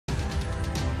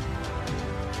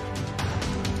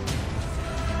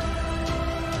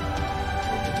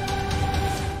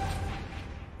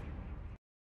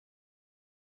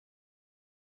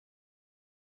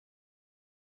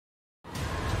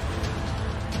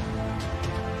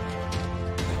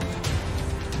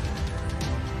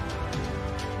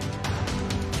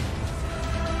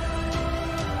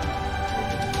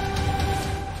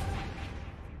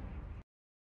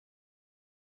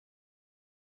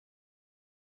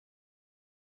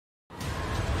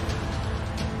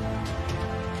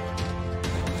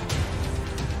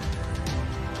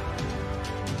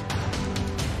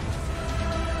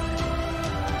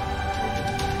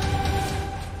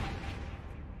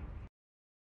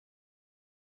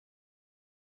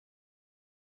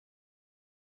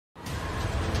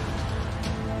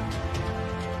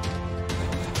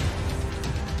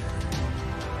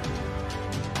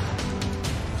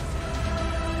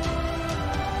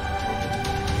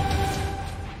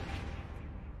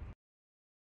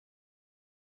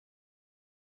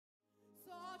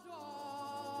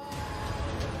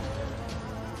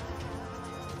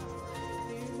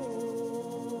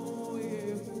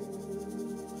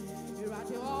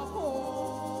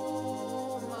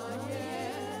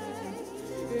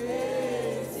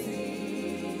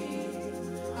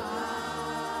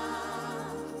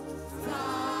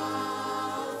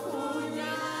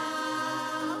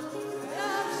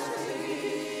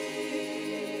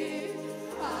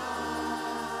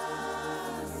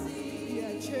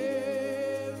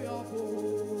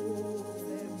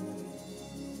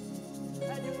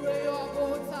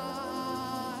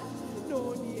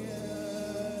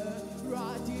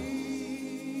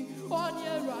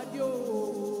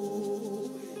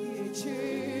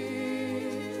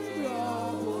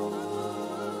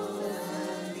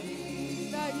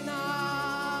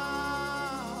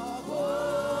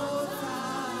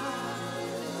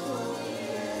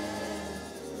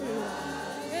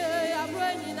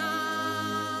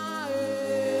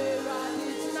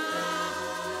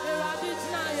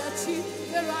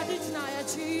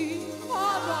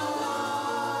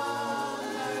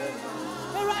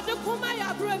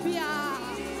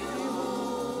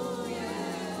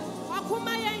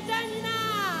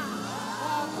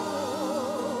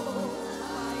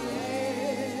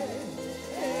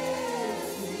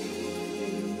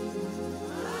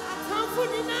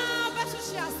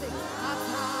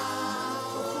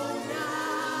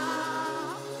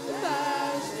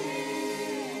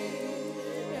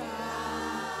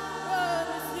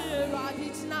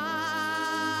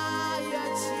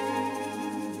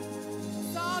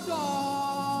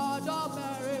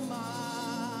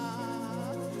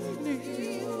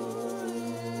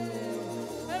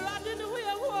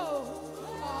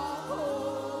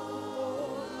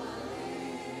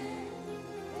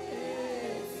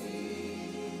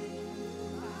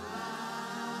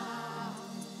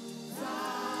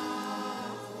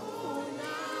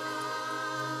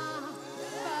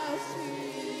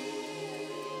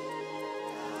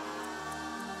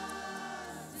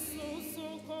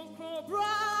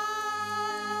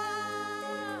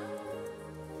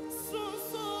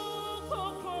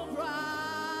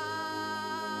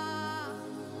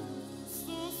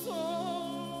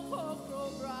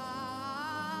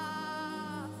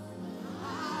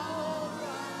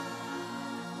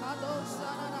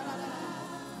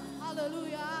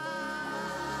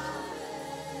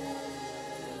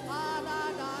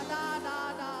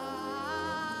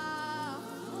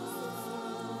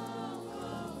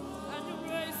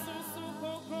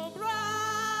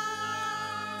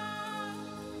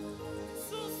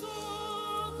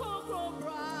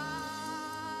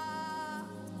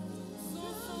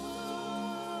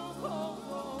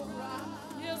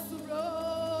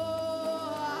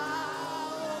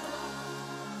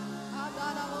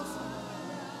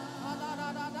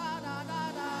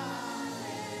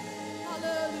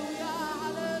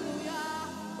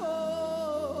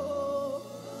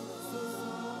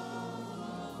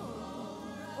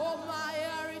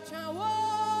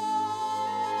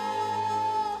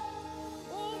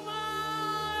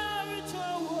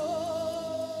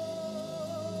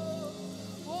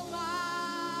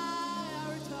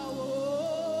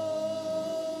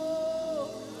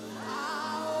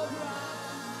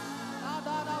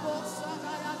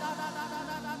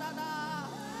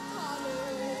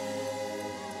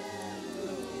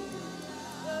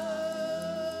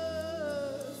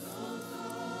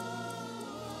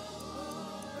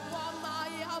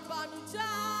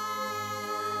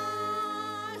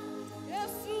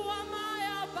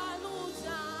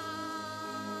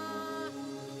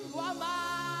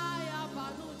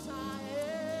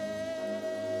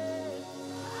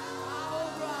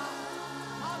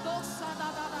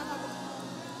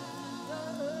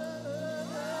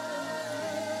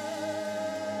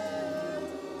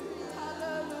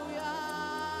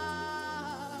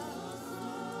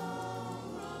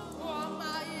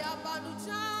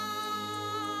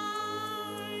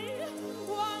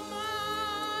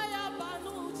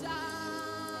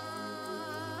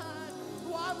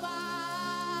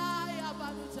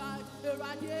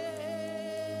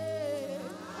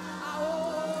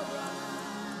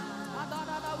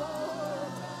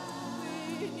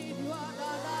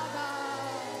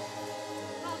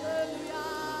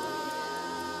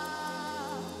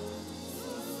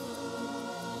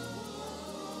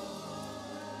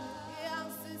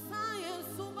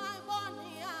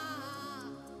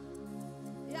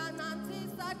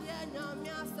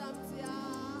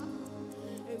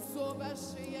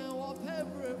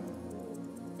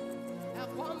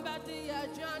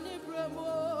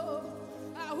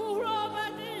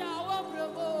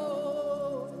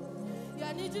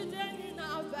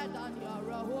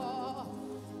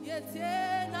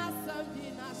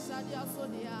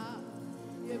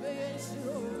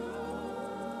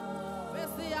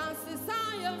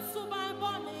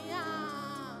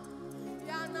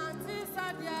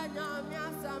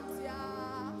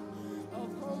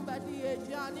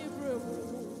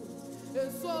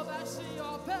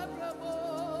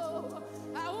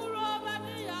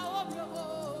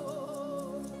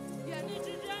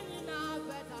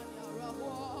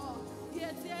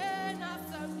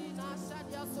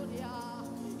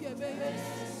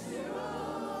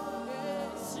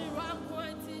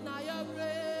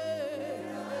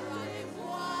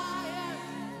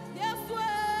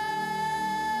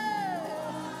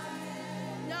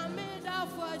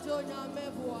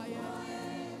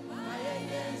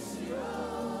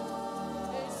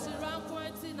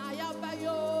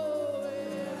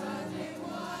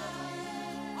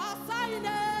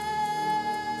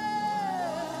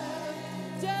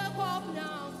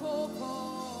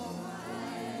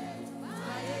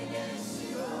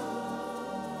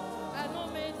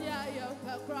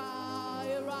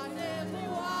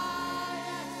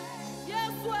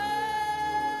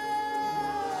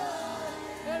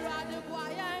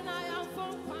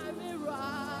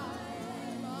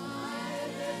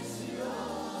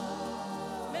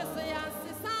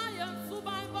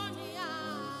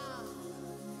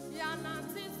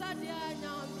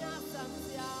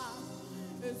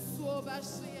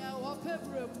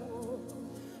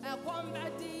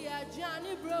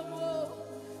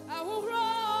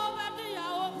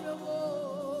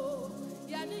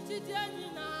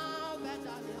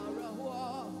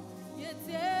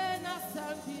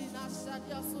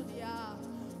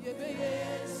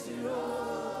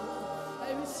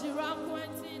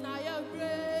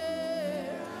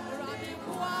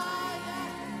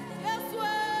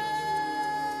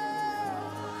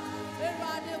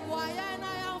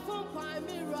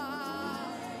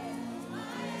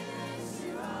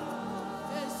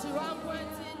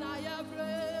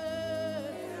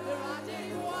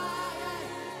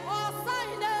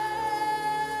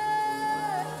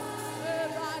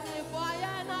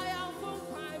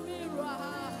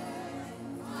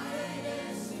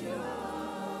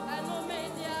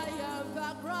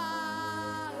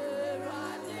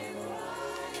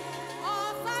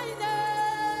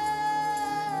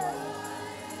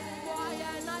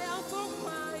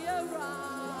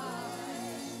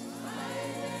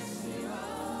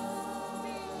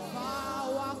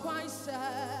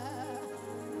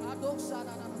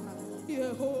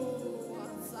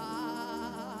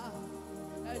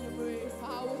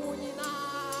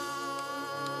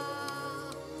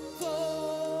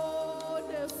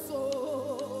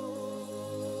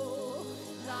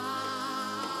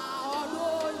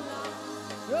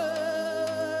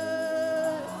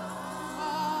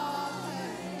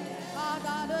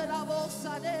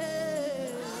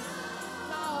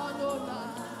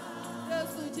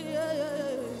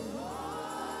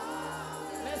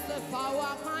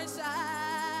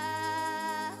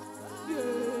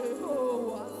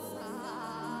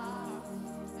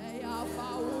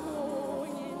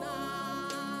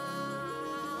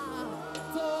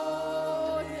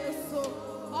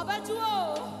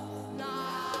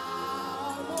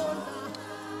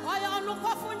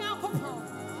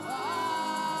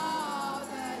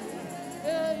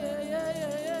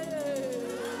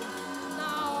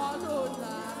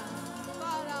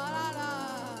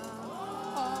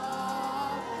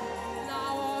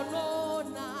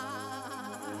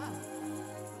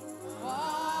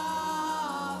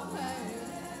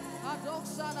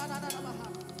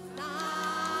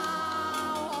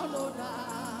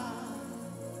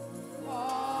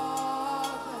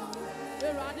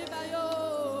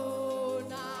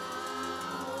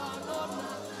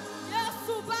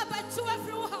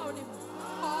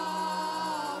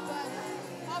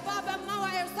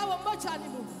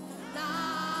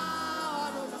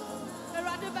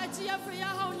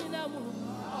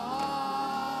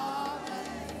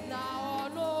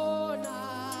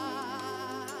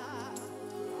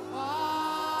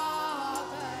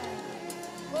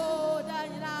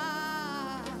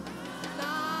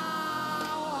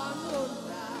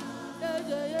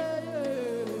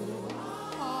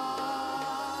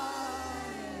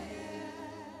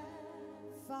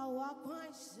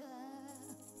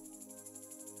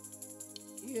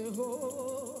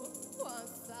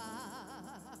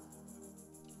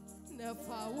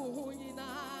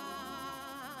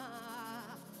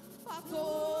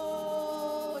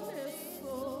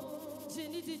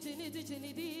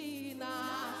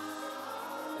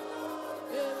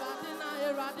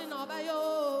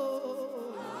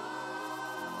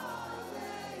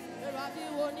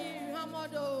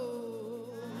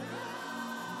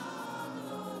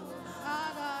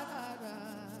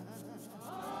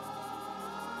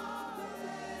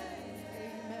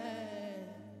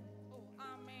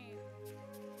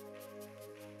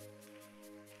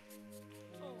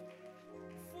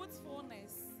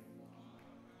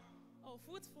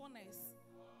Fruitfulness.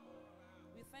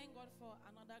 We thank God for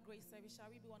another great service.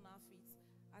 Shall we be on our feet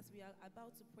as we are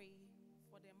about to pray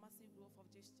for the massive growth of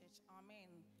this church? Amen.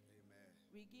 Amen.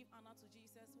 We give honor to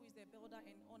Jesus, who is the builder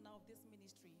and owner of this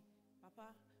ministry.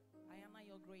 Papa, I honor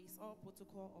your grace, all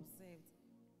protocol observed.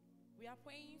 We are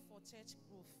praying for church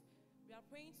growth. We are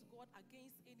praying to God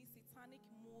against any satanic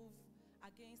move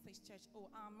against his church.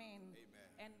 Oh, amen. Amen.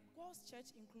 And God's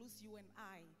church includes you and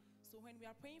I. So when we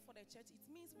are praying for the church, it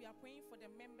means we are praying for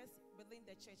the members within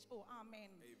the church. Oh,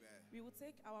 amen. Amen. We will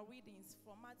take our readings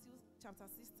from Matthew chapter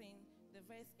 16, the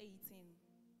verse 18.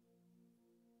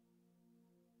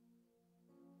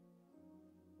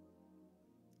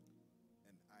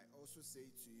 And I also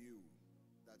say to you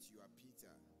that you are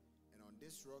Peter, and on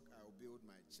this rock I will build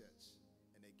my church,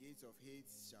 and the gates of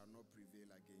Hades shall not prevail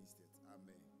against it.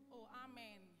 Amen. Oh,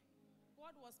 amen.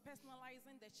 God was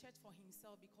personalizing the church for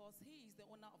himself because he is the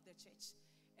owner of the church.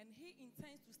 And he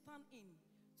intends to stand in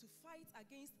to fight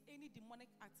against any demonic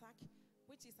attack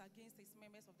which is against his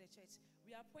members of the church.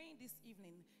 We are praying this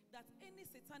evening that any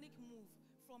satanic move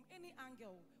from any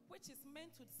angle which is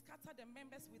meant to scatter the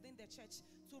members within the church,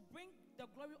 to bring the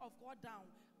glory of God down.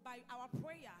 By our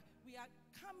prayer, we are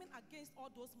coming against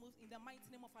all those moves in the mighty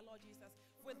name of our Lord Jesus.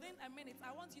 Within a minute,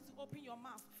 I want you to open your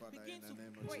mouth. Father, begin to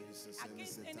pray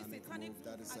against any satanic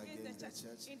move against the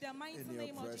church. In the mighty any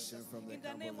name of Jesus. In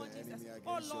the name of Jesus.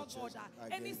 Oh Lord God,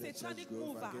 any satanic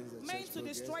mover meant to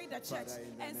destroy the church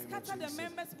and scatter the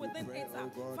members within it.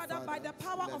 Father, by the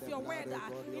power of your word,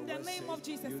 in the name of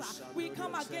Jesus, we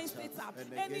come against it.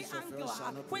 Any angle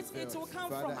which it will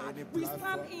come from, we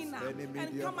stand in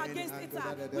and come against it.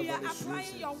 We are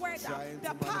applying your word,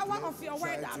 the power of your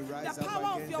word, the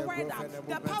power of your word,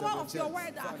 the power of your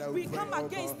word. We come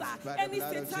against any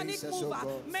satanic mover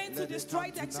meant to destroy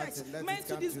the church, meant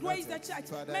to disgrace the church,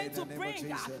 meant to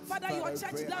bring, Father, your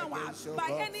church down by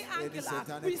any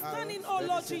angle. We stand in, oh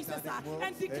Lord Jesus,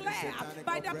 and declare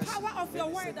by the power of your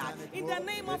word, in the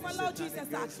name of our Lord Jesus,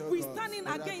 we stand in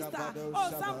against,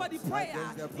 oh somebody pray,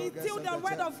 until the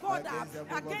word of God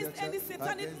against any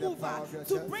satanic mover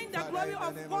to bring the glory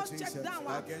of God's church down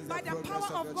by the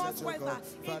power of God's word,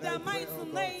 in the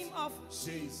mighty name of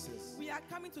Jesus. We are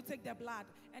coming to take the blood,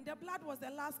 and the blood was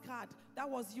the last card that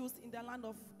was used in the land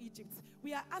of Egypt.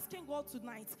 We are asking God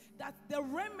tonight that the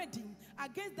remedy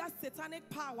against that satanic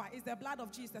power is the blood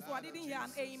of Jesus. So I didn't hear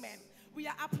an amen. We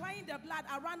are applying the blood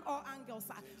around all angles,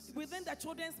 within the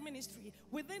children's ministry,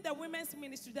 within the women's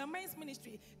ministry, the men's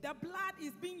ministry. The blood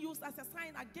is being used as a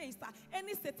sign against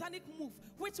any satanic move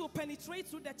which will penetrate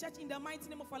through the church in the mighty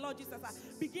name of our Lord Jesus.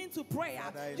 Begin to pray.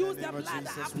 Use the blood.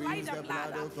 Apply the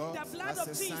blood. The blood of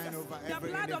Jesus. The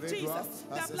blood of Jesus.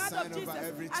 The blood of Jesus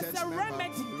as a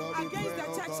remedy against the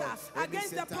church,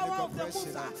 against the power of the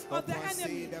moves of the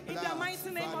enemy. In the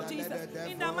mighty name of Jesus.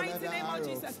 In the mighty name of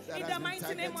Jesus. In the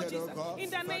mighty name of Jesus.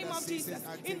 In the name of Jesus.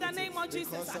 In the name of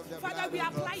Jesus. Father, we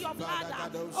apply your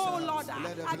blood, oh Lord,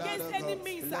 against any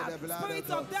means, spirit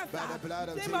of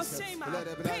death, name of shame,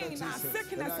 pain,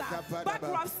 sickness,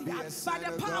 bankruptcy, by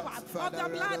the power of the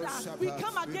blood, we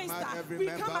come against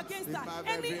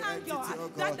any angle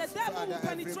that the devil will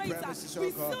penetrate.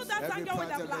 We seal that angle with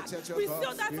the blood. We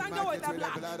seal that angle with the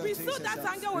blood. We seal that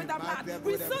angle with the blood.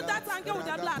 We seal that angle with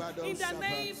the blood. In the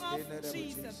name of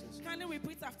Jesus. Can you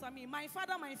repeat after me? My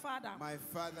Father, my Father. My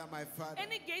Father, my Father.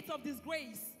 Any gate of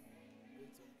disgrace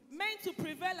meant to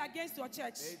prevail against your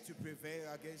church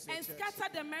and scatter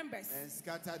the members.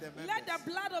 Let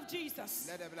the blood of Jesus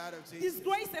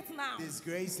disgrace it now.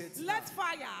 Let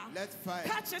fire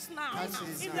catch it now.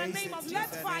 In the name of,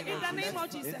 let fire, in the name of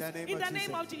Jesus. In the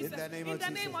name of Jesus. In the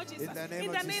name of Jesus.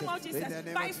 In the name of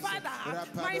Jesus. By Father,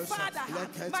 by fire,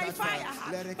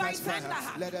 by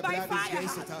tender, by fire,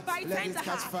 by tender,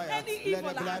 any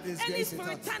evil, any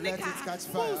satanic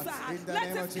moves,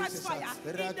 let it catch fire.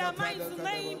 In the mighty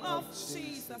name of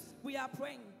Jesus, we are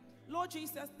praying. Lord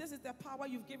Jesus, this is the power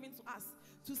you've given to us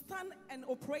to stand and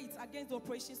operate against the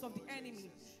operations of the enemy.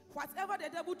 Whatever the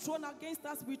devil thrown against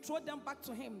us, we throw them back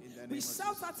to him. We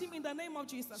shout at him in the name of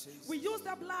Jesus. We use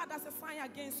the blood as a sign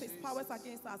against his powers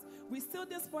against us. We seal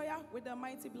this prayer with the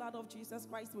mighty blood of Jesus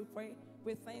Christ. We pray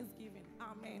with thanksgiving.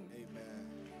 Amen. Amen.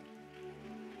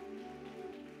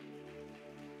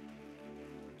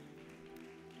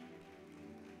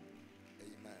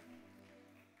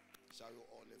 Shall we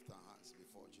all lift our hands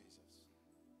before Jesus?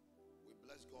 We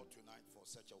bless God tonight for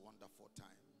such a wonderful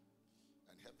time.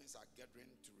 And heavens are gathering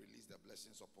to release the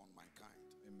blessings upon mankind.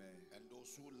 Amen. And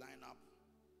those who line up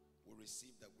will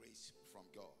receive the grace from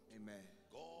God. Amen.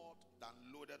 God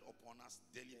downloaded upon us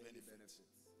daily benefits.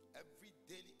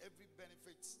 Every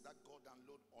benefits that God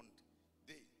download on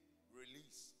day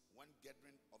release when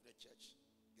gathering of the church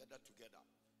gather together.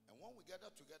 And when we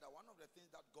gather together, one of the things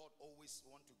that God always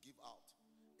want to give out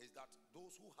is that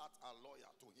those who heart are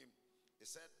loyal to him. He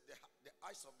said the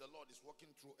eyes of the Lord is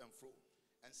walking through and fro,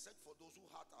 and said for those who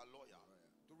heart are loyal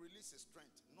to release his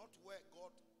strength, not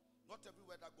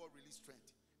everywhere that God release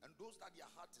strength, and those that their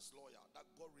heart is loyal, that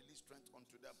God release strength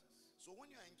unto them. So when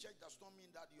you are in church, does not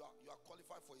mean that you are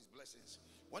qualified for his blessings.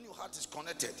 When your heart is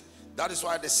connected, that is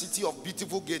why the city of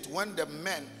beautiful gate, when the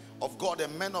men of God and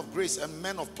men of grace and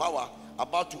men of power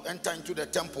about to enter into the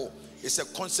temple, it's a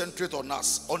concentrate on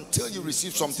us until you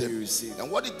receive something.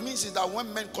 And what it means is that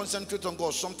when men concentrate on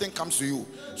God, something comes to you.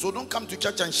 So don't come to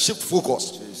church and shift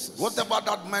focus. Jesus. Whatever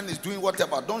that man is doing,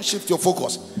 whatever, don't shift your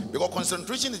focus. Because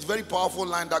concentration is a very powerful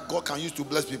line that God can use to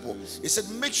bless people. He said,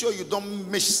 make sure you don't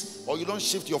miss or you don't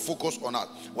shift your focus on that.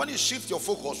 When you shift your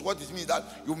focus, what it means that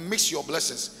you mix your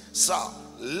blessings. Sir,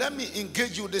 let me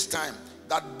engage you this time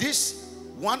that this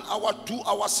 1 hour, 2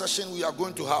 hour session we are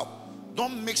going to have,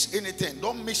 don't mix anything.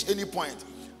 Don't mix any point.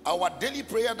 Our daily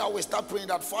prayer that we start praying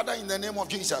that, Father, in the name of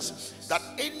Jesus, that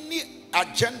any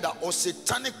agenda or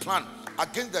satanic plan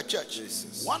against the church.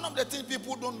 Jesus. One of the things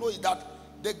people don't know is that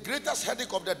the greatest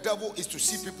headache of the devil is to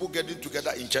see people getting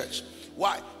together in church.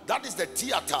 Why? That is the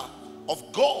theater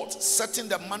of God setting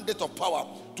the mandate of power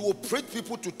to operate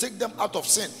people, to take them out of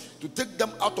sin, to take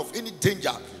them out of any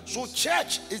danger. So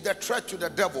church is the threat to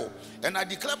the devil. And I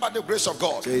declare by the grace of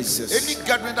God, Jesus. any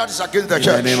gathering that is against the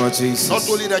church, in the name of Jesus. not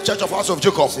only the church of House of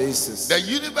Jacob, Jesus. the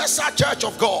universal church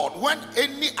of God, when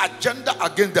any agenda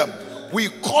against them, we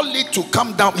call it to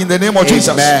come down in the name of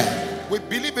Jesus. We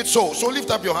believe it so. So lift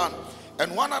up your hand.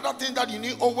 And one other thing that you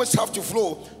need always have to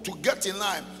flow to get in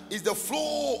line is the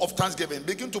flow of thanksgiving.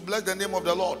 Begin to bless the name of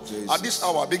the Lord. Jesus. At this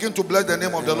hour, begin to bless the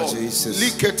name of the Lord. Jesus.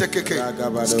 In the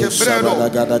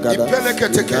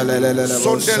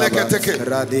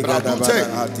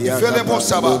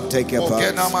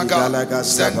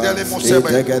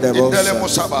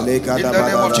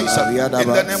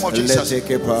name of Jesus.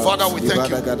 Father, we thank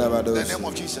you. In the name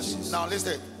of Jesus. Now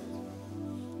listen.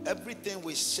 Everything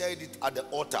we said it at the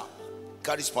altar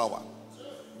carries power.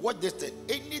 What they said,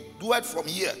 any word from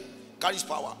here carries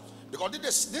power, because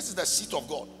this is the seat of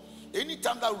God.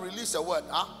 Anytime that we release a word,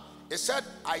 it said,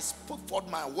 I spoke forth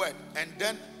my word, and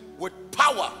then with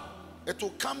power it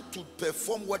will come to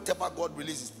perform whatever God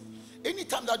releases.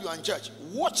 Anytime that you are in church,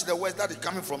 watch the words that is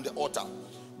coming from the altar.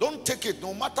 Don't take it,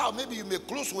 no matter how maybe you may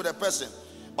close with a person,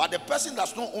 but the person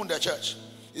does not own the church.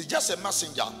 It's just a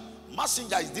messenger.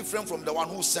 Messenger is different from the one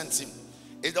who sends him.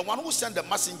 It's the one who sent the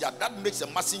messenger that makes a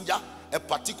messenger a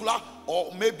particular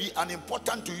or maybe an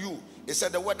important to you. It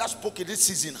said the word that spoke in this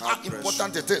season, how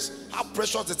important it is, how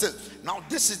precious it is. Now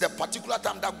this is the particular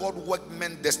time that God worked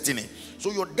men's destiny.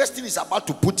 So your destiny is about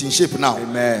to put in shape now.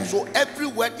 Amen. So every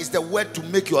word is the word to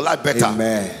make your life better.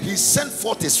 Amen. He sent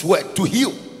forth his word to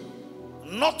heal,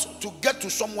 not to get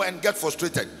to somewhere and get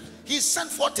frustrated. He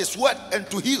sent forth his word and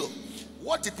to heal.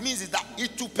 What it means is that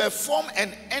it to perform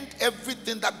and end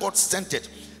everything that God sent it.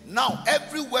 Now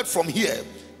every word from here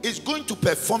is going to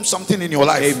perform something in your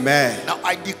life. Amen. Now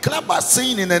I declare by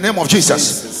saying in the name of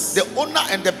Jesus, the owner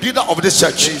and the builder of this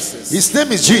church, his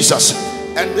name is Jesus.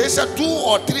 And they said 2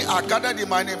 or 3 are gathered in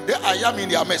my name, there I am in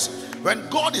their midst. When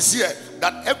God is here,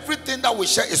 that everything that we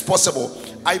share is possible.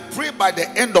 I pray by the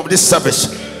end of this service,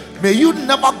 may you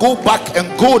never go back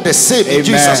and go the same. In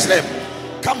Jesus' name.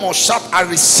 Come on, shout, I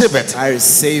receive it. I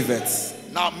receive it.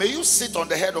 Now may you sit on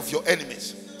the head of your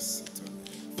enemies.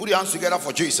 Put your hands together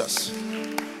for Jesus.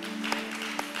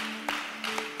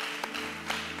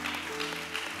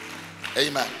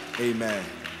 Amen. Amen.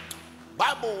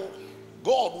 Bible,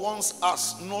 God wants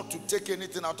us not to take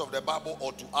anything out of the Bible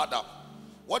or to add up.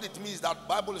 What it means that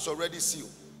Bible is already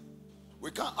sealed. We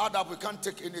can't add up, we can't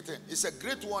take anything. It's a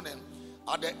great warning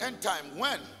at the end time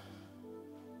when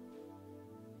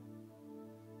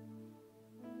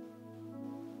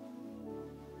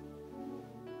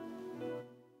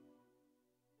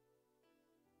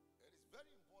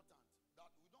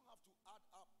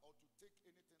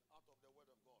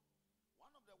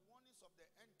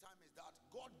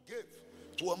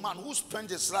to a man who spent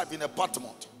his life in a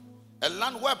apartment, a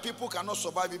land where people cannot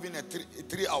survive even in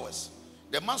 3 hours.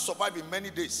 The man survived in many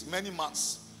days, many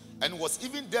months, and was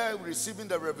even there receiving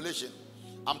the revelation.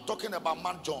 I'm talking about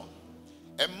man John,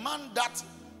 a man that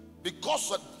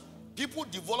because people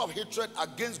develop hatred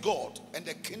against God and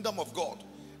the kingdom of God,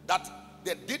 that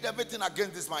they did everything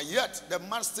against this man, yet the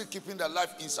man still keeping their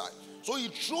life inside. So he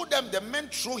threw them, the men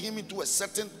threw him into a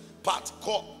certain part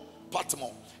called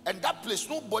Patmos, and that place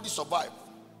nobody survived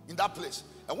in that place.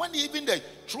 And when they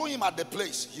threw him at the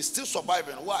place, he's still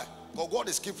surviving. Why? Because God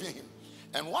is keeping him.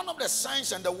 And one of the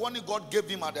signs and the warning God gave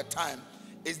him at the time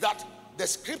is that the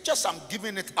scriptures, I'm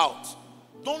giving it out.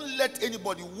 Don't let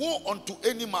anybody, woe unto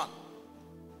any man.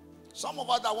 Some of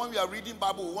us that when we are reading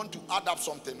Bible, we want to add up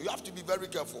something. You have to be very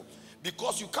careful,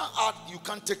 because you can't add, you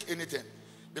can't take anything,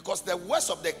 because the words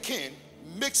of the king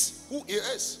makes who he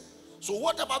is. So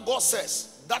whatever God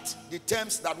says, that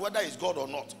determines that whether it's God or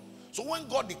not. So when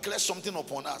God declares something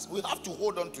upon us, we have to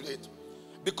hold on to it,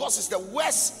 because it's the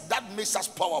words that makes us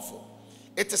powerful.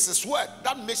 It is his word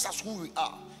that makes us who we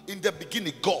are. In the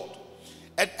beginning, God.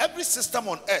 And every system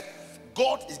on earth,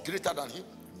 God is greater than him.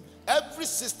 Every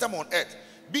system on earth,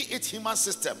 be it human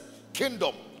system,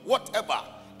 kingdom, whatever,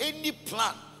 any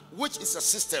plan which is a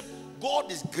system, God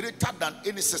is greater than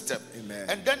any system. Amen.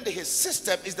 And then his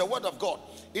system is the word of God.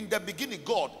 In the beginning,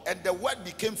 God, and the word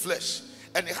became flesh,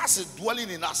 and it has a dwelling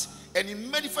in us, and it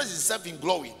manifests itself in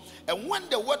glory. And when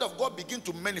the word of God begins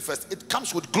to manifest, it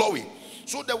comes with glory.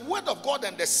 So the word of God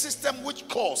and the system which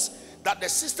calls that the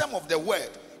system of the word,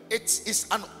 it is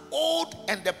an old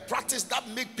and the practice that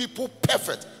make people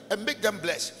perfect and make them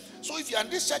blessed. So if you are in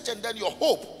this church and then your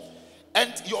hope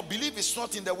and your belief is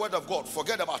not in the word of God,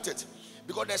 forget about it.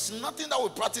 Because there's nothing that we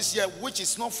practice here which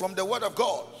is not from the word of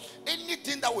God.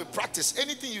 Anything that we practice,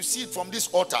 anything you see from this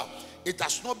altar, it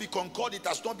has not been concord, it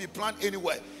has not been planned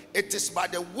anywhere. It is by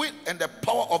the will and the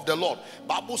power of the Lord.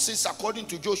 Bible says, according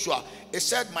to Joshua, it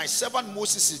said, my servant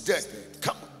Moses is dead.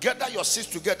 Come, gather your sins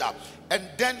together and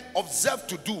then observe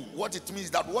to do what it means,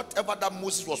 that whatever that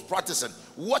Moses was practicing,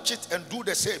 watch it and do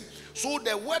the same. So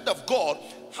the word of God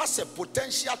has a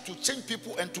potential to change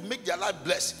people and to make their life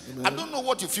blessed. Amen. I don't know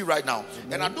what you feel right now.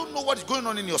 Amen. And I don't know what is going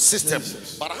on in your system.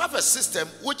 Jesus. But I have a system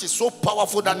which is so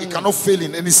powerful that it cannot fail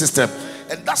in any system.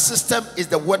 And that system is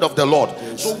the word of the Lord.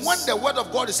 Jesus. So when the word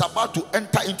of God is about to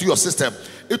enter into your system,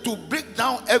 it will break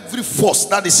down every force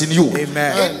that is in you.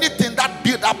 Amen. Anything that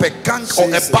build up a gang or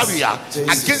a barrier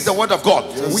against the word of God,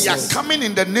 we are coming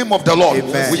in the name of the Lord.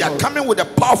 Amen. We are coming with a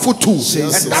powerful tool.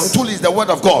 Jesus. And that tool is the word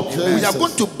of God. Amen. We are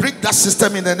going to break that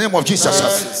system in the name of Jesus.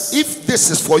 Yes. If this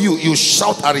is for you, you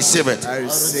shout, I receive it. I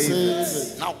receive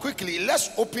it. Now quickly,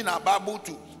 let's open our Bible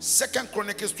to 2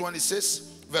 Chronicles 26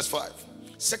 verse 5.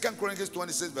 2 Chronicles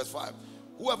 26 verse 5.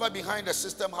 Whoever behind the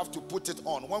system have to put it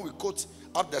on. When we quote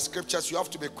out the scriptures, you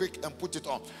have to be quick and put it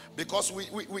on. Because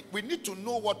we need to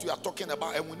know what we are talking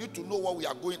about, and we need to know what we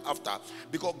are going after.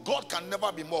 Because God can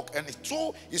never be mocked. And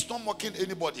so He's not mocking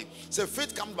anybody. So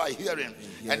faith comes by hearing.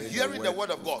 And hearing the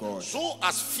word of God. So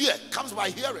as fear comes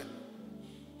by hearing.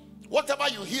 Whatever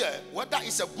you hear, whether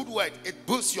it's a good word, it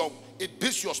builds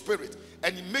your spirit.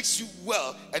 And it makes you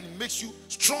well, and it makes you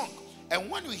strong. And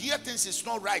when you hear things is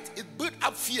not right, it builds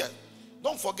up fear.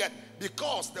 Don't forget,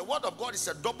 because the word of God is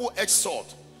a double-edged sword.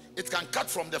 It can cut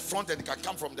from the front and it can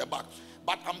come from the back.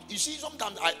 But you see,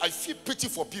 sometimes I feel pity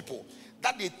for people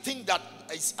that they think that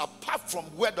it's apart from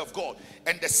word of God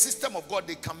and the system of God,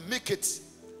 they can make it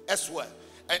elsewhere.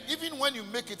 And even when you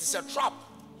make it, it's a trap.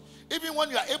 Even when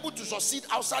you are able to succeed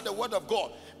outside the word of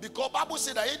God, because Bible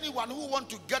said that anyone who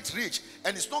wants to get rich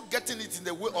and is not getting it in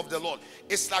the way of the Lord,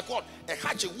 it's like what? A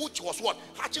hatching, which was what?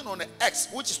 Hatching on an X,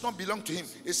 which is not belong to him.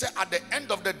 It said at the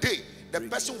end of the day, the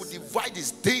person will divide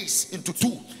his days into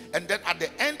two. And then at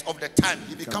the end of the time,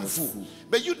 he becomes full.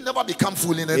 But you never become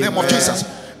full in the name of Jesus.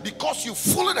 Because you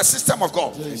follow the system of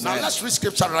God. Amen. Now let's read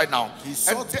scripture right now. He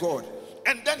sought God.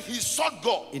 And then he sought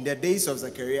God. In the days of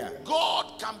Zechariah.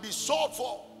 God can be sought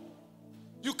for.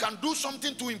 You can do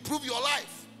something to improve your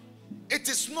life. It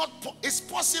is not, it's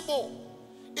possible.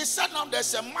 It said now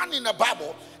there's a man in the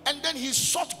Bible and then he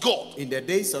sought God. In the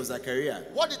days of Zechariah.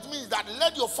 What it means that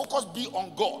let your focus be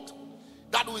on God.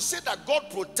 That we say that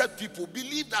God protect people.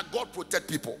 Believe that God protect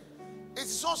people.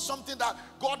 It's not something that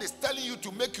God is telling you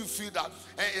to make you feel that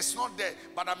it's not there.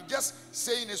 But I'm just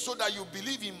saying it so that you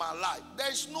believe in my life.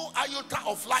 There is no iota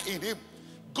of lie in him.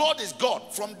 God is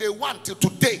God from day one till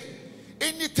today.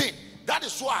 Anything. That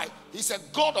is why he's a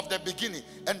God of the beginning.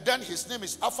 And then his name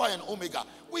is Alpha and Omega.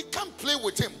 We can't play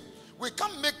with him. We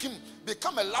can't make him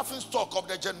become a laughing stock of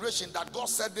the generation that God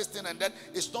said this thing and then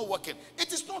it's not working.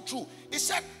 It is not true. He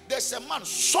said there's a man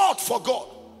sought for God.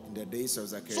 In the days of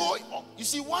Zechariah. So, you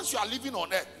see, once you are living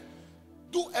on earth,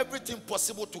 do everything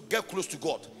possible to get close to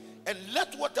God. And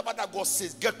let whatever that God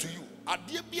says get to you.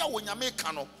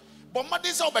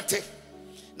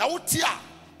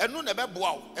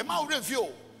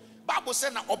 Bible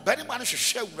said na obani man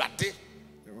hwehwe awurade.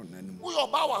 We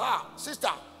obawa ha sister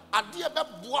ade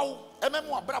ebeboa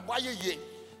ememu abrabo ayeye.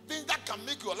 Things that can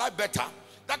make your life better,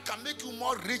 that can make you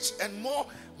more rich and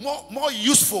more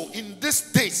useful in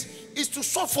these days is to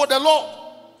sought for the Lord.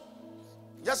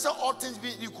 Just say all things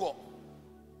being equal.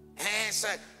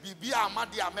 Say bibi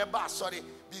amadi ameba sorry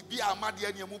bibi amadi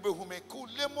eniemu behume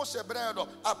kulemo sebredo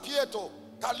apieto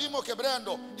talimo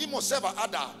kebrendo imo seva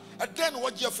ada and then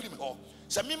what you free me ho.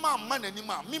 Say me man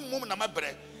anima me mum na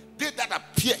mabre they that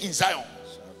appear in Zion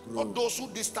or those who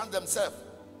distance themselves.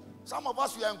 Some of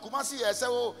us we are in Kumasi say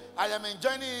oh I am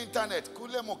enjoying the internet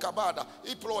kulemo kabada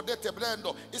iplodete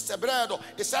brendo isebredo.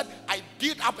 He said I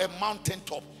build up a mountain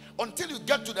top. Until you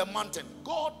get to the mountain,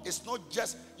 God is not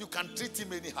just you can treat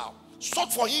him anyhow.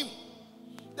 Sought for him.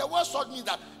 The word sought means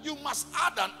that you must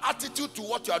add an attitude to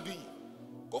what you are doing.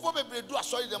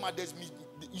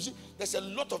 There's a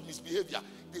lot of misbehavior.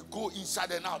 They go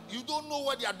inside and out. You don't know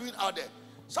what they are doing out there.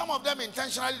 Some of them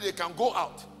intentionally they can go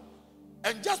out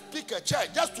and just pick a chair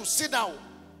just to sit down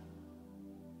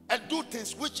and do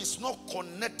things which is not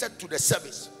connected to the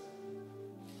service.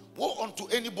 Woe unto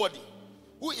anybody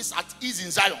who is at ease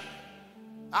in Zion.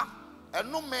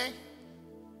 And no man,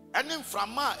 and then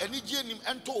from ma, and him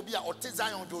and Tobia or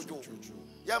Zion Jojo.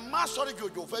 Ya ma sorry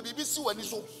Jojo, for BBC when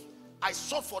so I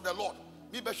sought for the Lord.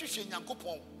 Me be shishin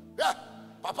yankopon.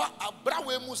 Papa,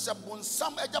 abrawe mu se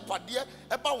bonsam eja padie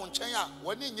eba wo nchen a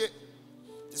wani nye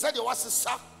They said you was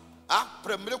sa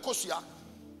premere kosua.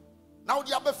 Now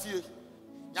the abefie.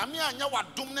 Nyame anya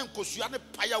wadom ne nkosua ne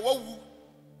paya wawu.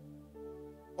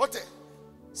 Ote.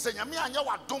 Se nyame anya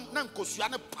wadom ne nkosua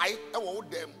ne pai e wo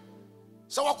dem.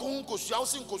 Se wako nkosua wo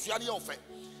sin nkosua ne ye ofe.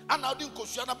 Ana odi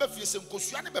nkosua na befie se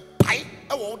nkosua ne be pai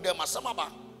e wo dem asama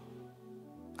ba.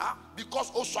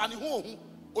 Because oswani hu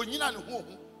onyina ne hu.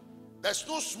 There's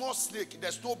no small snake,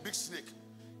 there's no big snake.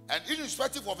 And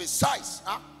irrespective of his size,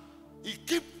 he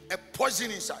keep a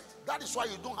poison inside. That is why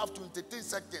you don't have to entertain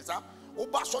such things.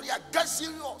 Oba sorry, I get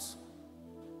serious.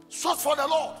 Sought for the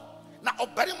Lord. Now, a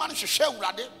very man should share with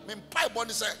me. My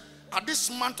body say, at this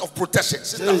month of protection,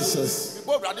 Jesus.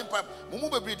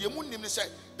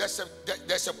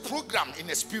 There's a program in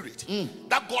the spirit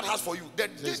that God has for you. The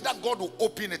day that God will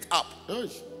open it up.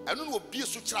 I don't know be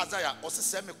so chazaya or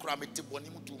say me kura me te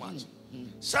boni mu too much.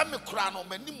 Say me kura no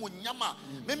me ni mu nyama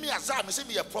me azar me say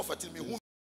me a prophet me hu.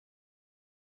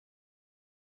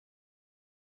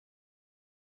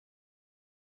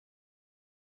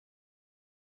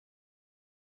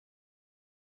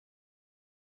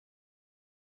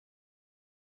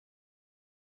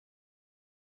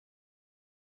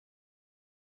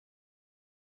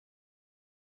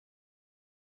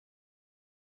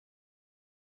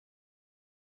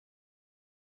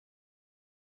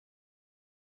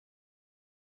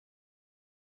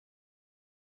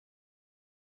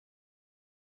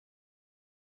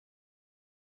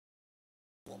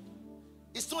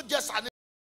 It's not just an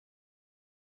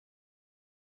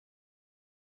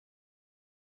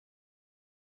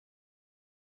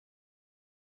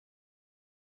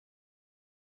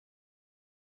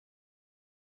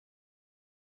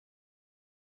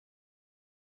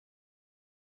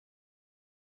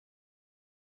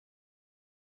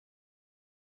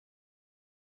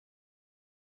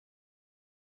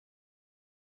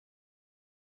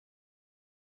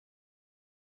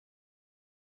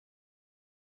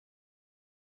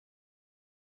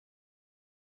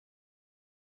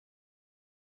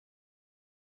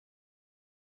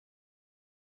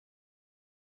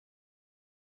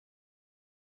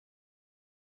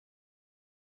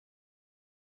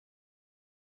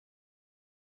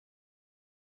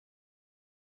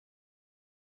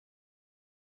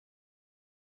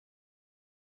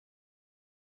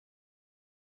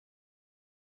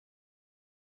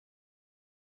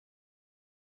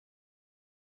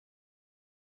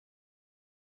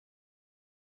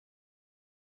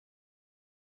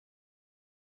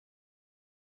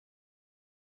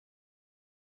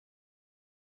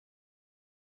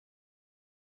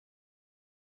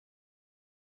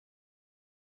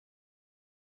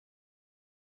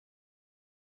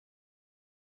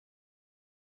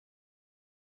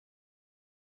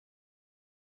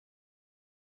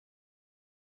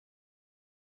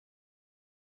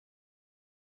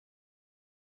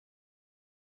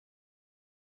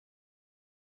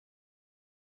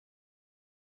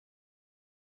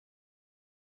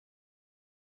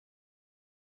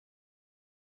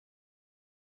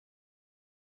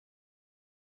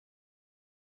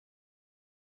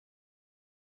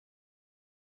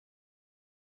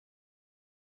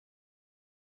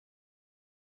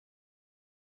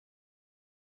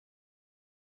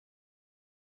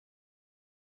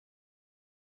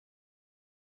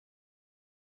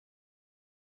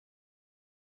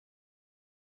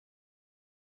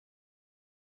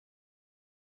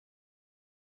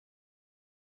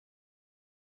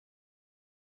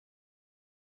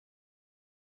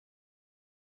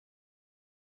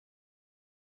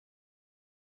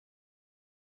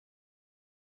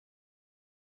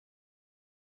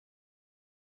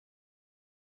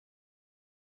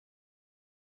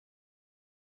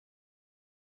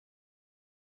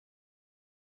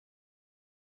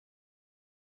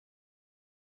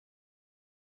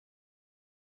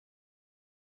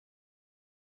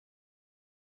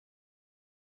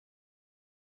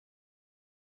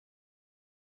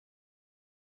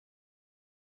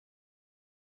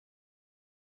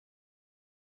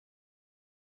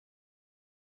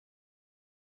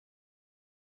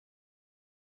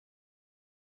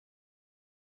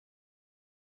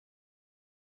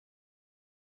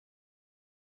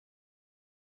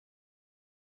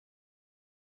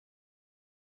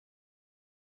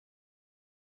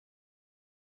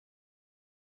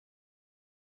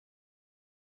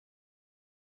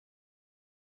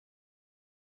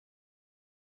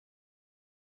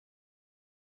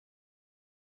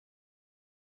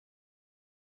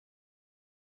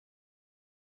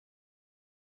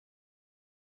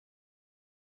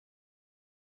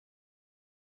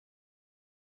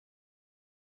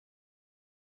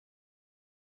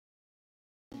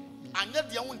anya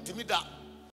dia won timida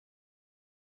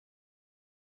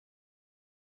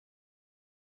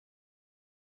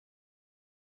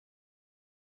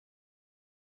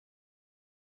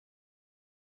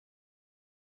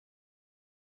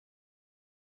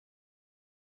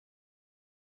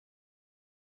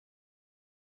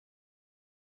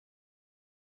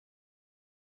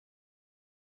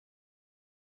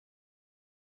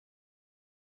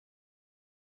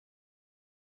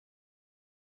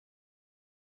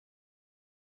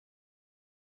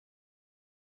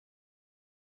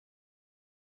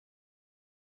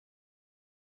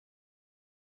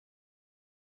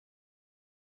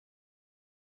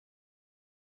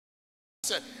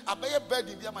said, I bear bed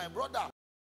in my brother.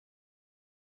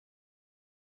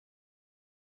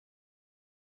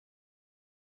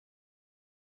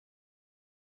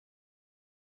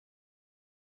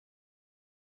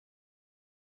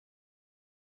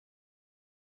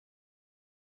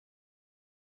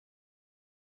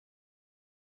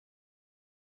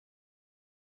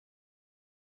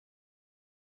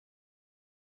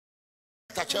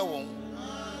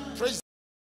 Praise.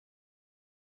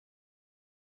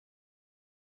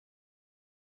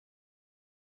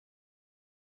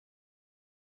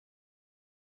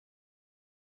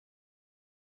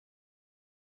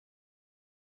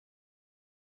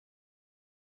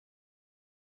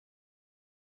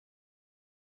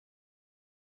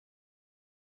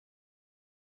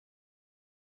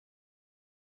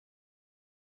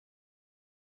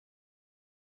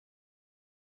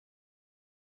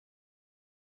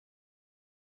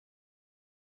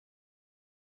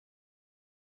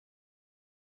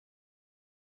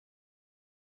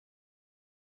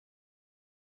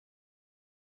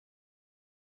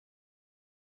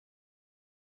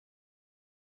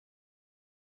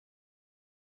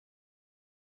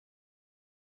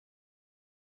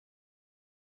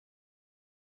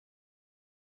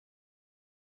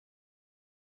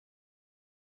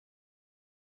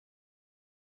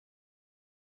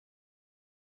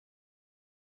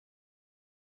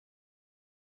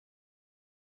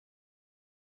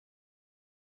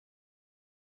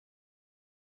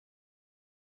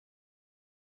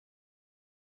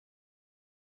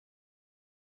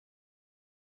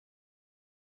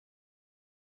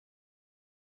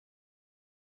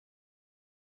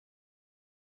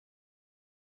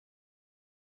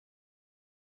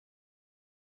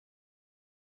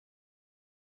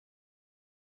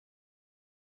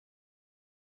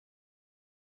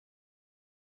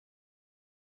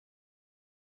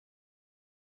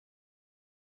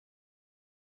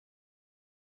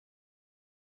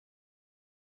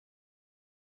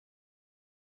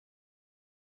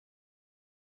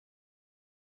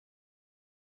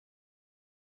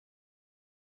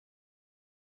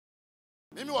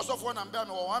 Mimi was off one and bear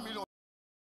me 1 million.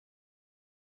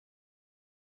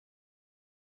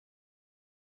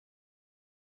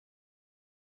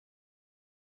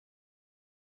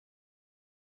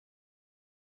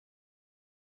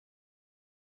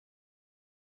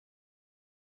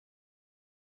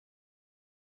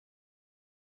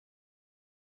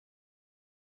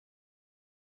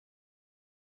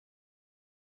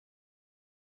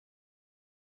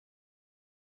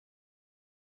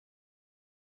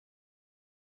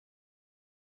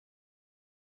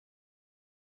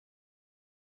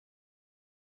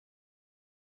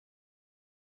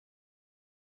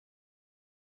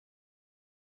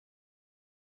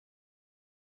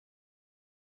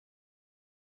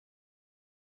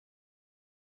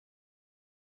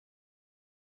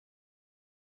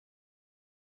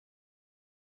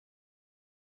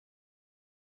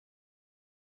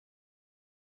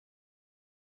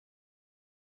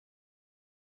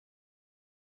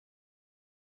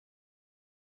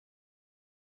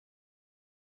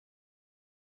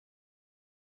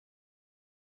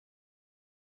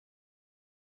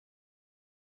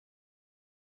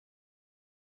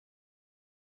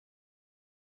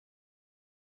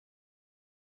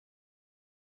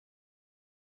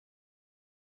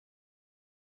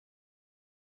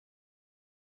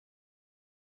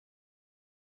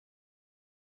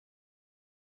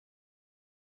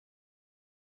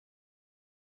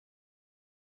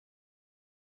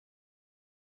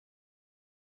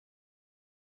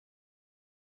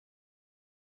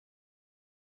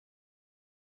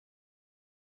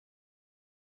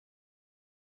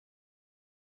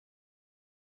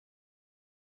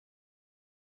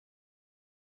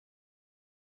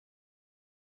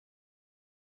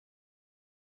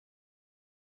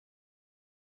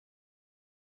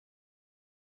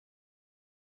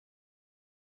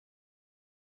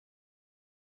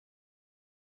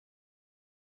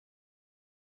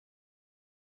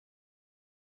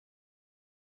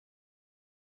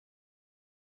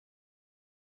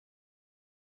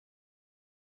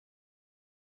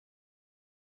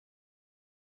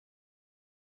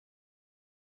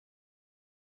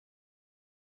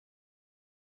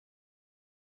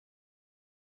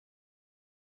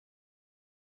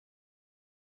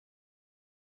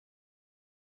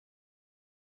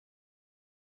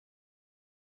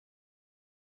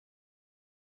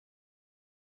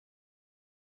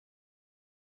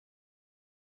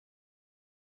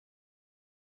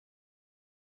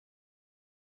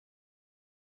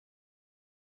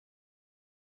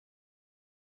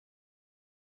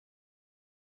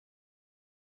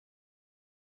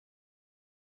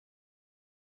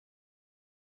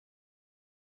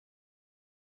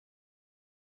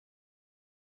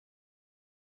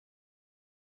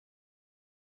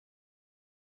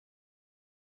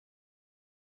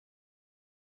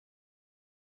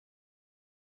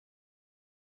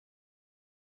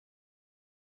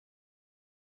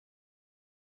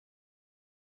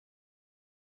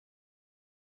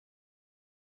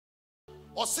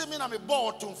 or see me na me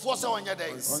ball to force on your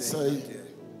day.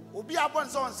 Obi abon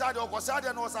so on side or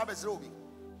Cossadia no service Robi.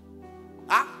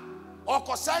 Ah, or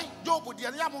Cossai, Job would the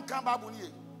Yamun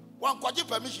Kambabuni. One quadri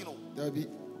permission.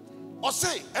 Or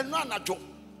say, and run a job.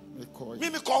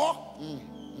 Mimi call.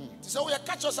 So we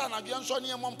catch us on a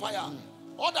Bianchoni and Mompire.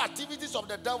 All the activities of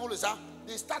the devil is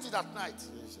they started at night.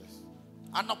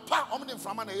 And a part omni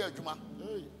from an air Juma.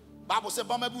 Bible said,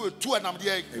 Bamabu, 2 and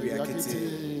Namdia,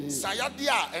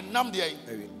 Sayadia and Namdia,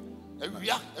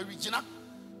 Regina,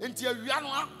 into a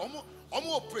Riana,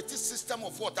 almost pretty system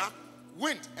of water,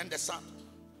 wind, and the sun.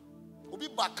 We'll be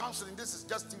back counseling. This is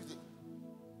just Tuesday.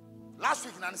 Last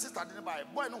week, and sister didn't buy a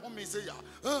boy, no home, say,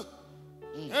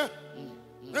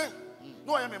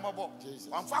 no, I am a mobile.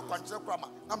 I'm far control grammar.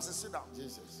 I'm sit down.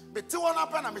 Jesus. But 2 1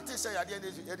 up and I'm say, I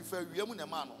didn't fair you a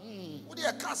man. Would you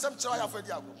can't some try for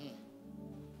Diago?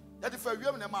 That if a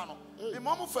woman a man, the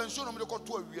mom of French, no, go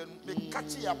to a real, make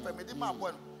catchy up and made my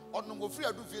boy, or no free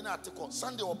a do an article,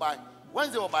 Sunday or by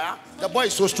Wednesday or by the boy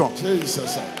is so strong.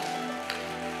 Jesus.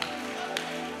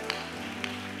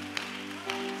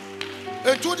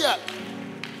 Hey, Julia,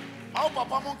 our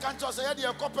papa can't just say,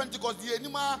 the Pentecost, the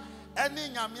anima. Any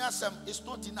nyamiasem is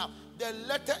not enough. The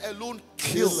letter alone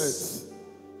kills.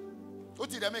 What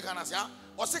did they make an answer?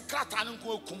 Or say kratan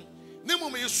kum. Nemo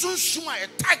me soon shuma a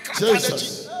tight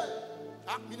kratan.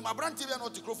 Ah, minima brand TV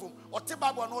not to grow from. Or te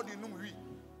babo no the numri.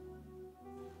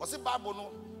 Or say babo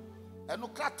no. And no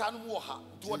kratan woha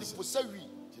to what the posewi.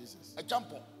 A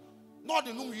jump on. Not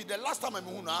the numri. The last time I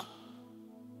muna.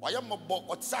 Why am a bo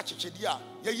or such a chedia?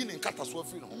 Yayin in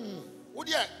catastrophe. Would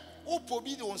ye? Opo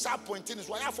bi on sa pointing is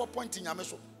why 4 pointing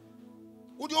yameso.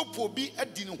 Would you opo bi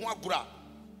edi ne ho agura?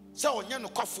 Say onye no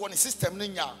kwafo ne system ne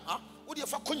nya, ha? Would you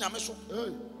fa konyameso?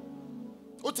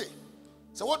 Ote.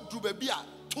 Say what do baby a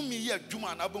to me ye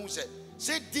adwuma na bon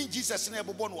say din Jesus na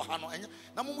ebobo no ha no enya.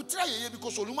 Na mo mutira ye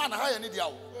because oluma na ha ye ne dia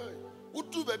wo.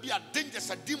 Would do baby a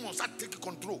dangerous demons that take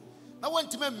control. Now when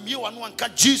time me wa no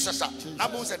anka Jesus na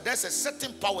bon say there's a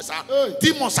certain powers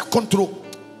demons are control.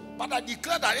 But I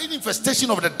declare that any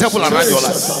infestation of the devil around your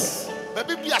life,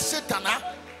 maybe be a Satan.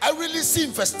 I really see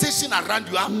infestation around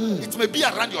you. It may be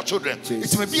around your children.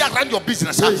 It may be around your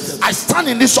business. I stand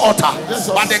in this altar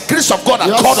by the grace of God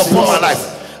that called upon my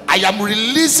life. I am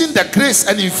releasing the grace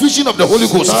and infusion of the Holy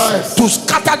Ghost to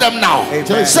scatter them now.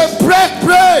 Say break,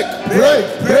 break,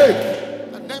 break, break.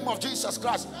 In the name of Jesus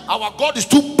Christ, our God is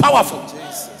too powerful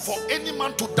for any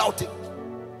man to doubt it.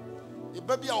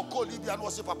 Baby, I'll call Lydia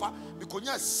and say, Papa, because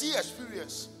you see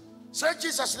experience. Say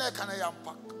Jesus, can I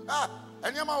unpack?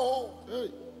 And you know,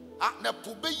 na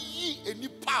pube yi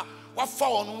enipa wafa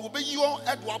onu obe yi on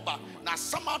edwaba na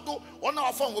samado ona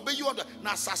wafa obe yi on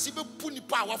na sase be pu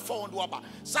nipa wafa on edwaba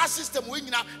sa system we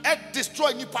nyina e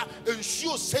destroy nipa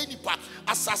ensuo say nipa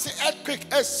asase earthquake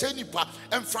e say nipa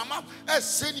enframa e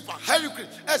say nipa hurricane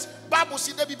as Bible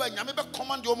see there be ba nyame be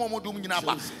command your momodum nyina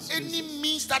ba any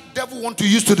means that devil want to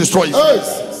use to destroy you.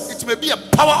 It may be a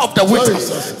power of the winter,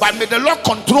 but may the Lord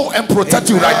control and protect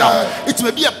you right now. It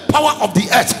may be a power of the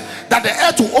earth, that the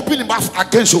earth will open him up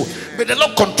against you. May the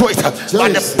Lord control it by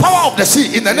the power of the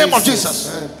sea in the name of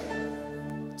Jesus.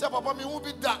 Say, Papa, me won't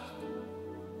be that.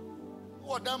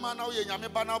 What that man now?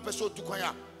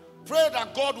 Pray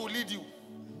that God will lead you.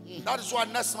 That is why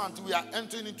next month we are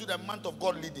entering into the month of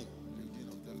God leading.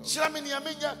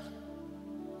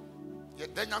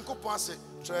 Then Yanko Pass,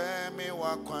 try me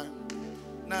walk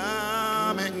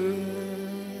na me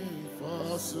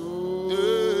faso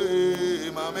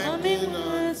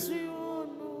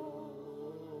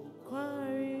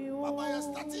Papa ya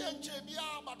start here bia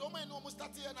but o me no mo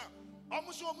start here na o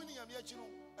mo so mo ni yam achi no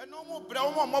e no mo bre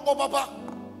o mo papa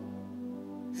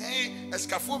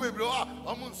escafo bebre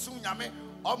o mo nsu nyame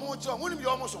o mo chi o ni bi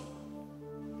o mo so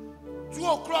 2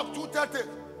 o'clock 2:30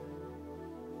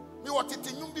 me what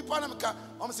tete nyum bi pa na me ka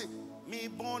o mo say me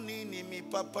boni ni me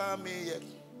papa me ye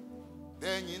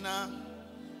then you know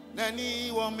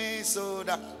nani wa me so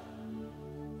that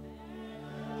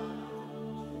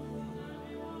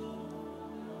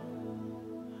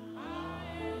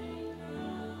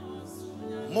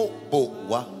mo bo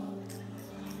wa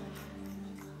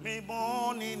me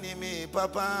boni ni me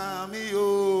papa me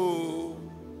yo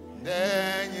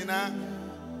then you know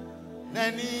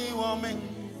nani wa me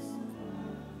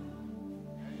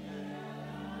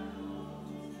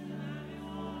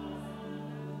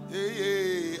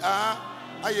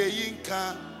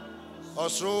ayinka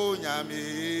osro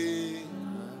nyame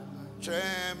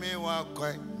treme wa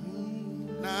kwai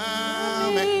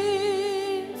na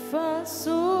me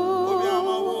faso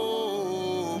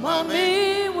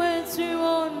mami when you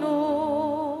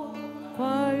no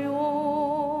kwayo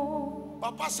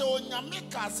Papa say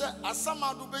onyameka say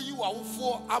asama do be yi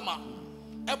wawofo ama.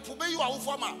 Epo be yi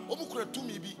wawofo ama. Omukura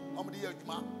tumi bi omde ye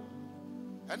adwuma.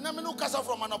 Enna me no kasa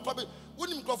from an opabe.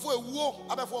 Wonim krofo ewuo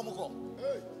abefo omukọ.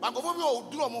 Mankofo bi o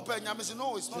duro mo pa nyame say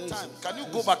no, it's not time. Can you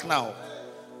go back now?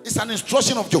 It's an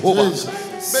instruction of Jehovah.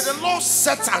 May the Lord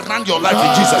set around your life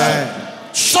in Jesus'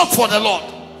 name. Shout for the Lord.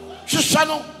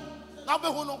 Shishano. Now be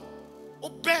who no.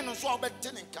 Obey no so obey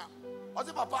teninka.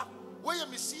 Ozi papa. Where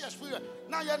you see experience.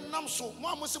 Now you nam so.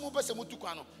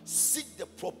 Seek the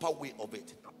proper way of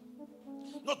it.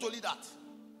 Not only that.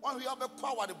 When we have a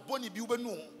power, the bony be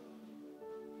no.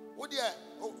 Oh dear,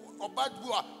 or bad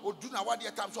boy, or do not what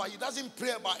time so he doesn't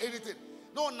pray about anything.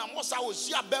 No, Namosa will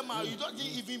see a bema. You don't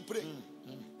even pray.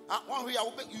 One way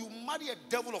you marry a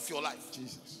devil of your life.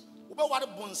 Jesus. What a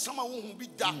bon summer won't be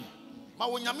done. My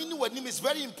when Yamini with him is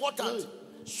very important.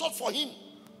 Sought for him.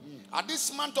 At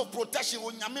this month of protection,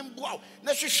 when Yamin Bow,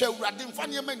 Nesha Radin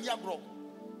Fanyaman Yabro.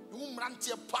 You run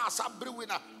to pass up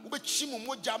Brewina, Ubechimu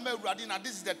Mojame Radina.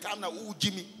 This is the time now,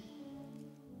 Jimmy.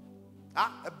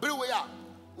 A brewer.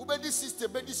 Ubedi sister,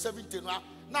 Bedi 17.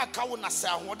 Now, Kawuna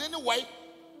Sa, what anyway,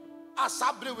 as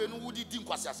Sabre when Woody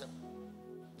Dinkwasas.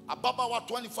 Ababa wa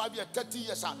 25 years, 30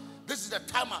 years. This is the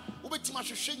time. Ubetima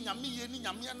Shushin Yami,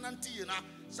 Yamian Nanti, and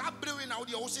Sabre in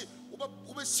Audi Osi,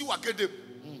 Ube Siwa Gedem.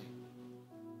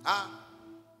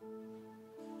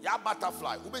 Ya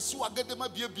butterfly, Ube Siwa Gedema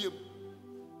Bibi.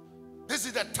 This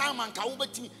is the time and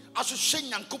Kaubeti,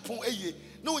 Ashin and Kupon Eye.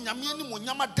 No Yamian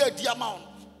Munyama dead amount.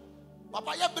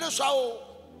 Papa Yabreshao,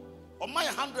 or my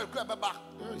 100 grab back.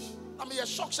 I mean, a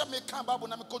shock shall make come back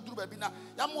when I'm called Rubina.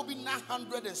 I'm moving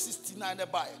 969 a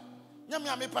buy. Yammy,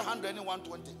 I make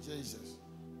 120. Jesus.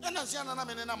 And I see another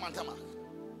man in a mantama.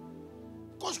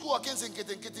 Cosco against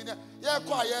Kitty, yeah,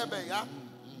 quiet, yeah.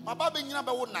 My baby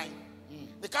number 9.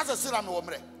 Because I said I'm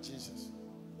Omre. Jesus.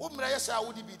 Omre, yes, I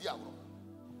would be diablo.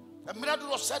 A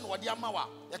miracle of send what Yamawa,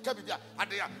 a cabida, at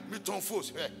the Milton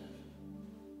Force.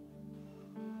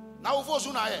 Now, for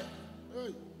soon I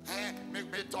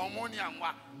make me Tomonia,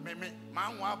 me,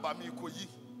 Mamma, Bamikoyi.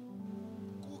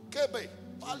 Kebe,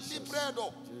 Pali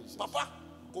Bredo, Papa,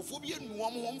 Kophobia,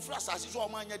 Nuam, Frasas, is all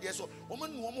my ideas, so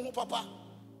woman, Nuam, Papa.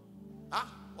 Ah,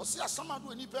 or see a summer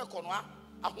do any perconwa,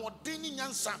 a more dinning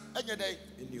yansa, any day.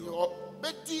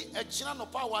 Betty, a channel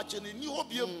of power, and a new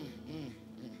opium.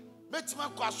 Betty, my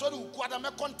quasar, who quite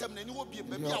a contempt, and you will be a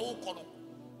baby.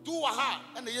 Do a ha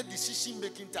and a decision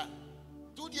making time.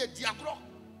 Do the diagro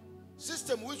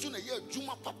system which you hear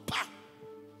Juma Papa.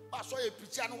 I saw a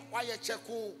piano, why a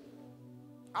checo.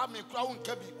 I'm a crown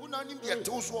cabby, who now need the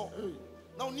toast war.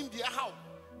 Now need the how.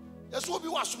 That's what we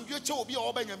was from your child be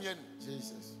all Benjamin.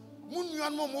 Jesus. Moon, you are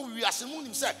no more. We are Moon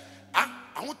himself. I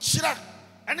want Chira.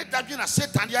 And it has been a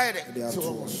set and the idea.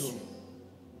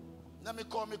 Let me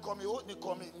call me,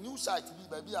 new site,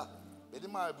 baby. But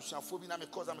my Bushaphobia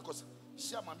because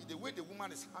she the way the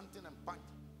woman is hunting and punching.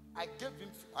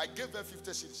 I gave her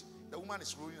 50 cities. The woman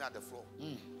is rolling at the floor.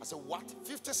 I said, what?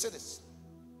 50 cities.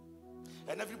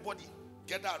 And everybody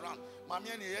gather around.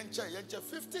 Mami and Yencha,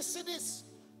 50 cities.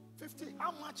 50.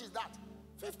 How much is that?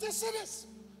 50 cities.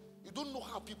 You don't know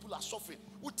how people are suffering.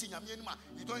 You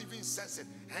don't even sense it.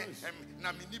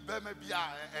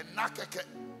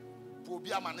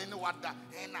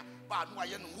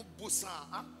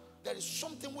 There is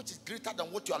something which is greater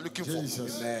than what you are looking for.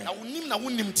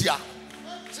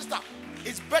 Sister,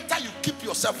 it's better you keep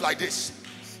yourself like this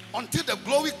until the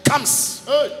glory comes.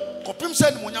 Kopim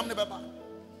said, "Munyam ne beba."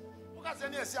 Oka se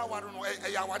ni esi awaro no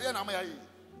e awade na ma ya yi.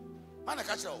 Mana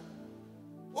ka kire o.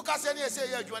 Oka se ni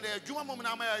esi ya adwuma na adwuma mom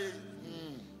na ma ya yi.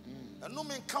 Eno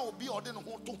me nka obi ode no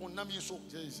ho to honam yi so.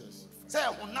 Jesus. Say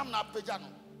honam na pagya no.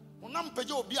 Honam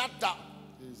pagya obi ada.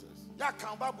 Jesus. Ya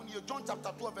kan Bible ni John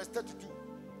chapter 2 verse 32.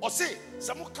 O say,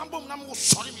 "Se mo kan bom na mo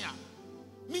sori me a."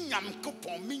 Then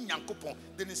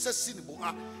he says,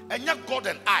 and yet God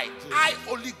and I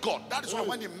only God. That is why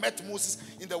when he met Moses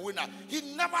in the wilderness, he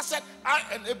never said I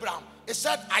and Abraham. He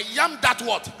said, I am that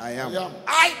what? I am.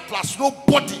 I plus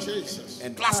nobody. Jesus.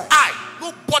 And plus I.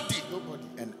 Nobody.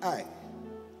 And I.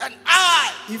 And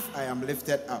I. If I am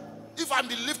lifted up. If I'm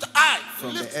the lifted I.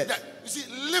 From lift the earth. You see,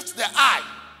 lift the eye.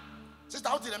 Sister,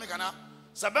 how did I make now?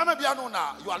 Sabema biano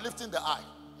na you are lifting the eye.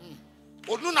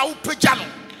 Oduna upejano.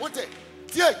 What?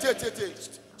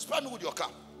 Spend with your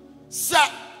car. Sir,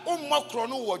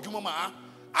 Macron or Juma.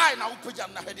 I now put you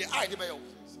on the head. I debate.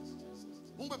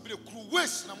 Umbe be crew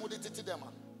waste na modete them.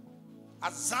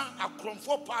 Azan a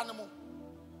cromfo panamo.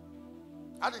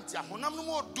 I didn't tell Honam no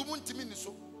more dumunti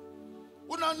so.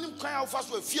 Una nim kan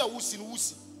fast with fear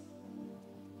wusi.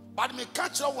 But me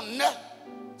catch will ne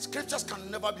scriptures can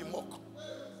never be mocked.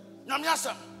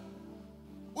 Nyamiasa.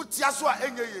 Utiaswa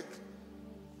enye.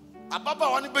 Ababa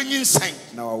wani benyin sen.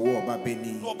 Na wawo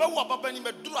babeni. No obewu babani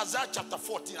me duru Isaiah chapter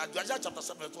 14, Isaiah chapter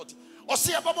 7 verse 40.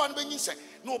 Osi ababa wani benyin sen.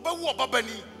 No obewu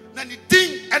babani na ni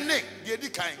din ene de di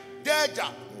kan. Deja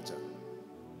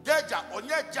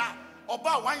onyeja oba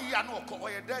 1 year na oko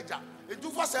oye deja.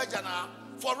 Edufa seja na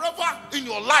forever in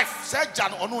your life seja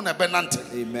no ono na benante.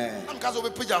 Amen. Am kazo be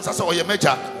pija nsa se oye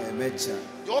meja. Meja.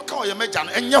 Yo ka oye meja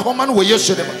no enye homa no we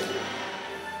Yesu de.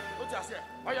 What you say?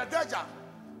 Oye deja.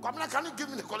 Can you give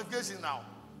me the qualification now?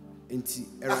 Enti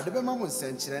erade be ma mo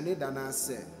nsenkyerene da na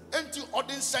se. Enti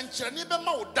odin nsenkyerene be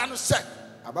ma wo da no se.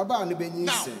 Ababa no benyin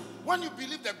se. Now, when you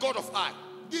believe the God of I,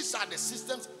 these are the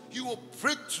systems you will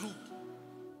break through.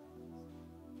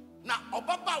 Now,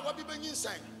 obaba wa bi benyin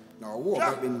sen. Na wo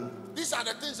babeni. These are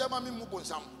the things that mami mu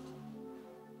bonsam.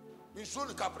 Mi so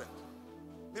le capre.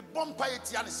 Mi bompa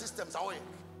etia the systems away.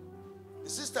 The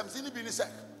systems ini bi ni se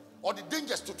or the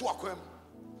dangers to akwam.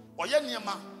 Oye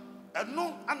niema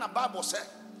eno ana Bible say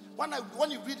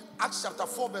when you read Acts chapter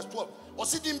 4 verse 12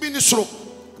 osidin bi ni soro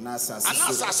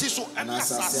anasasi so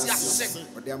anasasi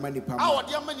ode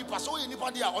amanipa so ye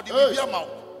nipa dia ode bibia ma o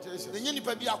nye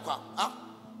nipa bi akwa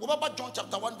obaba John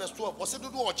chapter 1 verse 12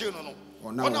 osidudu oje no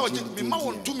ona oje mi ma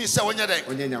won tumi se onye den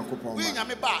onye nyankopon we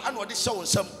nyame ba ana ode hye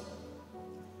wonsam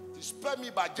to spare me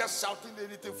by just shouting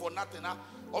anything for nothing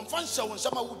on fan hye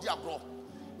wonsam a wudi agro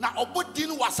na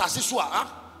obodin wasasi so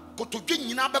can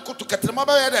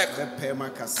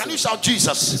you shout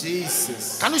Jesus?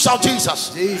 Jesus. Can you shout Jesus?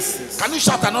 Jesus. Can you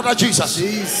shout another Jesus?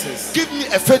 Jesus. Give me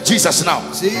a faith Jesus now.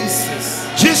 Jesus.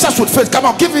 Jesus with faith. Come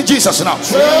on, give me Jesus now.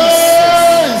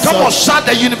 Jesus. Come on, shout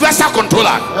the universal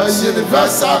controller. A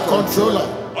universal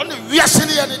controller. Only we are seeing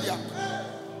the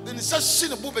then it says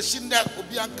sin bube sin there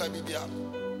obianka bibia.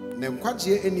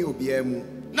 Nemkwaje eni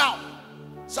obiamu. Now,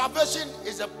 salvation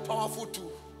is a powerful tool.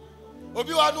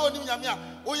 Obi wa no onim nyame a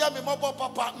oya me mobo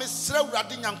papa me sra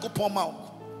urade nyankopon ma o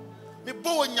me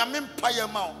bo nyame mpaye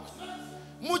ma o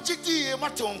mujigi e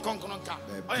mate on konkono nka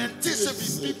oyenti se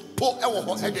bi po e wo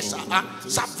ho edesa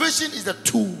salvation is the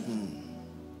tool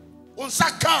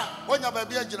unsaka onya ba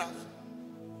bia gina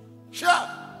sure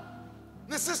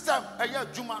the system eye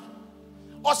adwuma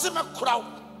o se me kuraw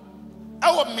e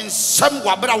wo mensam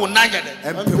wa bra wo nanye de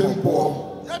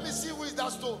empempo. Let me see who is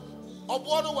that stone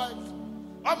obo no wife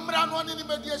Amra no ani ni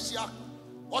media hia.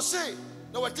 O say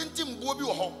na watintim buo bi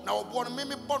wo ho na obo no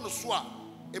meme bɔ no so a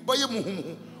eboye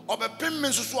muhumuhu obepem me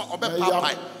nso so a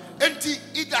obepapai. Enti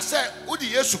ida say odi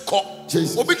Yesu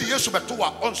kɔ obi di Yesu beto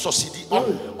a on succeed.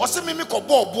 O say meme kɔ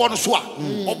bɔ obo no so a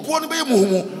obo no beye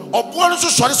muhumu obo no so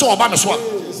sɔre sɛ oba me so a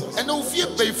ene ofie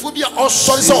beifo bi a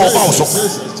ɔsɔre sɛ oba wo so.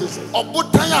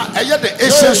 Obotan a ɛyɛ the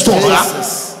ancient stone la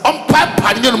on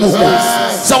papa ni no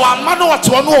muhumu so wa mano what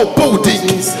no obodi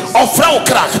ofra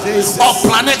okra or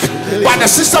planet by the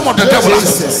system of the devil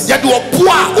yet do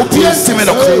opoa obi entime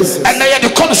no and na yet the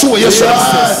come so Yesu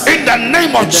in the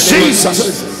name of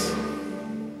Jesus.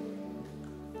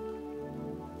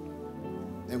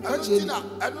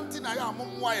 Enuntina ya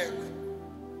momwa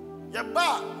ye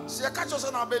ba se ka cho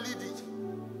so na be lead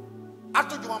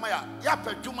ato dwuma ya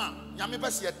padwuma nyame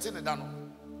be se yete ne da no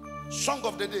song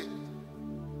of the day.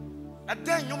 And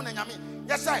then you na nyame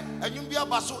yes I and you be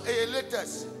abaso a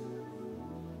latest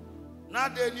na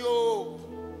de ni o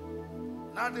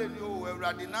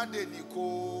ewrade na de ni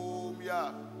ko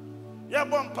ya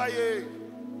bompa ye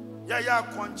ya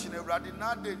konchi na ewrade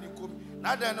na de ni ko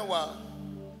na de no wa.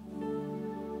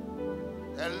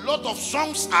 A lot of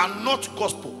songs are not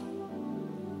gospel.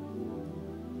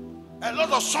 A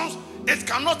lot of songs it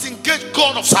cannot engage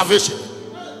God of salvation.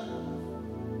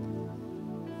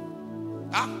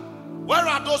 Where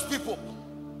are those people?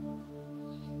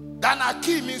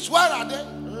 Danaki means where are they?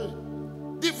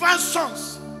 Divine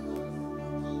songs.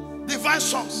 Divine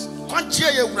songs. And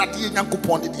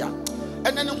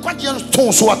then you can't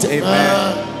tone so what?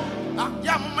 Amen.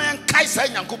 Ya man kaisa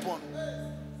nyankopon.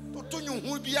 To tunyu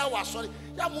hu bia wa sorry.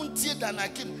 Ya muntie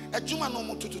danaki e juma no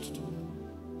mo tututu.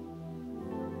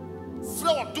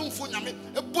 Fra odumfo nyame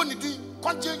e boni di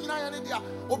kwanje nyina ya ne dia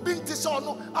obi nti se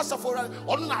ono asafora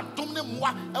ono na dum ne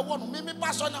moa e wo no me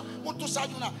ba so na moto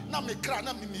sajuna na me kra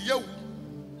na me yewu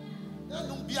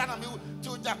num bia na me ti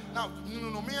oja na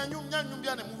no me anyum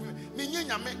bia na me nye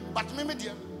nyame but me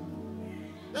dia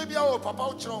e bia o papa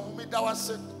o kire o me da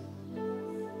wase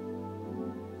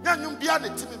nyum bia na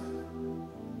ti me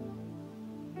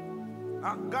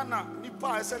Ghana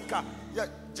nipa esenka ya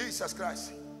Jesus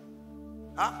Christ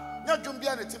nyum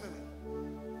bia na ti me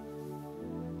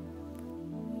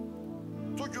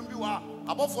to jumbi wa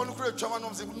abofo no kure chama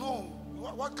no say no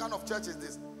what kind of church is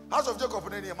this? House of Jacob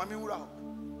na mami wura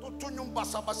to Tonyum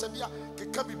basa basabia,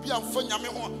 Kikabi and Fanyame,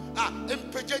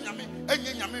 Empeja Yame,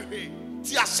 Enyame,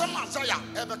 Tiasama Zaya,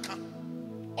 Ebeka.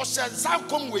 Or says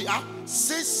Zalcom we are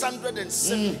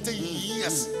 670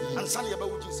 years and Sunny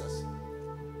about Jesus.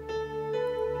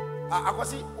 I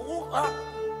was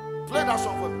play that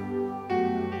song for me.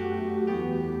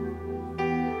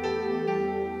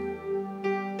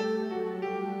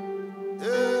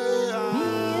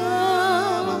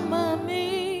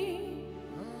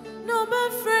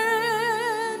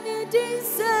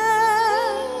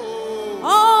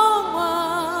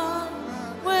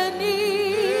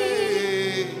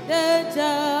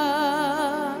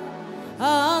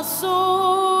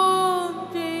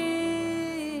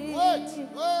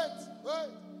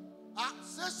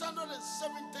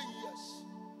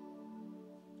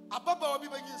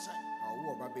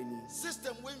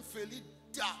 System when fairly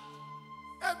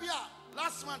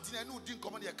last month in a new didn't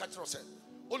come on the cultural set.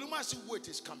 Olumasi wait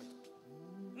is coming.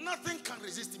 Nothing can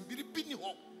resist him. Be the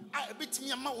home. I bet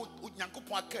me a man with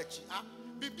Yankopa catch.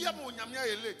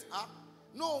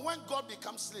 No, when God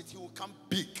becomes late, he will come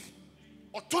big.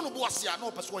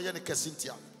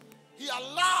 He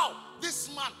allowed this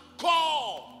man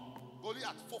call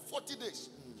Goliath for 40 days.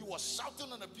 He was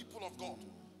shouting on the people of God.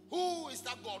 Who is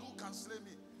that God who can slay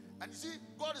me? And you see,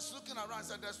 God is looking around and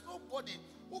said, there's nobody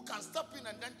who can step in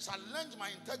and then challenge my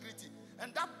integrity.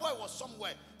 And that boy was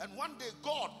somewhere. And one day,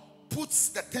 God puts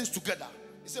the things together.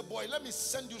 He said, boy, let me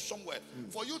send you somewhere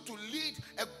for you to lead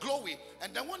a glory.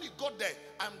 And then when he got there,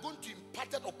 I'm going to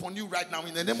impart it upon you right now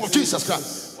in the name of Jesus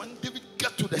Christ. When David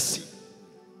got to the sea,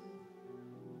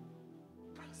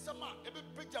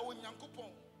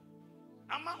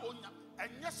 and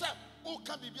yes, sir, who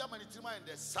can be a man in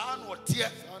the sun or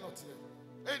tear?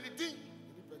 Anything.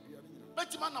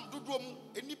 Bet man, I'm doing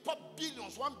any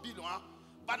billions, 1 billion.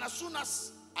 But as soon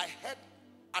as I heard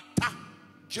Attah,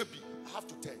 Gyebi, I have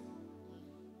to tell you.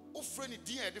 Who friend is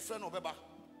different of Beba?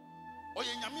 Or you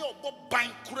yami or Bob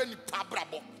Bank Kureni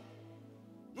Pabrabo.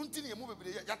 Nothing you move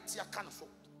with Yatia Canso.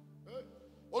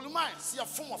 Olumai, see a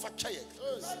form of a chair.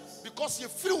 Because you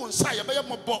feel inside a better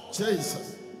mob.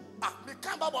 Jesus. Ah, me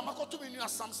can't baba makoto me new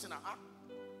Samson. Ah,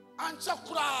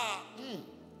 Anchakura.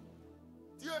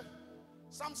 Dear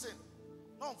Samson,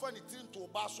 no funny thing to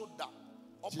Baso da.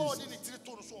 Or body in the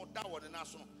to so da or the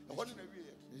national. One in a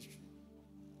year.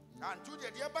 And Julia,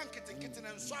 dear banket and kitten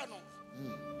and Sano.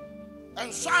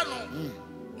 And Sano.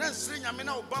 Then string a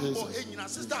minute of bamboo in your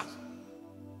sister.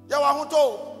 Yawahoto.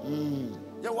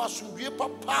 Yawasubie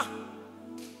papa.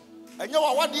 And you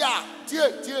are what they are,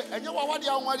 dear, and you are what they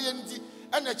are,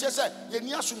 and the chest said,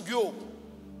 Yeniasumbio.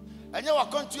 And you are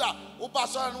going to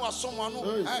Upasa and was someone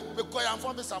who because I'm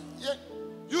from some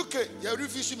UK, you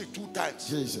refused me 2 times.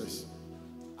 Jesus.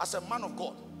 As a man of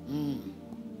God.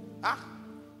 Huh?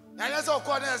 And as of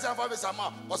course,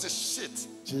 was a shit.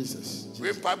 Jesus. We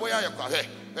Paboya.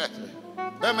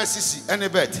 Sisi, any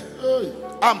bet.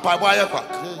 I'm Paboya.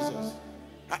 Jesus.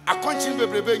 I continue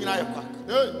to be in Ayaquak.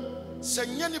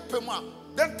 Senyani Pema,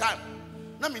 that time,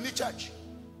 not mini church.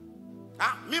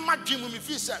 Me, my dream, me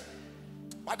feel said.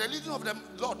 By the leading of the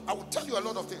Lord, I will tell you a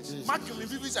lot of things. My dream, me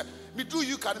feel said. Me do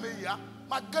you can make ya.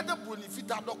 My gather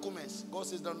bonifita documents. God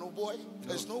says, no boy,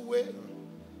 there's no way.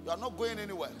 You are not going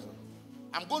anywhere.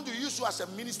 I'm going to use you as a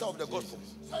minister of the gospel.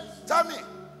 Tell me,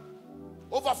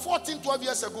 over 12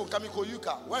 years ago, Kamiko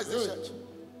Yuka, where is the church?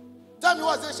 Tell me,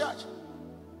 what's the church?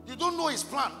 You don't know his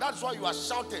plan. That's why you are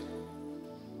shouting.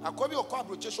 Akobi okwa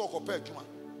broche so okopa adwuma.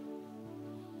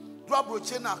 Do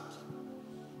broche na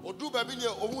odu baby ne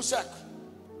ohun sek.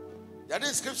 The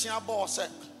description about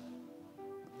sek.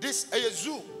 This a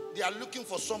zoo, they are looking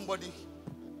for somebody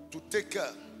to take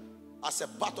care as a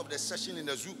part of the session in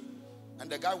the zoo. And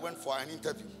the guy went for an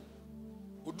interview.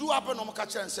 Odu happen no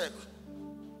catch and sek.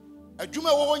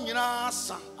 Adwuma wo nyina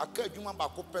san aka adwuma ba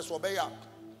ko pese obeya.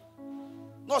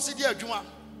 No see the adwuma.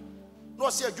 No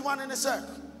see adwuma ne sek.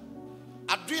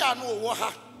 Adria no wo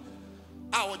ha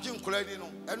a wo gye nkolani no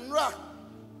enura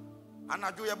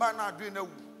anadwo ye ba na adwe na wu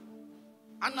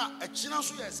ana akina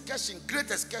so excursion,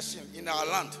 great excursion in our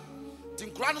land.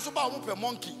 Tinkura no so ba wo pe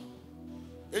monkey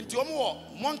enti omo wo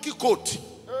monkey coat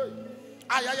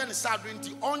ayaya ne sa adwe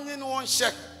enti onye no won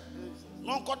hye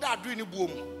no nkoda adwe ne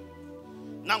buom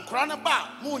na nkura ne ba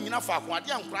mo nyina fa ko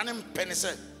ade nkura ne mpene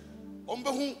se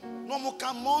ombehu no mo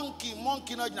can monkey no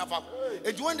nyina fa.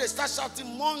 And when they start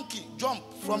shouting, monkey, jump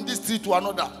from this tree to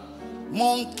another.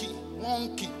 Monkey.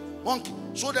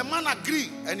 So the man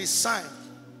agreed and he signed.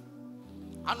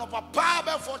 And no papa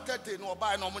be 4:30 no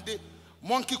buy no monday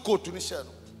monkey coat to Michelle.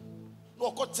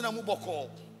 No coat na mu boko.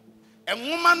 And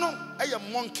woman no a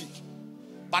monkey.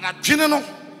 But a general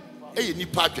a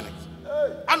nipa adwene.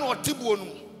 And what tibu no.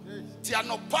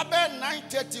 Tiano Pabe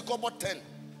 9:30 kobo 10.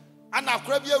 And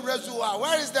Akrabia Reservoir.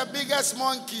 Where is the biggest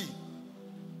monkey?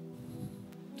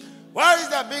 Where is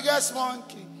the biggest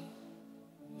monkey?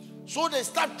 So they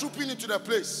start trooping into the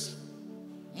place.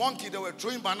 Monkey, they were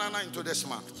throwing banana into this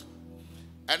man.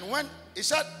 And when he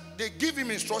said, they give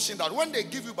him instruction that when they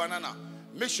give you banana,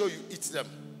 make sure you eat them.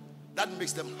 That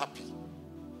makes them happy.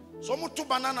 So much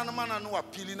banana no man no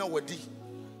appealing na wadi.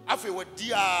 Afi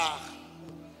wadi I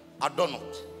don't know.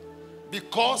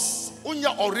 Because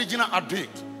unya original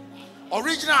addict.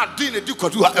 Original addict ne di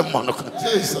kodu a emmo.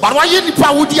 But why you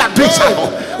nipa wodi addict no?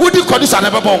 Wodi kodu sa na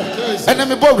bebo. Ene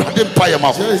me bo wrade mpa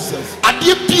yema.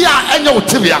 Ade bia enya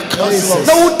wotibiak.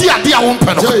 Na wodi ade a wo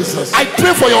mpa no. I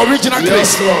pray for your original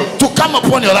grace to come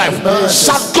upon your life.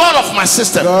 Shout, God of my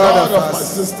sister. God of my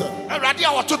sister. Wrade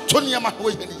a woto to niam ho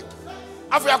yeni.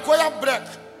 Afi akoya break.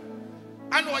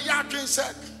 And o ya twin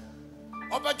said.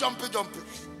 Oba jumpy.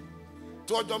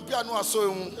 To jumpy anu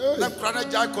aso hu. Na krana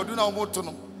jai kodu na omoto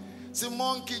no. Si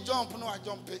monkey jump no a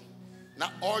jumpy. Na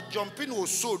or jumping was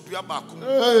so dua baako.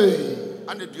 Hey.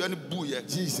 And the dua ni bu ye.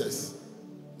 Jesus.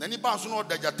 Na ni ba so no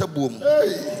da jata bu mu.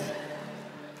 Hey.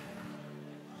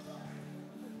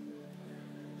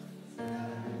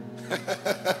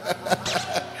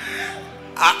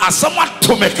 As someone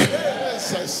to make.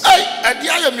 Hey, a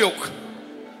dear milk.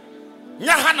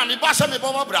 Nyahana mi ba se me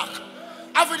bo brak.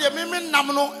 After the mimi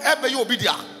namno ebe yo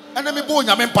bidia. And then me bo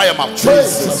nyame empire mouth.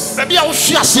 Jesus. Baby, I will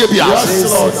share Sabia.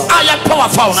 Yes, Lord. I am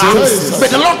powerful now. May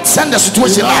the Lord send the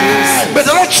situation now. May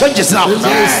the Lord change it now.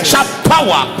 Shall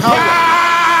power.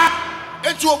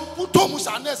 And you put Thomas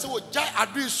and say, "Oh, Jai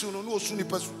Adri soon, no soon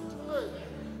person.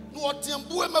 No, Tim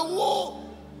Buemewo.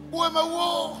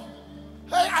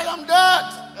 Hey, I am dead.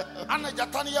 And the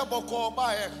Jatania Boko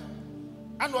by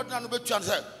and what none of you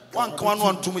say. One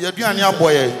to me, you and your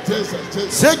boy.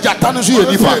 Say Jatanu, you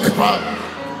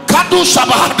Kadu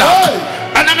Shabahada.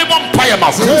 And I'm a vampire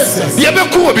mouth. You have a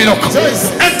cool bit of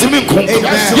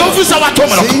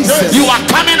you are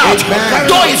coming out.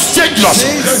 Though it's changeless.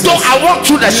 Though I walk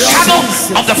through the shadow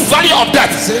of the valley of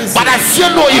death, but I fear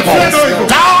no evil.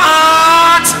 Thou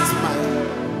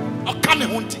art coming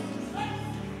hunting.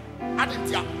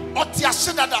 Adintia. Otia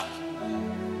Sedada.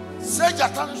 Say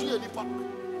Jatanu.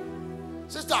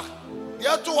 Sister, you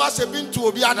have to was a bin to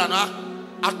Obiadana.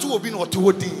 A two bin or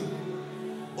two.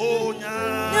 Oh,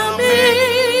 Yami,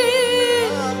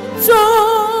 so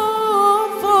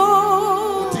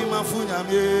for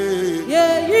Timafunyame,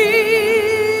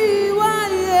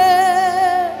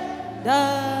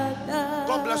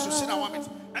 God bless you. Sit down 1 minute.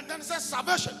 And then it says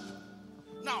salvation.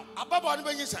 Now, above all,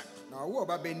 you say, now, who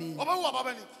about Benny?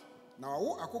 Now,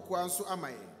 who akuku ansu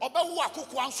amaye? Oba who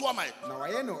akuku ansu amaye. Now,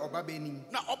 I know Oba Benny.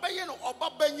 Now, obey no Oba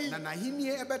Benny. Na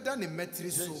hinye ebeda ne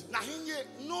metriso. Na hinye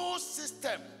no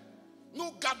system.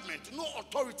 No government, no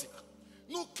authority,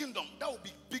 no kingdom that will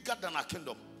be bigger than our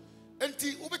kingdom.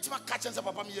 Enti ubetima catch and say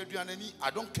papa me eduanani, I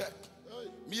don't care.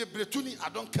 Me bretuni, I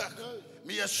don't care.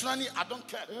 Me shrani, I don't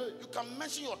care. You can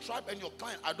mention your tribe and your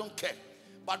clan, I don't care.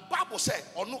 But Bible said,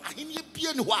 or no, I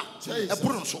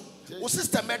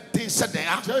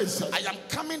am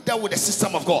coming there with the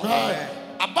system of God.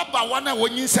 Ababa wana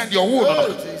when you send your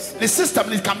word, the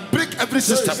system it can break every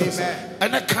system.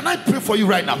 And can I pray for you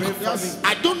right now?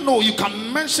 I don't know. You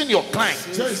can mention your client,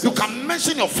 you can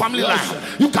mention your family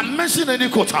life, you can mention any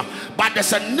quota, but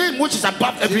there's a name which is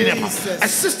above every name, a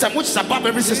system which is above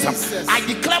every system. I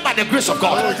declare by the grace of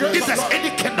God, if there's any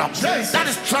kingdom that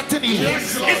is threatening you,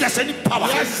 if there's any power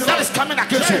that is coming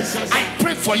against you, I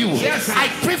pray for you. I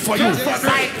pray for you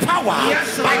by power,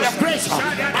 by the grace,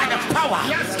 by the power.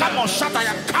 Come on, shout! I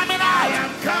am coming out. I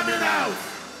am coming out.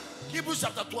 Hebrews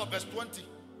chapter 12, verse 20,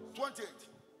 28.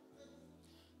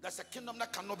 There's a kingdom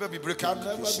that can never be broken. Can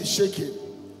never be shaken.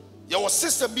 Your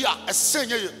system be a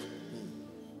senior.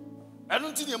 I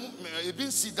don't think you've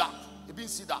been see that. You've been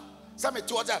see that. Some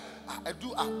told that I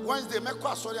do Wednesday. Make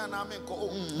a sorry and I make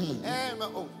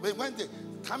Wednesday.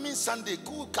 Coming Sunday,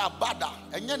 cool car bada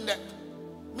and yet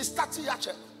me starting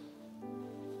yache.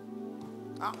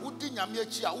 Who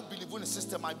believe in the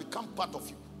system, I become part of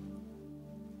you.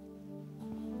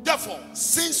 Therefore,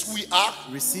 since we are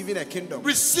receiving a kingdom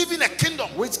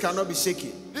which cannot be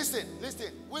shaken. Listen,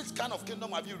 which kind of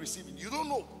kingdom have you received? You don't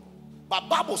know. But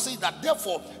Bible says that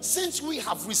therefore, since we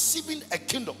have received a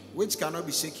kingdom which cannot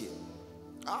be shaken.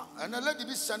 And a lady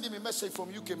be sending me a message from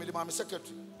UK, my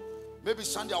secretary. Maybe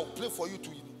Sunday I'll play for you to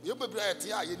you.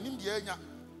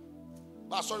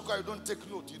 But sorry, you don't take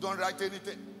note, you don't write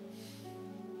anything.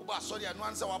 Sorry, I don't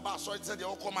answer about sorry, said the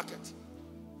Oko market.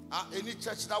 Any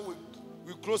church that we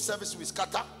close service, we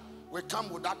scatter, we come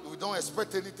with that, we don't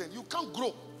expect anything. You can't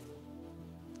grow.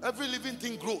 Every living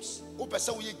thing grows.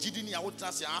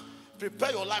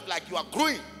 Prepare your life like you are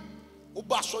growing.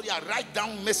 Write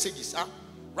down messages.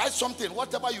 Write something.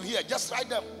 Whatever you hear, just write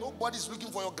them. Nobody's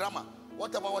looking for your grammar.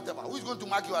 Whatever. Who is going to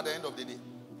mark you at the end of the day?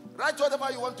 Write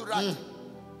whatever you want to write.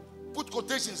 Put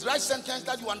quotations. Write sentences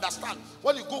that you understand.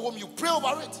 When you go home, you pray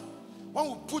over it. When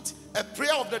we put a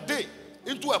prayer of the day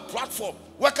into a platform,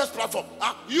 workers' platform,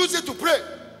 use it to pray.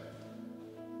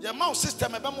 Your mouth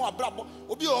system,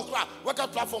 workers'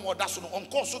 platform or that's on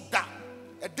course of that.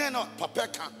 And then prepare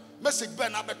message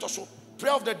ben abetoso.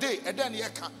 Prayer of the day, and then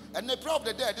and the prayer of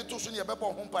the day, I did to soon your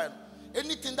home.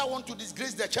 Anything that want to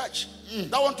disgrace the church,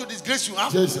 that want to disgrace you,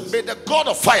 may the God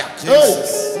of fire,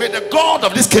 may the God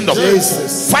of this kingdom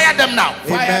fire them now.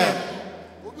 Fire them.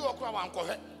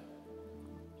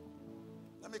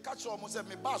 Let me catch you almost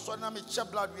me bass so na me che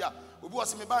blood we are. Obi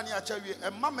was me ba ni acha wie e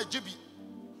ma me Gyebi.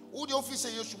 Wo de office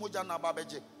Yesu moja na ba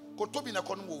beje. Ko tobi na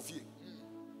kono wo fie.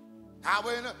 Ha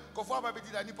we no ko fo ba be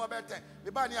di da nipa be 10.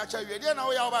 Me ba ni acha wie. De na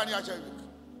wo ya wo ba ni acha wie.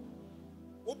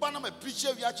 Wo ba na me preach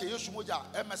wie acha Yesu moja.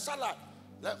 E me sala.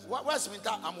 Where's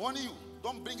Minta? I'm warning you.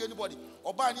 Don't bring anybody.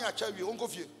 Oba ni acha wie onko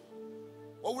fie.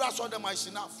 Owura so them is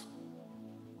enough.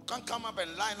 Can't come up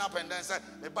and line up and then say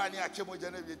me ba ni acha moja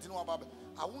na wie tinu ba.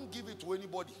 I won't give it to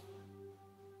anybody.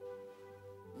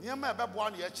 Niema ebe bo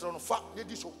an ye kire no fa ne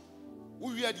di so. Wo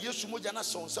wi ade Yesu moja na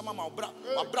so nsema ma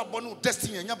obra bonu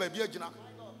destiny nya ba bi agina.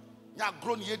 Nya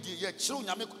grow ne ye di ye kire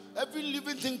nyame. Every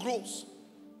living thing grows.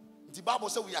 The Bible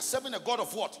says we are serving a God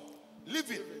of what?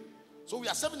 Living. So we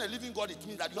are serving a living God. It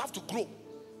means that you have to grow.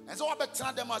 And so I bet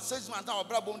them as 6 months now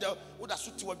obra bom de wo da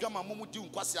suti wa dwama momu di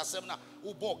nkwase asem na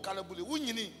wo bo kalabule wo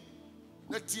nyini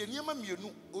na tie niema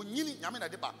mienu onyini nyame na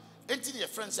de ba. Enti your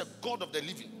friend said God of the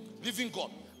living God.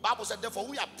 Bible said therefore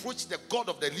we approach the God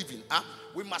of the living.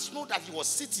 We must know that he was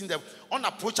sitting the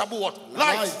unapproachable what?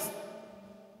 Light.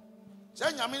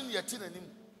 Say nyame ye tin anim.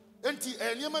 Enti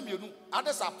niema mienu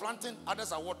others are planting,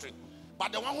 others are watering.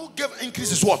 But the one who gave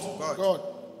increase is what? God.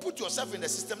 Put yourself in a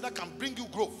system that can bring you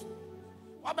growth.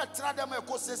 What about try them e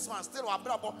 6 months still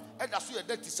abrabo e da so ye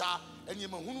dirty sa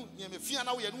enyema hunu nyeme fia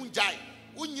na wo ye no njai.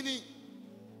 Wonyini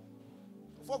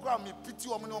for ground me pity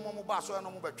o me no mo ba so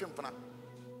no mo betwempna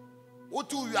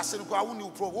otu wiase no kwa wo ni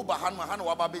pro wo ba ha no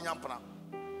wa ba benya mpna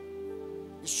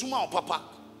isuma o papa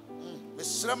me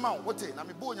srema wote na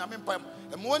me bo nya me mpam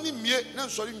e mo ani mie na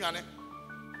nsori nwane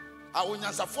a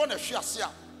onyansafo na hwe ase a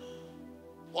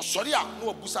o sori a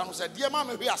no obusa no se de ma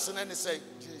me hwe ase na ne se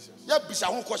Jesus ya bisa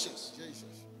ho questions Jesus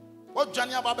o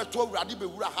dwane aba beto awurade be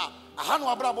wura ha aha no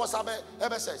abra bo sa be e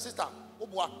be say sister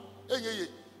oboa enyeye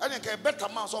ene ka better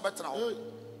man so better ho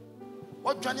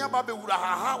what Jania Babe would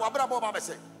ha wabra boba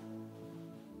say.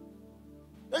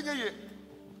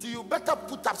 Do you better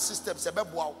put up systems a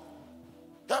bebo?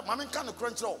 That mammy can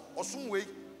crunch or some way.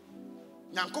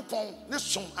 Yankopon,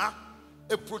 Nishon,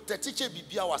 a protected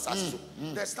BBA was asked.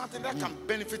 There's nothing that can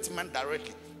benefit man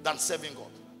directly than serving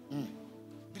God.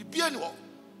 BBA,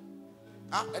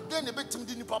 and then a bit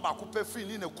didn't papa could pay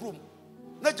free in a chrome.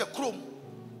 Not a chrome,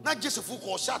 not just a fool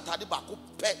or shot at the back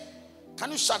pay. Can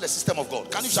you shout the system of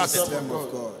God? Can you shout it?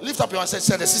 Lift up your hand and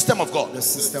say the system of God. The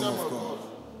system of God.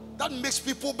 That makes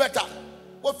people better.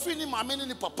 What free ni mama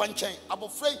ni papa nchen. I'm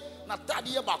afraid na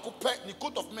daddy ye baako pe ni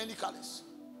coat of many colors.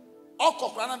 All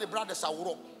kokra the brothers are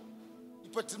wuro. You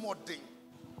put more thing.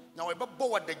 Now we be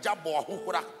bo the jabo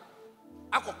ahukura.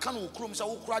 Ako kan wo krom sa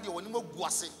wo kura de woni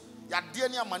maguase. Ya de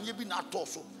ni amane bi na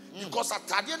atoso. Because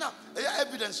atade na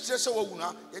evidence say wo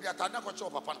wuna. Ye de atade na ko che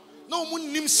papa. No mu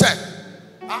nim say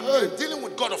dealing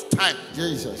with God of time.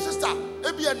 Jesus. Sister,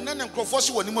 ebi enen nkrofo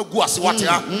woni magu ase wate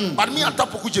but me Attah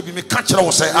Gyebi me catch wo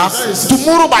say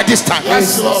tomorrow by this time.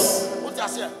 Yes, Lord. What you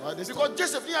say? Because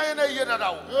Joseph ni aye na ye na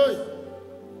da wo.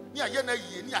 Ni aye na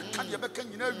ye ni aka ye beka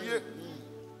nyina wie.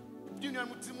 Di nua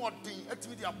muti mo den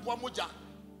atimi di aboa moja.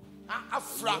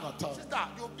 Afra. Sister,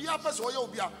 you be a person oye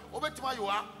obi a obetima yo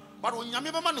a but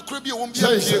onyame be ma no kura bi e won bi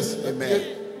a.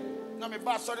 Amen. Na me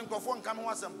ba sorry nkrofo nka me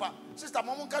wasempa. Sister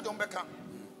mo nka de on beka.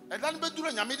 And then be duro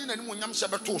nyame di nani mo nyam hye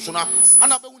beto so na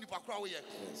ana be wuni pakra wo ye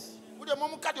wo de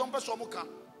mom ka de on be so mo ka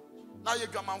na ye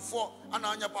dwamanfo ana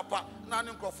anya papa na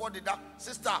ne nkrofo deda.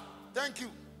 Sister, thank you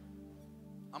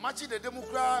amachi de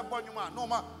demukra bonwuma no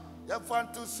ma ye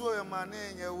fantu so e ma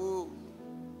ne nye wo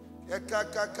ye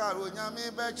kakaka ro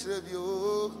nyame be kire bi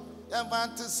o ye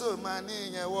fantu so ma ne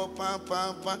nye wo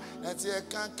pam na ti e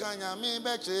kankan nyame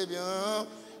be kire bi o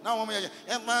na wo me ye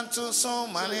fantu so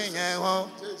ma ne nye wo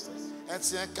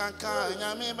it's a canca,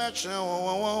 yammy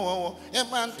metro, a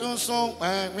man to so.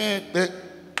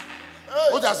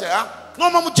 What does it? No,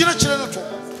 Mamma Gina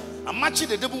Children. A match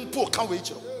the devil poor can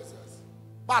wait.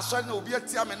 Pastor no be a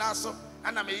tiam and answer.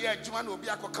 and I may hear Juman will be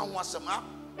a cocan was some.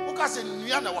 Because in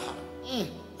Yana,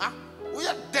 we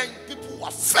are then people who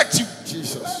affect you.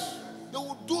 Jesus. They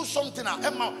will do something.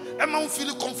 Emma will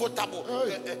feel comfortable.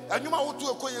 And you might do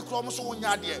a coin chromosome.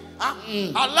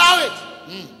 Allow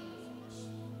it.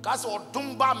 Because or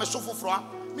Dumba Mesofra,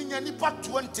 Minya part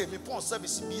 20, me pon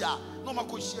service beer. No ma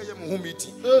could share your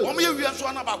meeting. Only we are so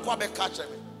about Quabe catcher.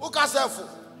 Okaselfo.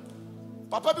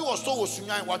 Papa was so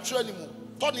Sunya, what training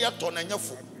Tony Ton and your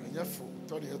fool.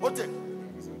 What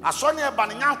a Sonia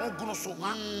Banana who grew so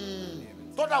much.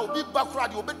 Thought I would be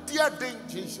backward, you'll be dear thing.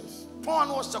 Jesus. Pawn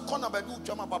was a corner by do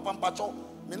Chama Papa Pacho,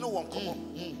 me no one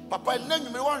come. Papa,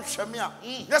 name me one Shamia.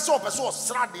 Yes, all person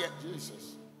sad there.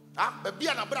 Jesus. Ah, but be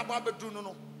an abraba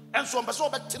no. And so I'm so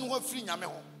back 10 1 free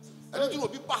Yamaho. And it will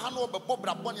be Pahano, but Bob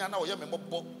Raboni and now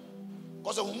Yamapo.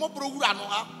 Because a Mobro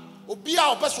Rano, or be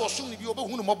our best or soon if you obey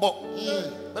Hunomo.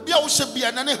 But be our should be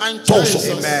an any hand toss.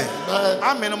 Amen.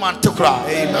 Amen. Man to cry.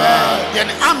 Amen. Then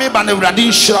Amen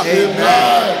Banadisha.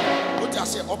 Amen. I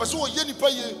say, oh, but so Yenny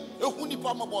pay a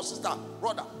Hunipama boss, sister,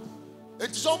 brother.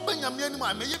 It's so many men,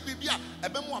 may be a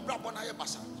memoir brab on a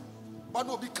bassa. But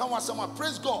no become someone,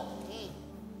 praise God.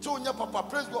 So, your papa,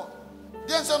 praise God.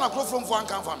 Then some are from one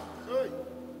come from.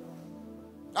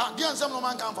 Then some no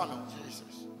man come from.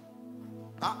 Jesus.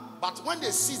 But when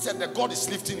they see that the God is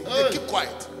lifting him, they keep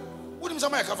quiet. What is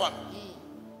America from?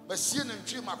 But seeing and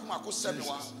tree Makumako 7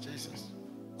 Jesus.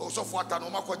 Also for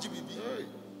Tanomako Gyebi.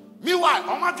 Meanwhile,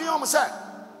 on my dream, say,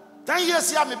 10 years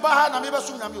here, me baha na me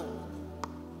besu nyame.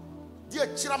 Dear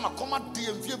Chirama, come at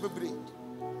DMV bebre.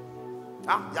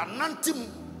 Ya nantim.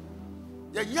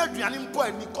 Ya nyaduane mpo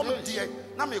ani come dear.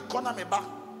 Na me kona me ba.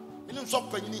 Minim so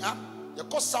panyini ha. Ya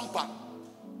ko sampa.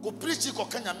 Go preach ko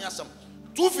kanya me asam.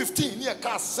 215 near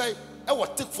car say e was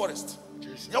thick forest.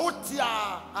 Ya wotia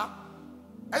ha.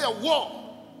 E war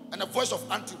and a voice of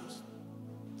antidote.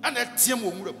 And a team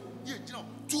wo muram. You know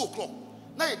 2 o'clock.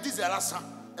 Na ye dizerasa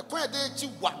e kwa de chi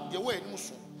wa de wa enu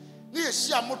so na ye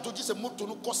hia moto ji se moto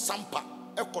no ko sampa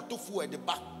e kotofu e de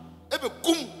ba e be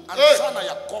kum ansa na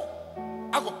yakọ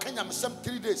ago Kenya mesem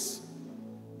 3 days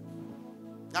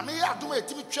na me ya adom e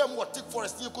timi twam wo thick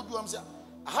forest ye kodu am se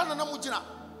aha na mu gina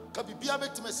ka bibia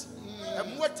betimasi e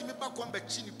mu atimi ba kon ba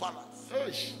chi ni pala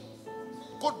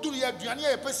koduru ya aduane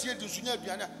ye pese di sunya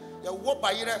aduane ye wo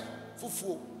bayire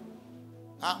fufuo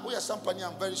we are sampani.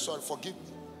 I'm very sorry, forgive me.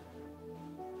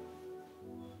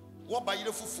 What by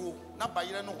your fufu, not by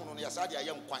your no one, Yasadi, I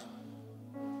am quine.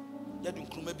 Yet in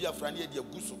Krumabia, Franny, dear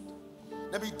Gusu.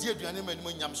 Let me dear your name and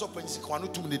when I'm so pensive, one or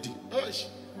 2 minutes.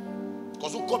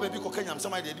 Because who come baby cocaine,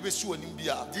 somebody did be sure in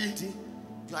India.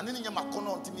 You are in your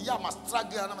macono, Timia must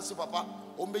struggle and I'm say, Papa,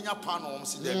 Ombenya Pano,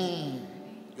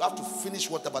 you have to finish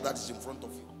whatever that is in front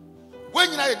of you.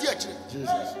 When you are dear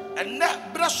Jesus, and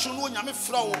that brush you know, Yami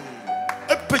flower,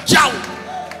 a pajau,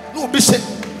 no be said.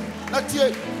 Not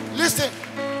here, listen.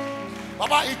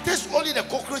 Baba, it takes only the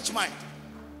cockroach mind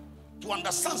to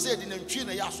understand say the name tree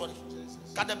na sorry.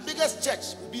 Because the biggest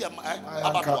church will be a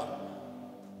abattoir.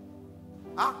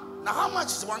 Now how much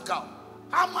is 1 cow?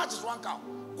 How much is 1 cow?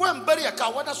 Go and bury a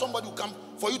cow, whether somebody will come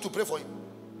for you to pray for him.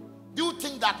 Do you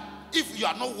think that if you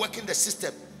are not working the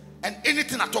system and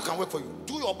anything at all can work for you,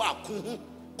 do your bar,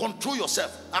 control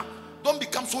yourself. Don't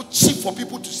become so cheap for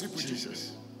people to sleep with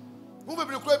Jesus.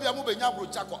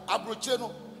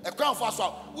 A crown for us.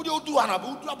 Would you do an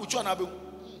abu?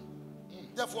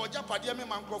 Therefore, Japadia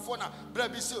microphone,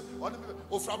 Brabis,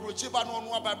 or Fabrichiba, no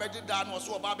one by Dan or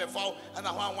so about fowl and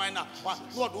a wine.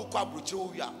 What do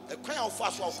Quabuchia? A crown for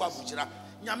us or Quabuchira.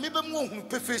 Yamiba Moon,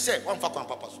 Pefe said, one for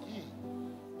Papas.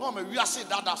 No, we are saying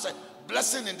that I said,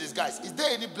 blessing in disguise. Is there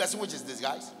any blessing which is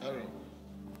disguise?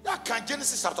 That can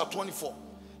Genesis chapter 24.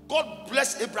 God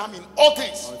bless Abraham in all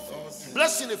things.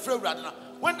 Blessing a friend rather.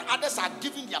 When others are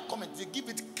giving their comment, they give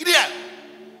it clear,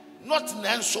 not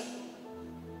nenso.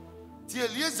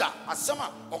 Eliezer, Asama,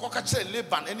 or Cocache,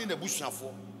 Leban, and in a bush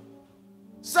for.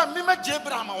 Some Mima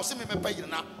Abraham or Semi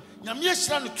Payana,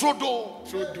 Yamian Trodo,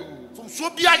 from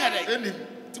Sobiana,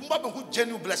 Timbabu, who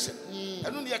genuine blessing,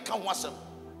 and only a count was some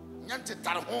Yante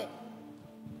Tarahon.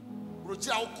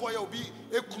 Rochao Koya will be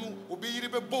a crew, will be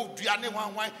a boat, Diane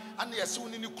one wine, and they are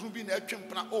soon in the crew being a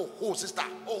chimpana. Oh, sister,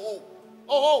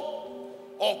 oh.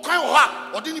 Or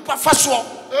kind or didn't pass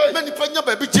many penny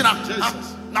baby Gina.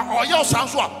 Now, all your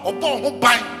sons or born who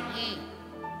bind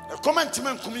a comment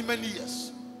to me many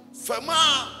years.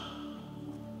 Fema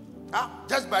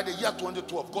just by the year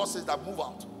 2012, God says that move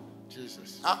out.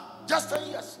 Jesus. Just 10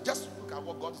 years. Just look at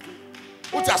what God's doing.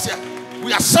 What I said,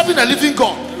 we are serving a living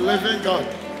God. Living God.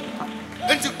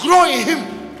 And to grow in Him.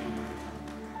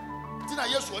 Did I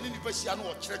yes one in the Persian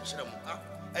or church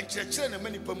and church and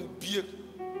many people beer.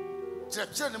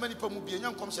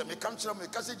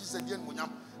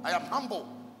 I am humble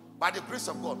by the grace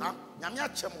of God.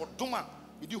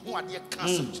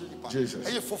 Jesus.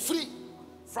 Hey, for free.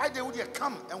 Friday would you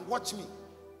come and watch me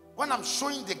when I'm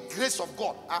showing the grace of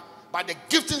God by the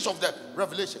giftings of the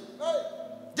revelation.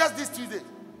 Just these 3 days.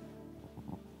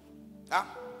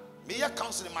 Me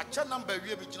counseling my church number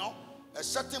a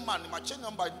certain man in my church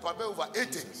number over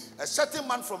 80. A certain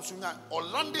man from Sunya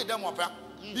Orlando them up.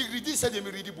 He read said he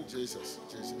read the book. Jesus.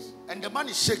 And the man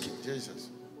is shaking. Jesus.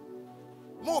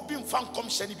 More being found come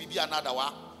shiny be another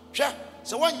one.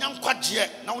 So one young quadje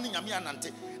now in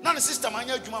Yamianante. Now the system I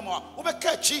know Jumama over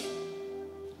catchy.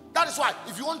 That is why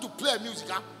if you want to play music,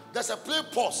 there's a play,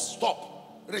 pause,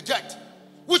 stop, reject.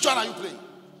 Which one are you playing?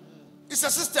 It's a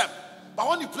system. But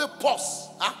when you play pause,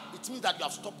 it means that you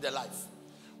have stopped the life.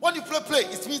 When you play,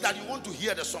 it means that you want to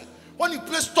hear the song. When you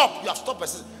play stop, you have stopped the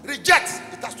system. Reject,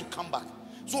 it has to come back.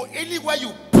 So anywhere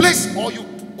you place or you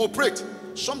operate,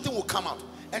 something will come out.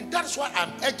 And that's why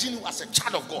I'm urging you as a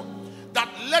child of God that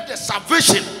let the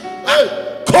salvation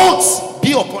codes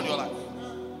be upon your life.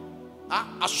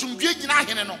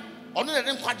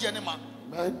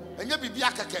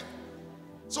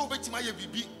 So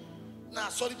now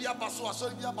sorry be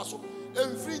abaso.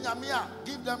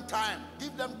 Give them time.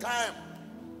 Give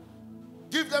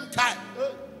them time.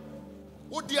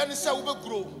 What the enemy say will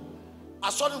grow. I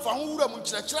saw them for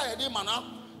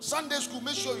Sunday school,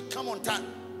 make sure you come on time.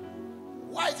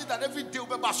 Why is it that every day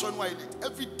we bass on why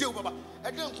every day we bass?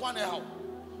 I don't want to help.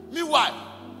 Meanwhile,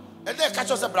 and then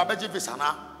catch us a brabeji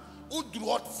visana who do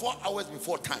what 4 hours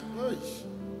before time.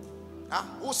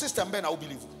 Who system ben I will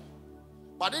believe.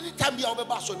 But anytime you have a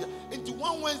bass on you, into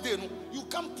one Wednesday, you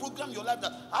can't program your life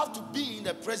that I have to be in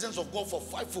the presence of God for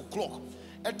 5 o'clock.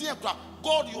 At the end,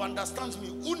 God, you understand me.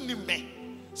 Unime.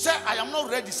 Say, I am not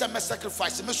ready. Say, me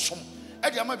sacrifice. Me shum.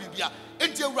 Edi ama bibia.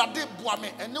 Enti urade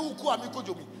buame. Ene uku amiko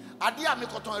jomi. Adi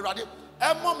amiko ton urade.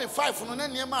 Emo me 5 no ne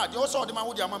niema. De oso de ma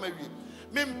wo de ama mawie.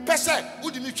 Me mpese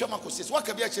udi mi twema kosis. Wa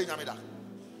ka bia che nyame da.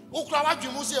 Ukura wa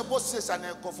dwemu se e boss se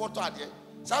na comfort ade.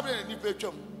 Sabre ne nipa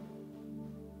twem.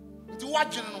 Nti wa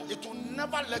dwene no, it will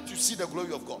never let you see the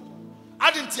glory of God.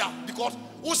 Adentia because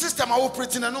who system are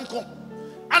operating and nko.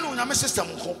 Anu nyame system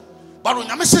nko. But on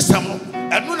nyame system no,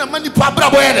 enu na mani pa bra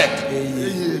boy de.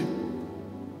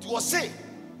 Ti wo say,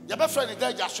 ya be friend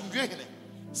da ja asumdwe hene.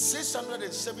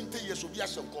 670 years obi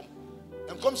asem kom.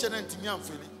 Enkom se na ntimi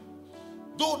amfeli.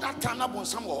 Though that time na bon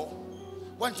sam wo.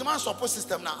 When the man support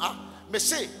system na me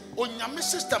say onyame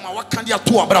system a waka dia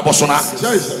to abra boso na.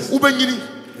 Ubenyini.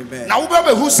 Now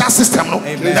ube who sa system no.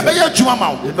 Ebe ye adwuma ma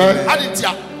wo.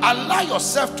 Adentia, allow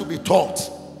yourself to be taught.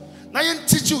 Na yen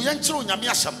teach you yen kire onyame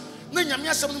asem. Na nyame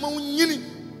asem no ma wunyini.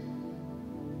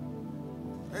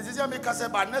 Ezia me ka say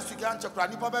ba next week an chekra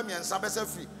ni pa be me nsa be say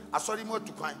free. Asori mo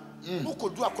tukwan. Mo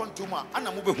kodu akonto mu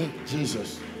ana mo be hu.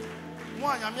 Jesus. Mo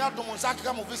anyame adom nsa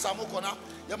keka mo visa mo kona.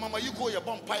 Ya mama yiko ye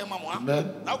bom pa ye mama ha.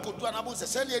 Na kodu ana bo se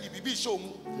se ne di bibi show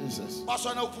mu. Jesus.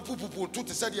 Paso na pupupupu tu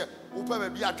te se de wo pa ba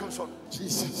bi atwonso.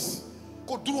 Jesus.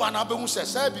 Kodu ana be hu se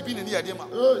se bibi ne ye de ma.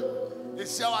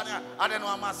 Esia wa ne ade no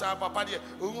amasa papa de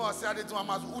ohun o se ade to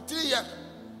amasa uti ye.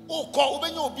 O ko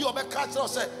obenya obi obeka kire o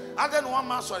se ade no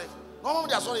ama sori. No mama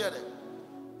de asori ye de.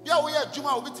 Bia wo ye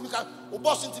adwuma obitimi ka o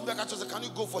boss ntimi be ka kire can you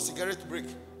go for cigarette break?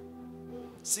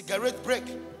 Cigarette break.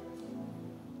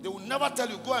 They will never tell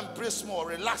you go and pray small,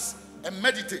 relax and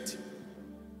meditate.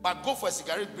 But go for a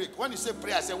cigarette break. When you say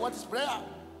prayer, I say, what is prayer?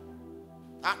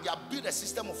 They have built a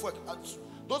system of work.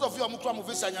 Those of you who are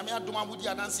moving, I am doing my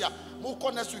anansia.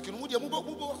 Move next week. Move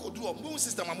do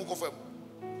system.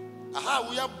 Aha,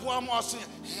 we are born more soon.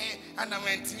 And I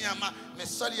went to me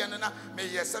sorry and me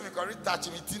yes, I'm going to touch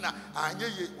me tina. And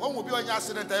ye, one will be on your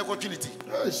accident opportunity.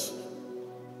 Yes.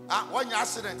 When you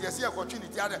accident, you see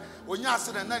opportunity. When you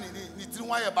accident, you need to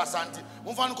wire basanti.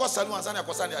 One fan cost salon and Sana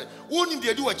Cosania. Who need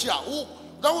to do a chair? Who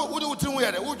do you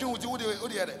wear? Who do you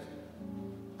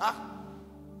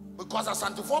because a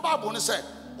Santa Foba bonus said,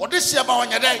 or this year about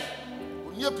your day,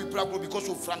 near people because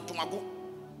of Frank Tomago.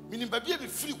 Meaning, baby, be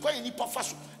free quite in Nipa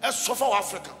Faso, as so far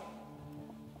Africa.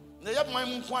 They have my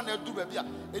moon one do baby, a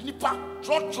Nipa,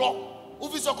 trot.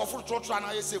 Uvisa ko furu trotro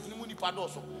na ye save ni mu nipa do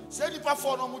so se nipa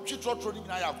for no mu twi trotro ni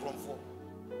na ya kromfo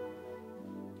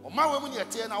o ma we mu ne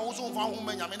tie na wo so mfa ho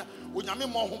ma nyame na o nyame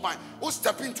mo ho ban o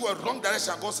step into a wrong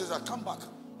direction. God says come back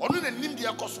onu na nim de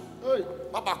ekoso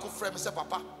baba ko frame say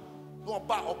papa no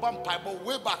oba mpai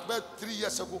way back 3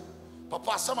 years ago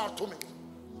papa sama to me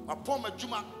apom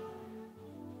adwuma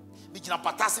mi gina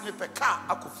patase me peka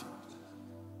akofi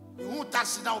who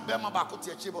taxi now Bema Bako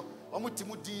Tiachibo,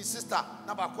 Omutimu sister,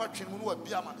 Nabakwa Trin, who are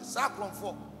Biaman, Sacron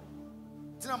for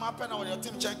Tinama Pena on your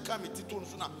team chain come it to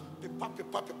Suna,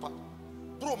 Paper.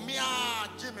 Bro, me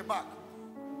Jimmy back.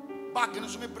 Back in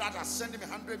my brother sending me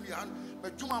 100 million.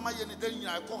 But Juma my then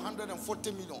I call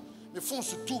 140 million. The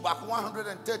phones to 2 back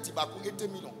 130 back 80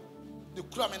 million. The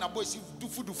crime and a boy do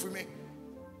food for me.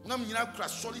 No me now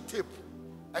crash solid tape.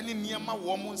 And in near my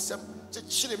woman sem to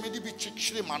chile me be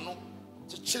chile mano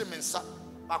to chile mensa.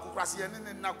 Back across here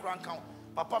and now crown count.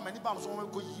 Papa many bombs on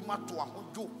go yima to a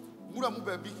do. Muramu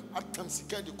baby at times he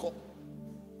can call.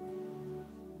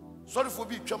 Sorry for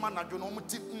being German. I don't know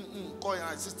call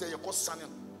your sister your cousin.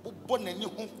 Born a new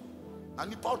home.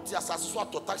 And you out the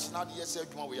assassin to touch now the year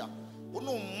we are. Oh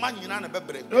no man you know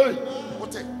bebre.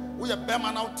 What we are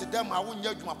bearman out to them. I won't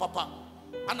yell to my papa.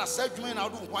 And I said you I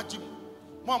don't want him.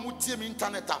 Mom would tell me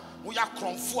internet. We are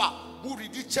cromfua. Who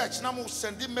read the church now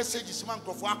sending messages man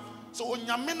cromfua. So when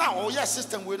you now or your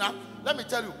system winner, let me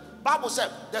tell you. Bible said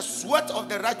the sweat of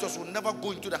the righteous will never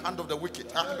go into the hand of the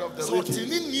wicked. So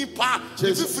tini nipa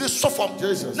if you free suffer.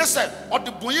 Listen, or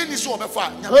the boy ni so obefa.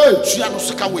 Nya no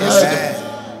sika we yesu.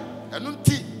 Enu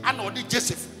nti ana odi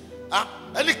Joseph.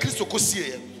 Any Christo ko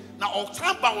sie. Na o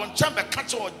tamba won chamber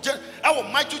catch or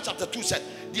Matthew chapter 2 said,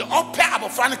 the upper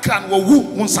abofran kran wo wu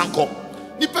munsanko.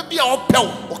 Nipa bia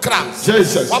opel okra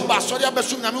Jesus waba sori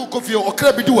abesu nyame ukofie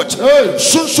okra bi di watch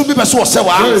sunsun bi beso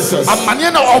osewa amane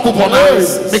na obobo na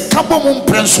me kabo mu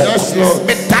mprenso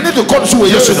me dane de god so we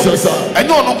yesu no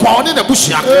enye ono kwa oni na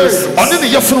busia oni ne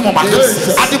yefunu mo ma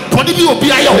ade boni bi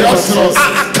obi aye wo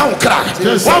aka okra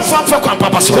wan fanfa kwa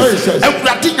papa so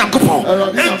ewurade nyankopon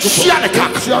enhia ne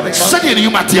ka sede ne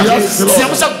yumatia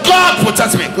God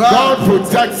protects me. God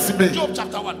protects me. Job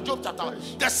chapter 1.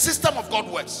 The system of God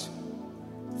works.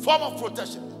 Form of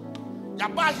protection.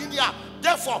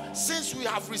 Therefore, since we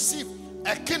have received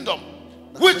a kingdom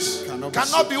which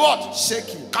cannot be what?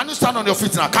 Shaking. Can you stand on your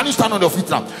feet now?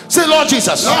 Say, Lord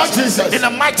Jesus. In the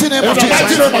mighty name of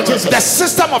Jesus. The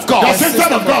system of God.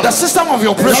 The system of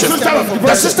your operation.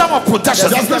 The system of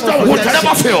protection would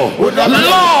never fail.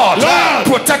 Lord,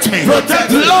 protect me. Lord,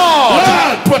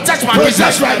 protect my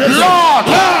business. Lord,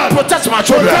 protect my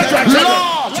children.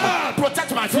 Lord,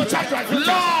 protect my future.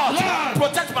 Lord,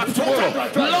 protect my tomorrow.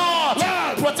 Lord,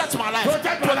 protect my life.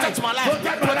 Protect my life. Protect my life.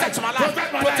 Protect my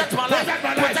life. Protect my life.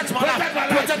 Protect my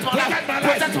life.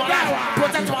 Protect my life.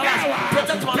 Protect my life.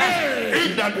 Protect my life.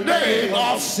 In the name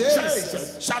of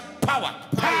Jesus. Shout power.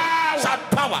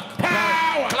 Shout power.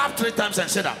 Clap 3 times and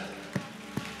sit down.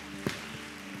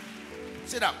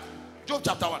 Sit down. Job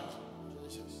chapter 1.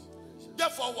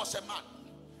 Therefore was a man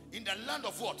in the land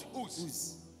of what?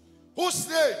 Whose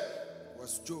name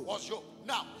was Job.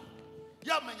 Now,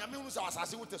 ya manyame unu sa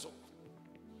wasase wote so.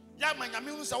 Ya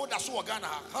manyame unu sa woda so Ghana.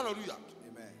 Hallelujah.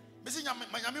 Amen. Bisi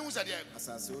manyame unu sa de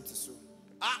asase wote so.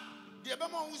 The be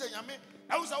mo unu sa nyame,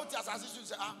 e sa wote asase so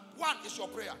say one is your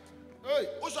prayer. Hey,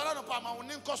 usara no pa ma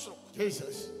woni nkosoro.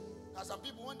 Jesus. Now some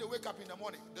people when they wake up in the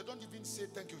morning, they don't even say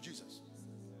thank you Jesus.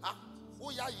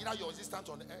 Who ya yira your existence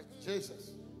on the earth?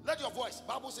 Jesus. Let your voice.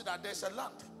 Bible said that there's a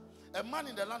land. A man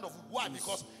in the land of why?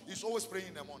 Because he's always praying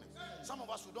in the morning. Some of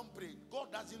us who don't pray,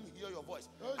 God doesn't hear your voice.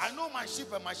 I know my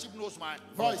sheep and my sheep knows my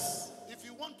voice. If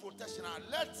you want protection,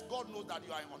 let God know that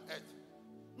you are on earth.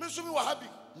 Mesumi wa happy.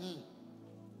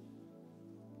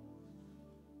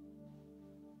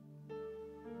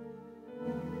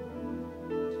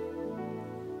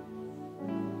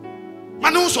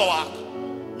 Manu so wa.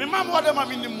 Me mam wa dem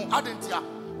aminimu adentia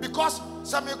because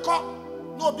some call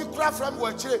no be cry from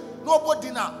we chire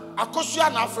nobody na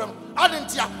akosua na from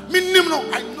adentia minim no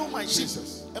I know my sheep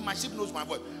and my sheep knows my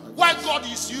voice. Why God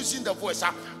is using the voice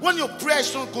when your prayer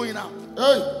is not going out.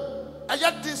 I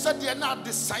just did said there now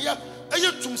desire I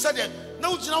tum said there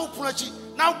now jina wo punachi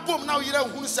now bom now yire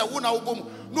hu se wo na wo bom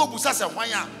no busa se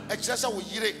hwan a kire se wo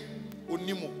yire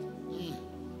onimo.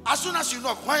 As soon as you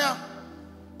know hwan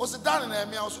was down in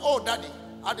me I was daddy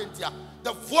adentia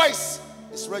the voice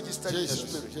is registered in the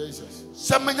spirit. Jesus.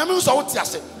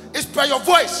 It's by your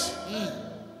voice.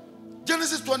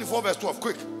 Genesis 24 verse 12.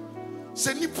 Quick.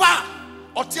 Say nipa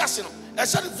otiasino. I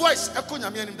said the voice echo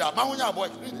nyame anim da. Ma wonya boy.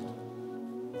 Read it.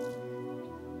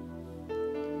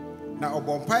 Now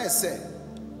Obompa said.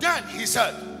 Then he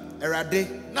said.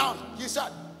 Erade. Now he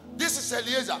said. This is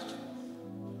Eliezer,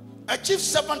 a chief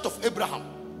servant of Abraham.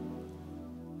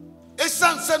 A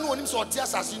son said no him so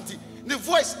otiasasinti. The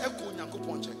voice echo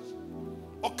nyankopon che.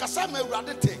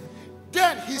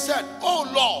 Then he said, oh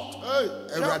Lord,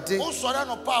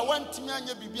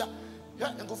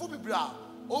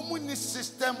 only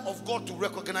system of God to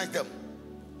recognize them.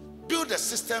 Build a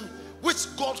system which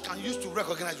God can use to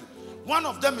recognize you. One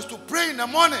of them is to pray in the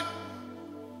morning.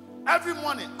 Every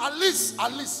morning, at least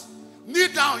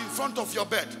kneel down in front of your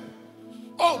bed.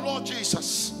 Oh Lord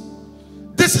Jesus,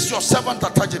 this This is your servant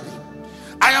Attah Gyebi.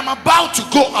 I am about to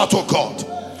go out, oh God.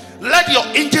 Let your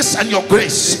angels and your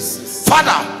grace,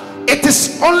 Father, it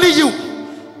is only you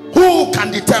who can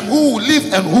determine who will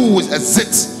live and who will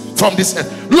exit from this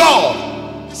earth. Lord,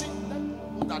 you see,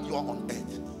 let that you are on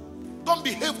earth. Don't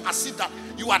behave as if that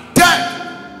you are dead.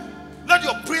 Let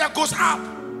your prayer goes up.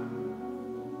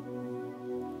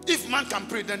 If man can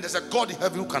pray, then there's a God in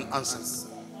heaven who can answer.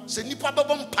 Say nipa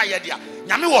babom paya dia.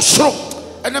 Nyame wo soro.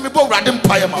 Enemi bo radem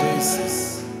paya ma.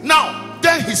 Now,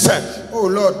 then he said, Oh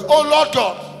Lord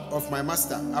God, of my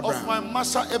master Abraham, of my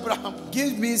master Abraham,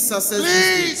 give me success.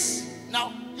 Please.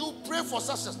 Now, you pray for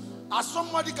success. As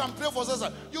somebody can pray for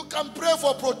success, you can pray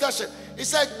for protection. He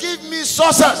said, give me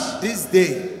success this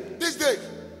day. This day.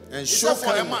 And he show said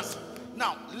for a kindness. month.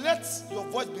 Now, let your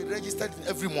voice be registered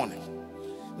every morning.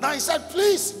 Now he said,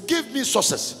 please give me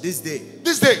success this day.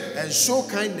 This day. And show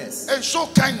kindness. And show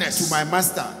kindness to my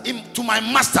master. To my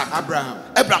master Abraham.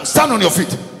 Abraham, stand on your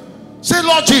feet. Say,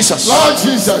 Lord Jesus. Lord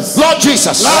Jesus. Lord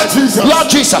Jesus. Lord Jesus. Lord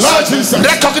Jesus. Lord Jesus.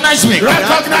 Recognize me.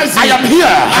 Recognize me. I am here.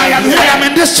 I am here. I am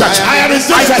in this church. I am in this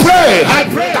church. I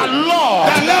pray that Lord,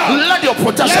 let your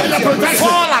protection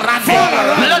fall around me.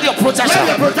 Let your protection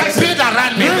be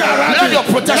around me. Let your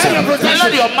protection, let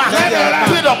your mark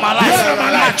be on my life,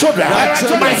 my children,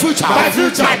 my future,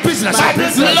 my business.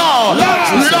 Lord,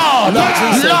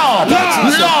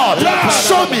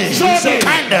 show me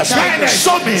kindness.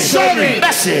 Show me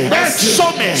mercy.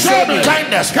 Show me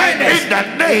kindness. In the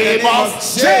name of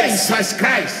Jesus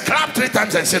Christ. Clap 3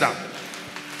 times and sit down.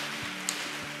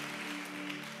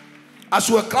 As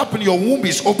you are clapping, your womb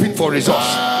is open for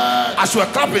results. As you are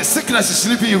clapping, sickness is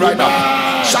sleeping you right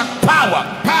now. Shout power.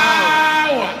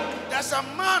 There's a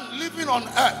man living on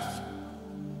earth,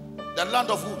 the land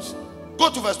of woods. Go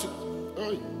to verse 2.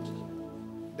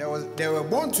 There were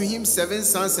born to him 7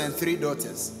 sons and 3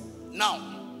 daughters. Now,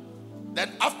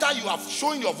 then after you have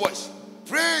shown your voice,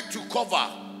 pray to cover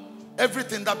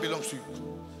everything that belongs to you.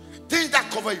 Things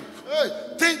that cover you.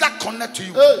 Things that connect to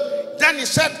you. Then he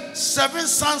said 7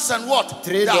 sons and what?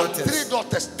 3 daughters. 3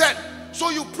 daughters. Then, so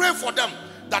you pray for them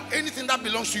that anything that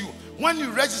belongs to you, when you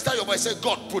register your voice, say,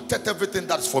 God, protect everything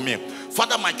that's for me.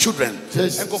 Father, my children.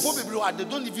 Jesus. And go for people who they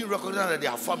don't even recognize that they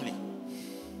are family.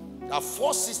 There are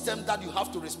 4 systems that you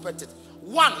have to respect it.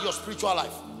 1, your spiritual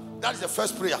life. That is the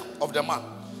first prayer of the man.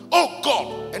 Oh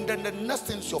God. And then the next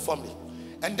thing is your family.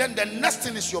 And then the next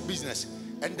thing is your business.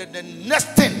 And then the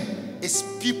next thing is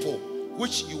people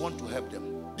which you want to help them.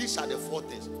 These are the 4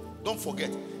 things. Don't forget.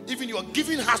 Even your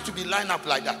giving has to be lined up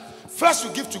like that. First,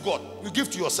 you give to God. You give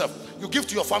to yourself. You give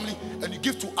to your family. And you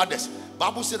give to others.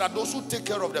 Bible said that those who take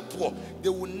care of the poor, they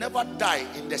will never die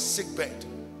in the sick bed.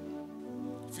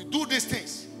 If you do these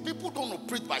things, people don't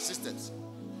operate by systems.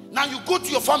 Now you go to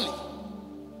your family.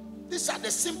 These are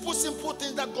the simple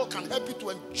things that God can help you to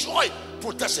enjoy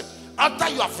protection. After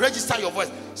you have registered your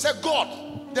voice, say,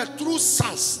 God, the true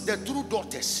sons, the true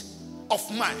daughters of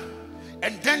mine,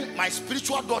 and then my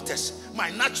spiritual daughters, my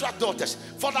natural daughters,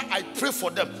 Father, I pray for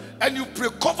them. And you pray,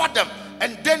 cover them.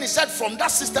 And then he said, from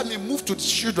that system, he moved to the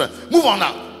children. Move on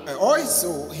now.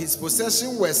 Also, his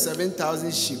possession were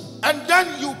 7,000 sheep. And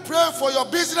then you pray for your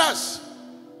business.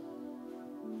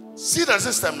 See the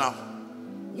system now.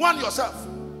 1, yourself.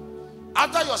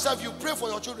 After yourself, you pray for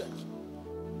your children.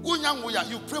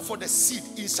 You pray for the seed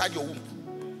inside your womb.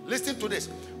 Listen to this.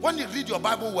 When you read your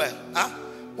Bible well,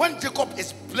 when Jacob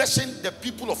is blessing the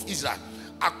people of Israel,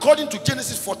 according to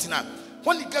Genesis 49,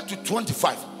 when you get to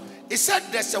 25, it said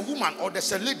there's a woman or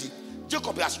there's a lady.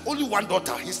 Jacob has only 1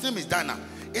 daughter. His name is Dinah.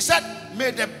 He said,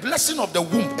 may the blessing of the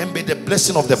womb and may the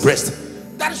blessing of the breast.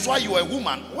 That is why you are a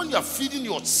woman. When you are feeding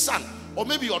your son or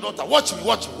maybe your daughter, watch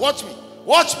me.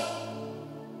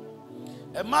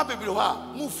 A ma baby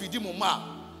move feed him ma.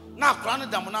 Now crown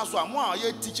them now so I'm one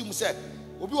teach him say,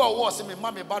 Obi wa was me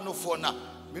ma me ba no for na.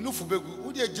 Me no fu begu.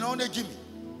 Who dey gina on Jimmy?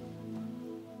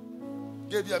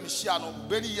 Gyebi am share no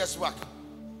many years back.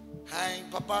 Hi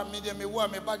papa me dey me wa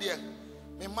me ba there.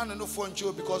 Me man no for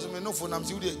ncho because me no for nam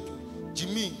si dey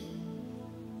Jimmy.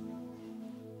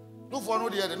 No for no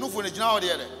there. No for the gina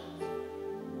there.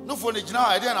 No for the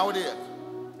gina there na wo there.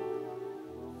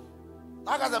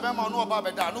 I got a member no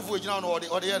about that. No for you know or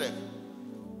the other.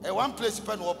 A 1 place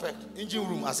pen or pack engine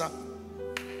room asa.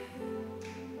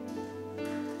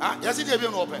 Yes, it be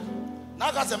no open.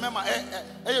 Now got a member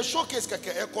a showcase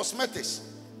a cosmetics.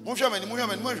 Show me.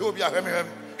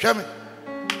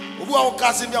 Who are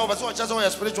casting me over so just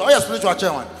on spiritual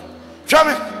chairman. Show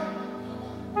me.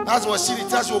 That's what city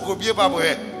tells you could be about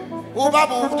here. Oh,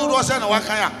 Babu, do not send a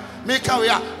wakaya. Make how we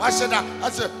are. I said,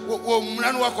 oh,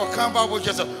 man, work or come back with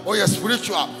your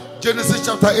spiritual. Genesis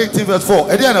chapter 18, verse 4.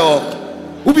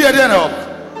 Who be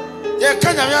Yeah,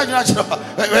 can you imagine?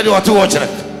 Where do you watch it?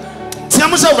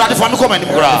 Tiamusa Radi for me come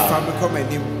anymore.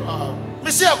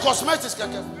 Me see a cosmetics. She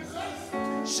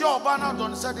Obana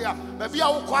don't say there. Maybe I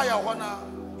will quiet one.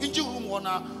 Engine room one.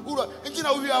 Engine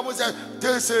we are was a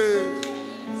say.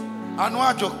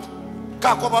 Anuajo.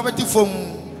 Kakoba beti from.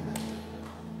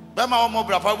 Bema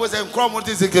Mobra was a crumble.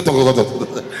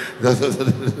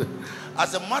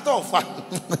 As a matter of fact,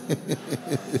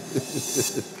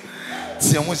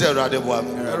 Tiamusa Radi Boam.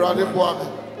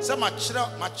 Some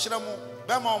machram.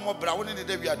 Bema Mobra won in the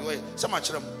day we are doing. Some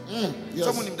machram.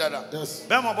 Someone in that.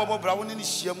 Bema Bobo Brown in the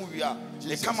Shiamu.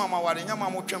 They come on my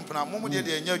Yamamu Champana, Momo de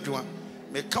Yajuan,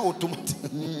 make cow to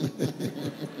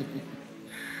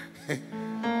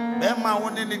Bema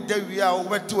won in the day we are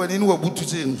over to an inward boot to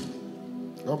sin.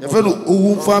 A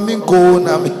fellow farming go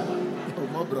Nami.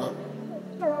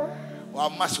 Or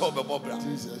much over Bobra.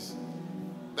 Jesus.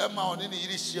 Bema on any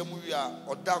Shiamu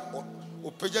or dark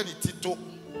or Pejani Tito.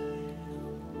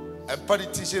 And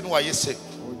politician, why you say?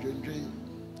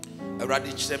 A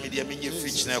radical media mean your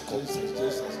fish now.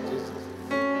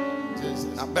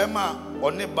 Bema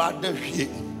on the bad day.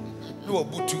 No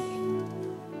butu.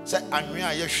 Say,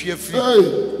 Anya, you share free.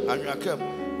 Anya come.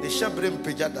 The Shabrim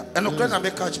Pejada. And no can I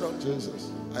make catch on.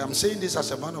 I am saying this as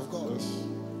a man of God.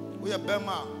 We are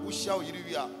Bema, we shall you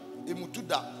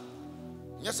Imutuda.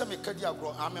 Yes, I'm a Kadia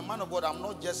Gro. I'm a man of God. I'm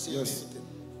not just saying anything.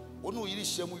 Ono yiri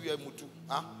shemu wi Mutu.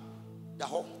 Ah? Da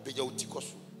ho peja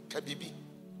utikoso. Kabibi.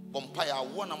 Bompaya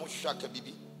wona mo hwa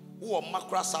kabibi. Wo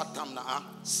makra satam na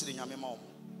sire nyame ma wo.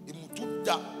 Emutu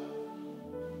da.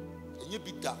 Enye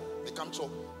bi da. Me kam so.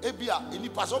 Ebia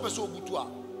enipa so beso obutu a.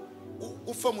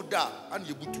 Wo famu da an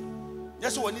yebutu.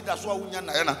 Nyese woni da so a wunya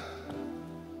na yana.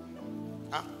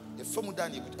 Ah, e famu da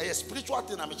na yebutu. E spiritual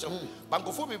thing na me kire.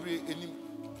 Bankofo bebre enim.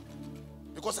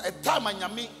 Because a time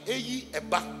anyame eyi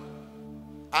eba.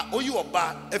 Ah, oyi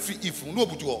oba efi ifu no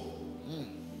obutu o.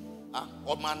 Ah,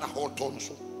 o man na hoton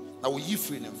so. Na we yi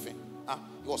free nemfe. Ah,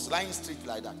 he was lying straight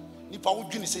like that. Nipa wo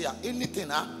dwini say ya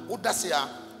anything wo da say ya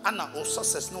ana o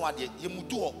success no ade ye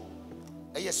mutu ho.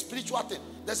 A spiritual thing.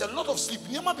 There's a lot of sleep.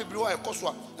 Niama bebre wa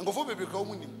ekoswa. Ngofo bebre ka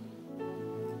omunim.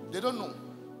 They don't know.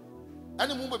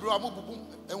 Any mum bebre wa mo bubu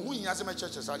enhu yin ase me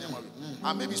churches ani ma we.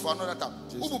 Ah, maybe it's for another time.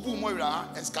 Who bubu mo wira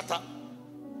and scatter.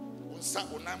 Unsa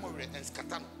onai mo wira and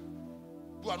scatter.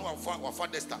 Do anu wa fa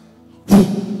desta.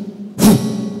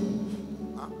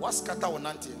 Ah, what scatter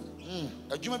onante?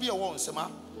 Adwuma bi e wo nsema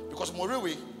because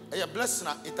morewe a blessing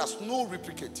it has no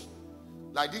replicate.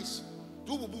 Like this.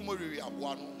 Do bubu mo wira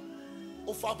aboa no.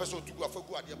 Ofa person to go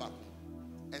afagu ade ba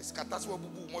and scatters wo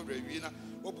bubu mo rewie na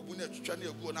wo bubu na twitwa na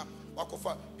egu na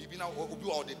wakofa bibi na obi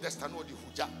wa the desta na odi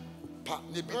huja pa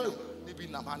ne bi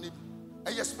na ma ne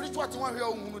e spiritual thing wan hwe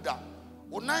ohunu da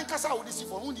onan kasa wo disi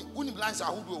for uni lines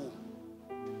ahodo wo.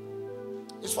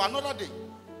 It's for another day.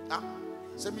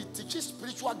 Say me teach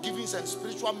spiritual givings and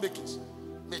spiritual makings.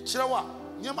 Me kirewa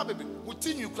niam bebe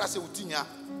mutinyu klase utinya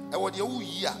e wo de wu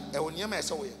yi a e wo niam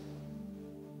ese wo ye.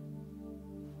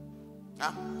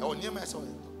 A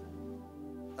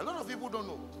lot of people don't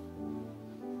know.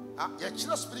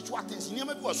 Your spiritual things. You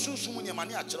never do a soon your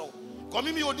money at all. Come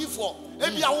me your default.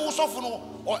 Maybe I will suffer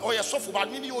or your suffer,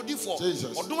 but maybe your default.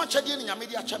 Or do much in your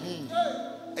media channel.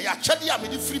 A chadia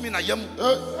made free me. I am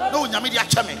no Yamidia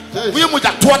chame. We are with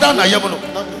a twada na yamono.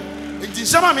 It is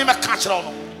some me catch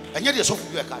on. And yet you're so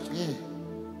few a catch.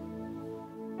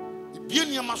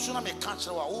 Being your masuna may catch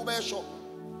our over show.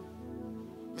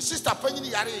 My sister Penny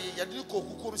Yari, Yadiko,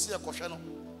 who comes here, Coshano,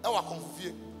 our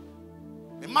confuse.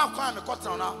 The mark crime a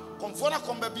cotton now, Confona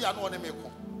come baby and one make.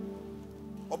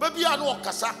 Or baby, I know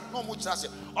Cassa, no muchasia,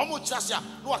 or muchasia,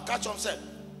 no catch on set.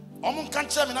 Omon can't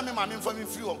tell me, Mammy, for me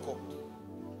free uncle.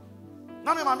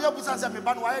 Mammy, Mammy, I was me,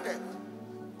 but why there?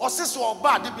 Or sister or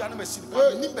bad, they be an message,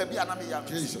 baby, and I'm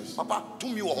Jesus. Papa, to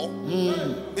me,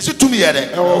 is it to me?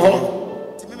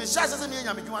 Me says me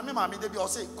and me mammy they be all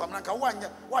say come like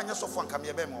one year so fun come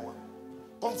here be more.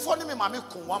 Conform me mammy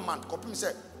con 1 month copy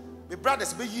say me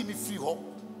brothers be me free ho.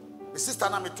 Me sister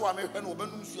na me to me when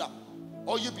obenu sua.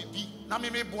 Or you be na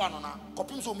me boa no na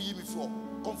copy so me free ho.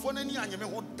 Conform any anya me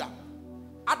ho da.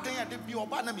 Adan de bi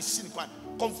oba na me sin kwan.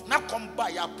 Na come by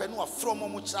ya pe no from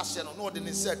mo chirase no de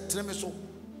ne say treme so.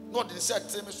 No de say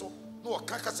treme so. No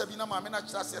kaka sabi na mammy na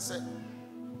chirase say.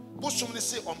 Bosum ne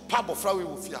say on pabo fra we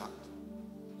wo fia.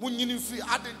 Munyin free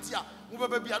adentia mu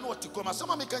baba bia na otikoma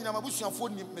some make nyama busuafo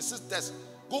ni me sisters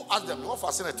go ask them what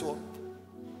facility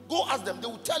go ask them they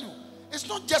will tell you it's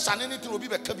not just an anything obi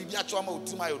be ka bibia cho ma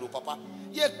otima yodo papa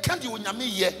ye kan di onyame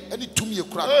ye ani tumi ye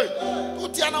kura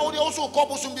uti ana wo de also ko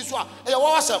bosum bi so a e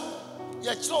wa wasem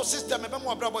ye chiro system be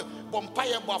mo abra bompa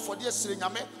ye bo afode sire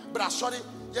nyame bra sori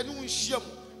ye ni unhiem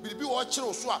Bibi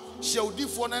watcher so shall do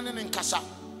for an in Casa.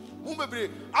 Mumbe,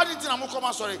 I didn't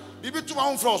know sorry. Bibi to my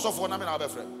own floor so for an Abe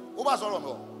friend. Obas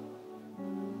all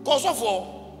cause of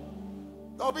all.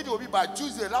 That'll be by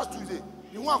Tuesday, last Tuesday.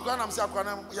 You want Granam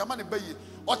Sakranam, Yamani Bay,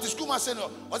 or the school master,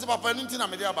 or the Papa Nintina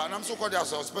Media, and I'm so called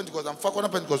ourselves because I'm fucking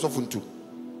up and goes off too.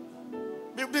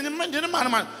 The man,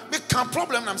 make a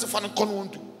problem, I'm so funny.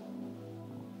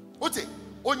 What?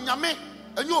 On Yame,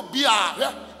 and you'll be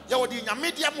a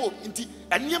media mode,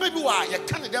 and you may be why you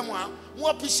can't them more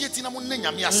appreciating among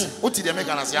Yamias. What did they make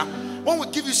us? One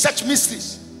will give you such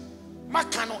mysteries.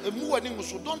 Makano, a more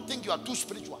so don't think you are too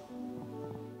spiritual.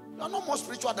 You are not more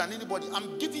spiritual than anybody.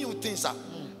 I'm giving you things, sir.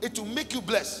 It will make you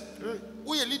blessed.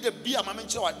 We lead the beer, my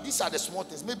mentor. These are the small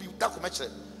things. Maybe that could match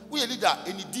it. We leader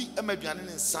any D, American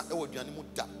and San, it would be animal.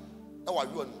 I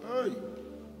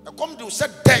come to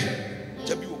set day,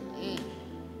 Jabu.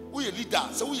 We a leader,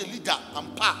 so we a leader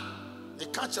and pa. They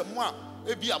catch a moi,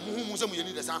 maybe a muhum, we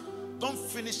leaders. Don't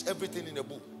finish everything in the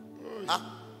book.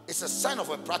 It's a sign of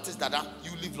a practice that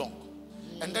you live long.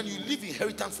 And then you leave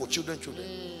inheritance for children.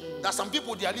 There's some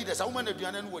people, they are leaders. A woman, they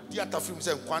are with the Attah films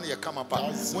and Kwani come up.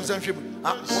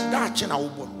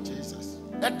 Jesus.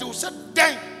 And they will say,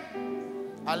 dang.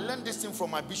 I learned this thing from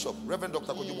my bishop, Reverend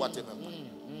Dr. Gyebi.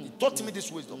 He taught me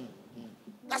this wisdom.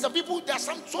 There's some people, there's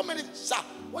so many, sir,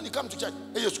 when you come to church,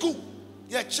 in your school,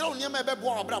 don't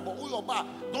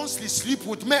sleep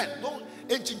with men.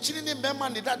 You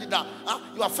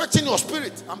are affecting your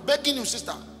spirit. I'm begging you,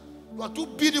 sister. You are too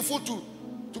beautiful to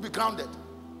be grounded.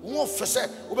 Value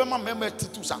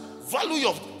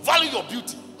your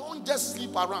beauty. Don't just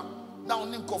sleep around. Now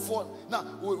ninko for now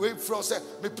we from say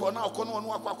me po now kono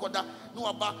no akwakoda no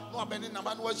aba no abeni na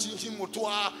ba no achinchi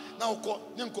motoa now ko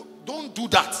ninko. Don't do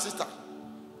that, sister.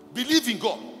 Believe in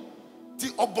God. The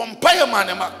obompaye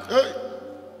manema.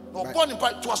 No born in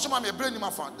to assume me brain in my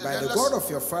father. By the God of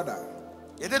your father.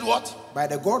 You did what? By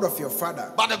the God of your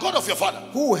father. By the God of your father.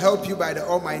 Who will help you by the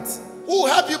Almighty? Who will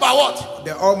help you by what?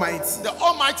 The Almighty. The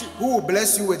Almighty. Who will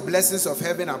bless you with blessings of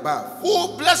heaven above? Who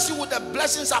will bless you with the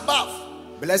blessings above?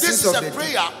 Blessings this is of a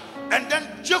prayer, and then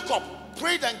Jacob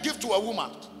prayed and gave to a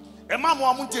woman.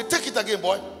 Take it again,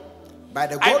 boy. By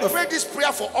the God I pray this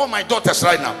prayer for all my daughters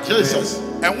right now. Jesus.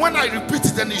 And when I repeat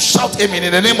it, then you shout amen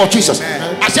in the name of Jesus.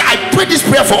 Amen. I say, I pray this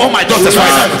prayer for all my daughters right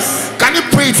now. Can you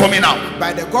pray it for me now?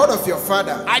 By the God of your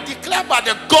father. I declare by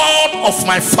the God of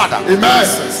my father. Amen.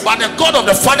 By the God of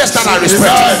the fathers that I respect.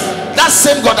 Amen. That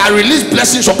same God, I release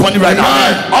blessings upon you right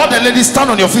now. All the ladies, stand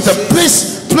on your feet and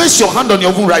place your hand on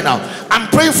your womb right now. I'm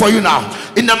praying for you now.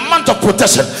 In the month of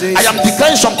protection, Jesus. I am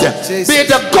declaring something. Jesus. Be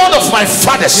the God of my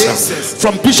fathers, Jesus.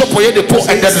 From Bishop Oyedepo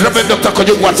and the Reverend Dr.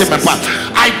 Gyebi.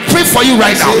 I pray for you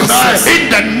right now. Jesus. In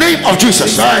the name of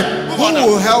Jesus. Who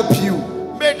will help you?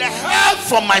 May the help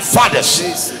from my fathers,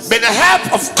 Jesus. May the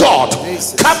help of God,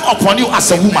 Jesus. Come upon you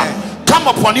as a woman. Amen. Come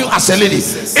upon you as a lady.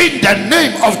 Jesus. In the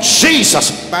name of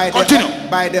Jesus. Continue.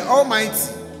 By the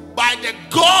Almighty. By the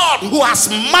God who has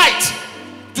might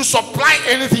to supply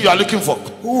anything you are looking for.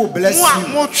 Who will bless you?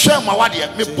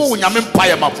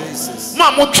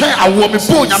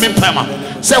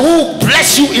 Say, who will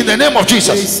bless you in the name of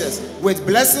Jesus? Jesus. With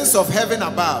blessings of heaven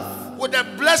above. With the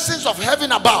blessings of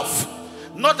heaven above.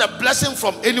 Not the blessing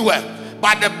from anywhere,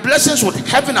 but the blessings with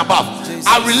heaven above. Jesus.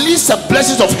 I release the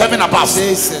blessings of heaven above,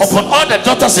 Jesus. Upon all the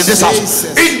daughters in this Jesus. house.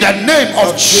 In the name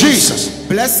of Jesus.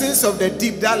 Blessings of the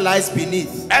deep that lies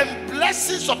beneath. And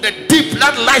blessings of the deep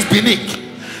that lies beneath.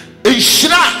 Blessings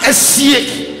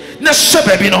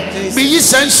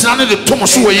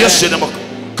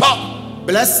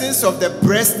of the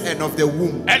breast and of the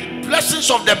womb. And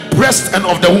blessings of the breast and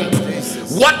of the womb.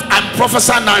 Jesus. What I'm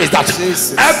prophesying now is that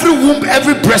Jesus. Every womb,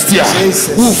 every breast here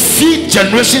Jesus. Will feed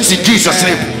generations in Jesus'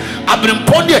 name. I've been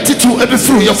pondering it to every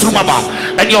through your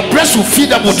and your breast will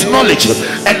feed them with knowledge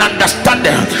and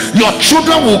understanding. Your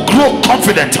children will grow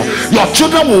confident. Your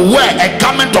children will wear a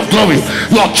garment of glory.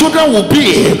 Your children will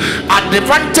be at the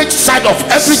vantage side of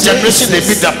every generation they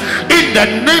meet them. In the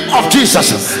name of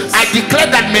Jesus, I declare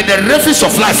that may the refuge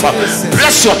of life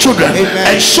bless your children. Amen.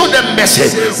 And show them mercy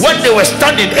when they were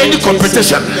standing in any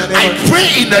competition. I pray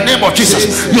in the name of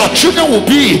Jesus, your children will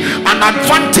be an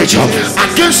advantage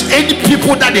against any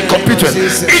people that they compete with.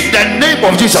 In the name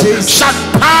of Jesus, shout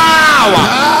power.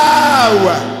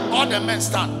 All the men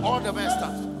stand. All the men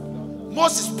stand.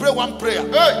 Moses pray one prayer.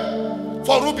 Hey,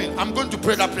 for Reuben, I'm going to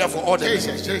pray that prayer for all the men.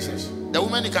 Jesus. The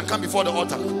women, you can come before the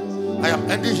altar. I am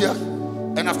ending here,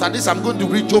 and after this I'm going to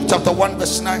read Job chapter 1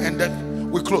 verse 9, and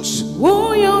then we close. Today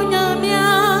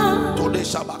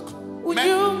Shabbat.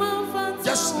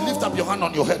 Just lift up your hand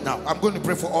on your head now. I'm going to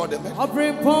pray for all the men.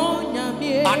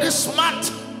 This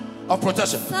month of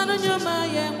protection. Sanu nyuma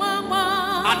ye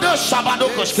mama. Ado Shabado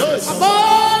Koshke.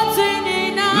 Aboti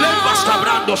nina. Leva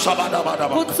Stabrando Shabada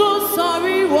Badaba. Kutu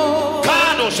sorry wo.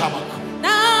 Kado Shabak.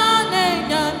 Na ne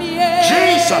nyami.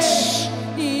 Jesus.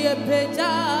 Iye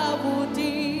peja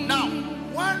budi. Now,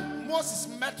 when Moses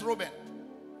met Reuben,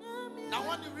 now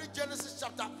when you read Genesis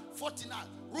chapter 49,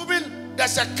 Reuben,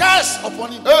 there's a curse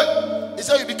upon him. He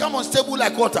said, you become unstable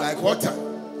like water. Like water.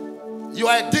 You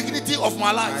are a dignity of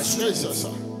my life. Jesus.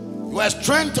 You are a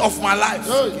strength of my life.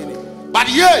 But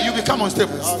here you become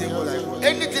unstable.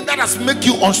 Anything that has made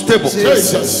you unstable,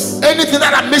 Jesus. anything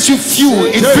that makes you few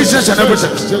in business and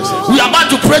everything, we are about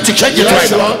to pray to change it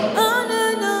right now.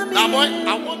 Now, boy,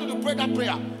 I want you to pray that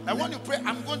prayer. And when you pray,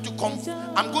 I'm going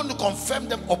to confirm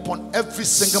them upon every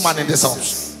single man in this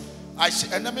house. I see,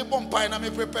 and let me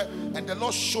prepare, and the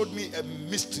Lord showed me a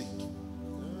mystery.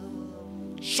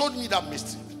 Showed me that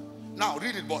mystery. Now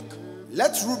read it back.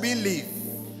 Let Reuben live.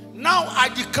 Now I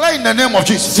declare in the name of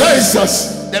Jesus.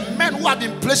 Jesus. The men who have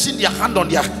been placing their hand on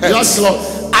their head. Yes, Lord.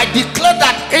 I declare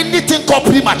that anything called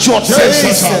premature death,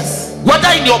 Jesus. whether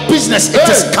in your business it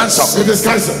is cancelled. It is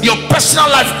cancelled. Your personal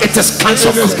life it is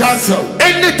cancelled. It is cancelled.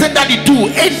 Anything that you do,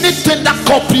 anything that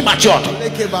called premature,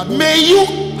 may you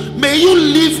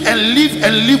live and live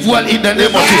and live well in the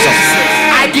name of Jesus.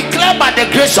 I declare by the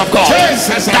grace of God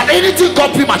that anything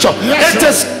called premature, it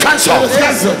is cancelled.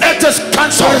 It is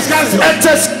cancelled. It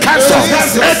is cancelled.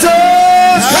 It is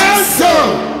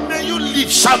cancelled. May you live,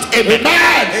 shout amen.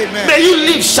 May you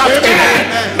live, shout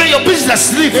amen. May your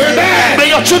business live.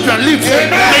 May your children live.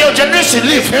 May your generation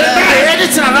live. May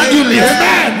anything around you live.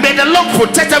 May the Lord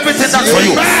protect everything that's for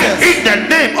you. In the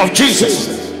name of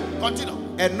Jesus. Continue.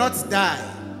 And not die.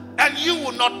 And you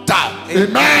will not die.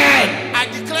 Amen. I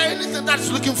declare anything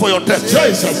that's looking for your death,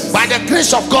 Jesus. by the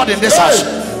grace of God in this house,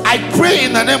 I pray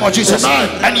in the name of Jesus. Amen.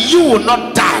 And you will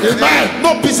not die. Amen.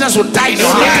 No business will die in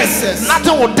your life.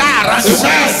 Nothing will die around you.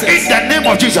 In the name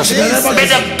of Jesus. May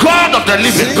the God of the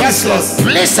living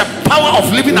place the power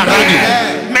of living around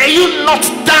you. May you not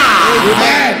die.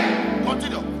 Amen.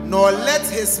 Continue. Nor let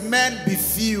his men be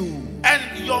few.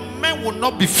 And your men will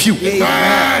not be few.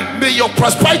 Amen. May your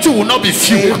prosperity will not be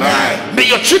few. Amen. May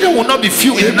your children will not be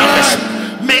few in numbers.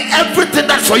 May everything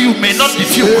that's for you may not be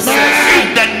few. Amen.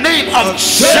 In the name of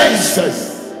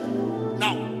Jesus.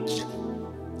 Now,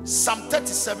 Psalm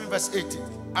 37 verse 18.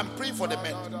 I'm praying for the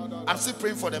men. I'm still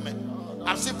praying for the men.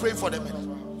 I'm still praying for the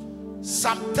men.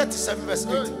 Psalm 37 verse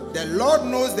 18. The Lord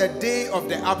knows the day of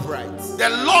the upright. The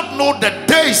Lord knows the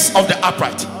days of the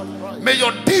upright. May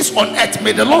your days on earth,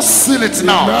 may the Lord seal it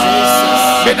now.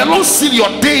 May the Lord seal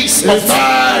your days of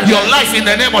your life in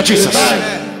the name of Jesus.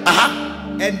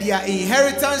 And their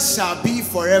inheritance shall be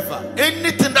forever.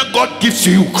 Anything that God gives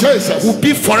to you will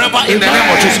be forever in the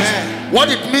name of Jesus. What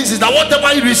it means is that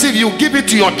whatever you receive, you give it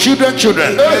to your children.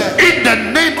 In the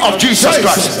name of Jesus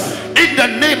Christ. In the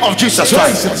name of Jesus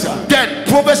Christ. Then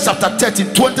Proverbs chapter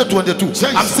 13, 20-22.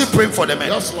 I'm still praying for the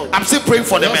men. I'm still praying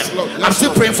for the men. I'm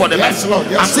still praying for the men.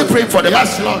 I'm still praying for the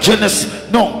men.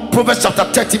 Genesis. No, Proverbs chapter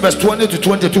 30, verse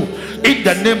 20-22. In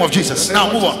the name of Jesus.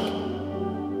 Now move on.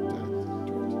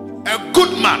 A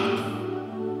good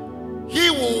man, he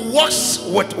will walk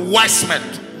with wise men.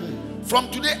 From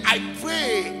today, I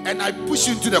pray and I push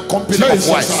you into the company of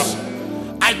wise.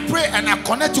 I pray and I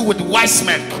connect you with wise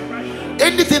men.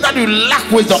 Anything that you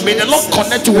lack wisdom, may the Lord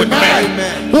connect you with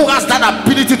men who has that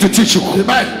ability to teach you.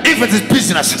 If it is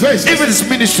business, if it is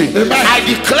ministry, I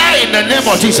declare in the name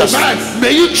of Jesus,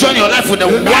 may you join your life with the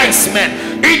wise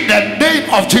men. In the name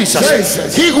of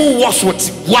Jesus, he who walks with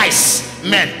wise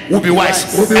men will be wise.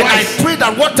 And I pray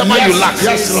that whatever you lack,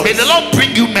 may the Lord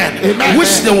bring you men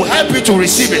which they will help you to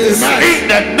receive it. In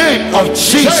the name of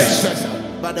Jesus.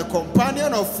 But the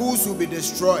companion of fools will be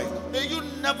destroyed. May you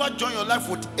never join your life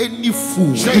with any fool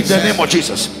in the name of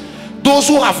Jesus. Those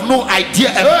who have no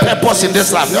idea and purpose in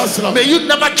this life, may you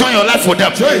never join your life with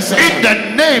them. In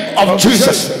the name of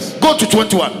Jesus. Go to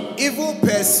 21. Evil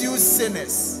pursues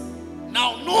sinners.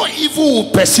 Now, no evil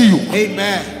will pursue you.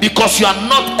 Amen. Because you are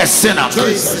not a sinner.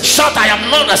 Jesus. Shout, I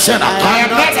am not a sinner. I am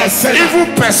not a sinner.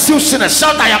 Evil pursues sinners.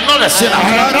 Shout, I am not a sinner.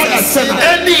 I am not a sinner.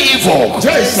 Any evil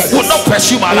will not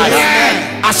pursue my life.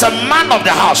 Amen. As a man of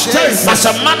the house, as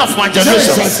a man of my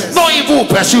generation, no evil will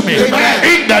pursue me.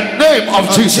 Amen. In the name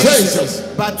of Jesus.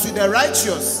 But to the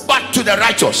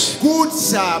righteous, good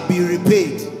shall be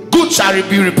repaid. Good shall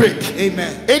be repaid.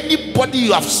 Amen. Anybody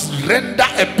you have rendered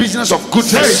a business of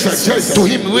goodness to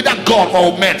him, whether God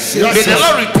or man, may the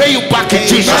Lord repay you back in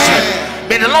Jesus' name.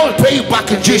 May the Lord repay you back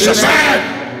in Jesus'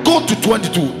 name. Go to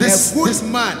 22. This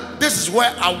man. This is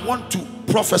where I want to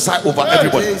prophesy over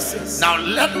everybody. Jesus. Now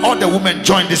let all the women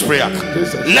join this prayer.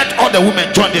 Let all the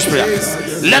women join this prayer.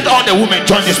 Let all the women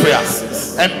join this prayer.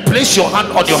 And place your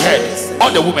hand on your head.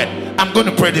 All the women. I'm going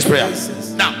to pray this prayer.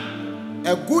 Now,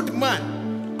 a good man.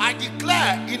 I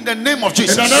declare in the name of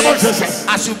Jesus, In the name of Jesus.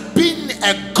 as you've been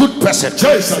a good person,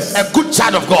 Jesus. a good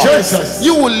child of God, Jesus.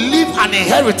 you will leave an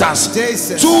inheritance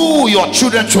Jesus. to your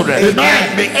children.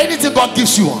 Amen. May anything God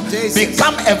gives you Jesus.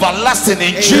 become everlasting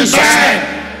in Jesus' name.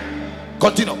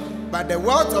 Continue. But the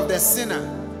wealth of the sinner,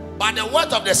 But the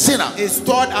word of the sinner is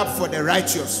stored up for the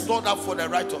righteous. stored up for the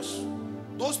righteous.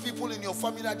 Those people in your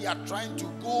family that they are trying to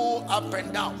go up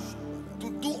and down,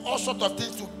 to do all sorts of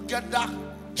things to get that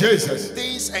Jesus.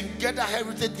 things and get a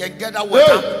heritage and get a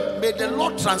wealth. May the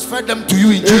Lord transfer them to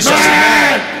you in Jesus'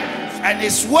 Amen. name. And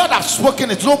his word I've spoken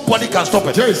it, nobody can stop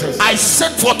it. Jesus. I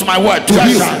send forth my word to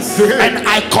Jesus. you, and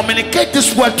I communicate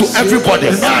this word to everybody.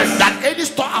 Amen. That any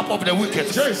store up of the wicked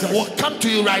Jesus. will come to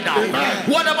you right now. Amen.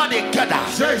 Whatever they gather,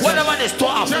 Jesus. whatever they store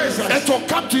up, Jesus. it will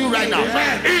come to you right now.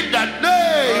 Amen. In the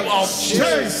name of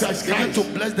Jesus. Jesus Begin Christ. to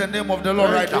bless the name of the Lord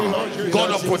right Thank you, now. Lord Jesus.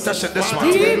 God of protection this Thank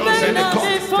month. you, Lord. Send it come.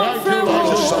 Thank you,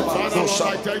 Lord. Gado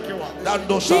Shabbat. Thank you, Lord.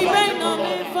 Gado Shabbat.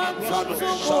 Gado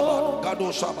Shabbat.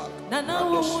 Gado Shabbat.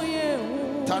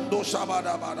 Tando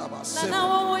Shabada Badaba.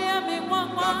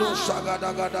 Gado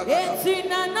Shagada Gada Gada.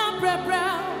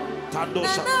 Tando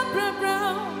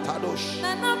Shabada. Tadosh.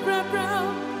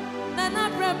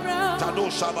 Tando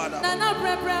Shabada.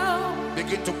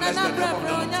 Begin to bless the name of the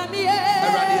Lord.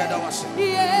 Eradi Adawasi.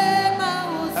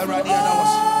 Eradi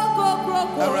Adawasi.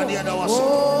 Eradi Adawasi.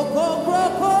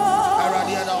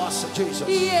 Eradi Adawasi. Jesus.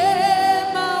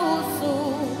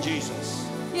 Jesus.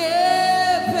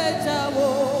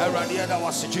 Eradi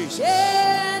Adawasi. Jesus.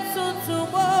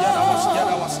 Yadawasi.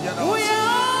 Yadawasi. Yadawasi.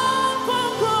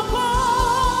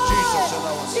 Jesus.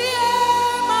 Yadawasi.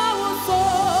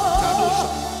 Tadosh.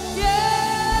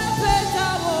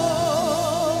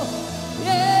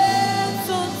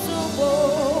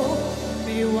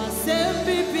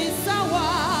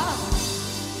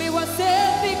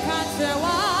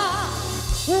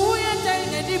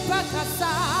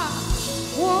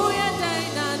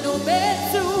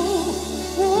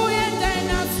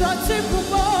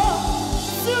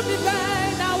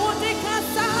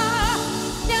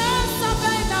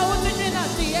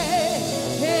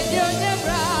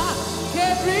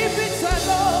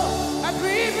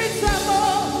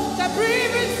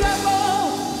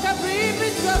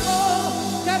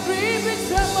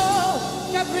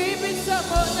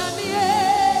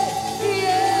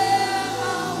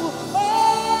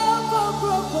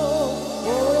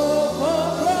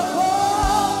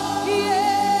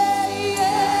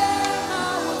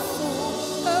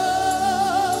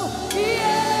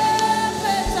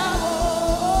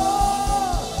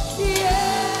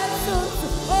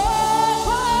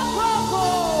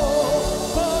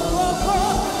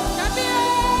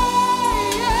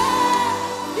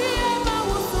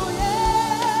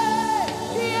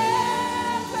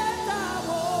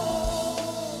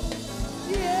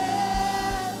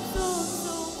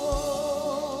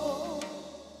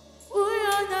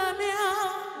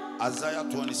 Isaiah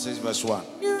 26 verse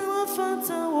 1.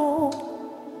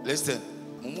 Listen.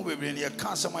 Mumu bebre ne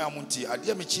ka asema ya munti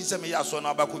ade me chi se me ya so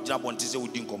na ba ko gina bonte se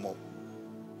wodi nkomo.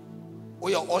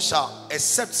 We are usher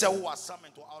except say we are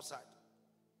summoned to outside.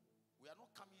 We are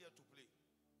not coming here to play.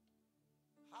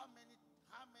 How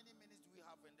many minutes do we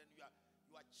have, and then you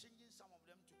are changing some of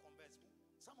them to converse.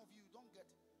 Some of you don't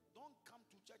come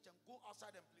to church and go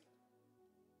outside and play.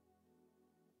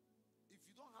 If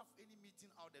you don't have any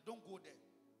meeting out there, don't go there.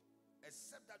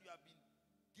 Except that you have been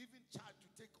given charge to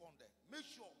take on there. Make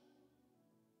sure.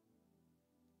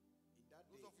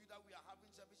 Those of you that we are having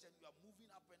service and you are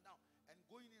moving up and down and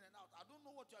going in and out, I don't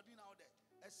know what you are doing out there.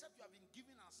 Except you have been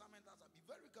given an assignment. Be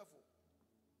very careful.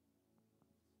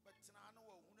 But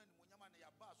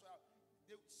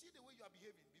they see the way you are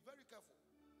behaving. Be very careful.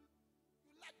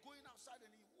 You like going outside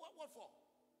and what for?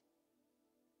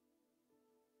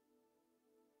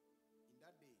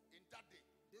 In that day,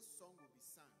 this song will be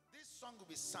sung. This song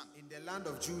will be sung in the land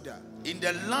of Judah. In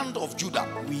the land of Judah,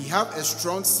 we have a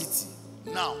strong city.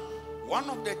 Now, one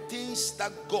of the things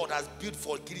that God has built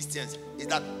for Christians is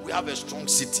that we have a strong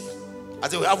city. I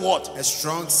say we have what? A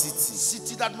strong city.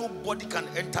 City that nobody can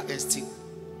enter and steal.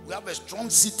 We have a strong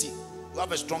city. We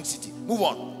have a strong city. Move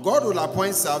on. God will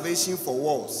appoint salvation for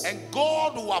wars. And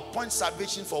God will appoint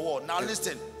salvation for war. Now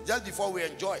listen, just before we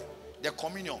enjoy the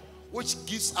communion, which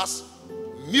gives us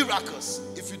miracles.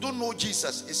 If you don't know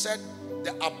Jesus, he said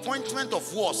the appointment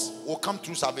of wars will come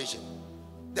through salvation.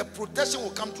 The protection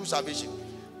will come through salvation.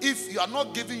 If you are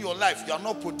not giving your life, you are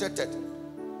not protected.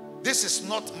 This is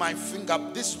not my finger.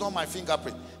 This is not my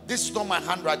fingerprint. This is not my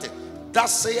handwriting. That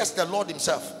says the Lord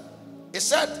himself. He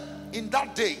said, in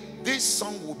that day, this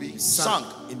song will be sung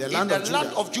in the land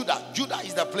of Judah. Judah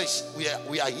is the place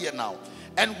we are here now.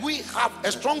 And we have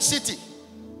a strong city.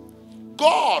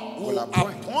 God will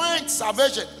appoint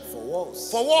salvation for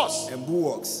wars. For wars. And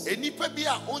bulwarks.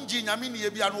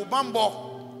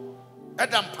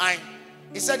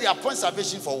 He said he appoints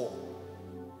salvation for war.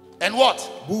 And what?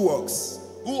 Bulwarks.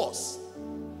 Wars.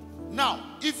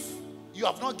 Now, if you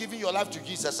have not given your life to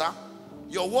Jesus,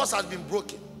 your walls has been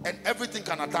broken and everything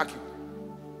can attack you.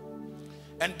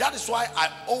 And that is why I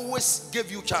always give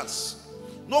you chance.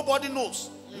 Nobody knows.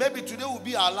 Maybe today will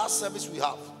be our last service we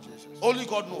have. Only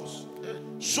God knows.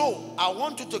 So I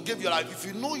want you to give your life. If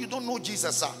you know you don't know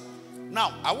Jesus, sir.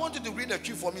 Now I want you to read the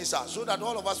tree for me, sir, so that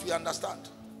all of us will understand.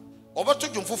 Over to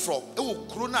Jumfu from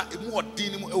Corona,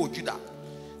 Judah.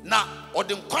 Now, or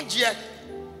the Quanjia,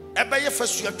 Ebay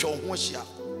first year,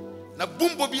 na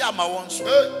bumbo bi ama won so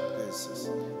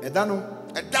edano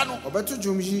obeto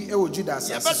jumji e wo Judah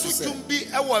asase so jumbi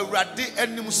e wo awrade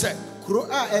anim se kuro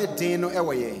a edin no e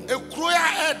wo ye e kuro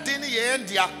a edin ye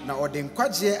ndia na ode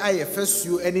nkwaje aye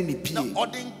fasuo ene ne pie na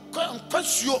ode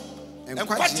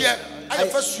nkwaje aye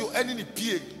fasuo ene ne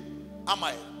pie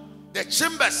amaye. The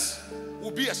chambers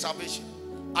will be a salvation.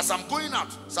 As I'm going out,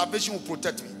 salvation will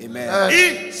protect me. Amen.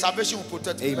 In salvation will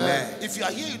protect me. Amen. If you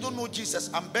are here, you don't know Jesus,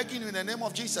 I'm begging you in the name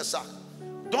of Jesus, sir.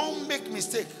 Don't make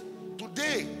mistake.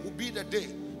 Today will be the day.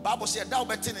 Bible said, I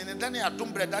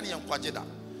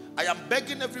am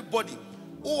begging everybody.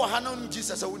 Oh,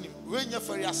 Jesus,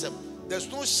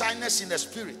 there's no shyness in the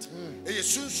spirit.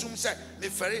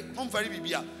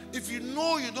 If you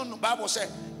know you don't know, Bible said,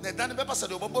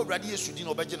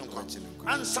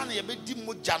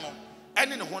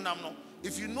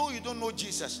 if you know you don't know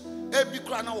Jesus,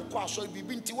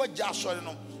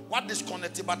 what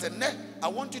disconnected, but I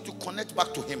want you to connect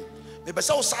back to him.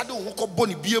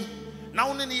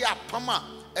 Now, and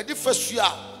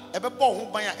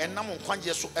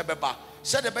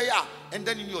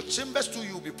then in your chambers too,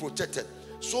 you'll be protected.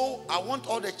 So I want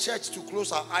all the church to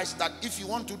close our eyes, that if you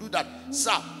want to do that,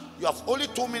 sir, you have only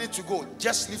 2 minutes to go.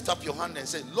 Just lift up your hand and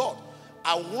say, Lord,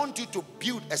 I want you to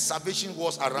build a salvation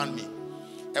walls around me,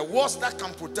 a walls that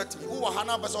can protect me. Who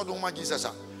are Jesus?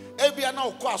 Ebia na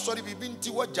okwa sorry bi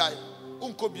nti wajai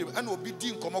unko bi and obi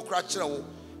di nkomo kra kire wo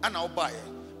ana obaye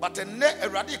but enne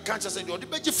awrade kan chese de odi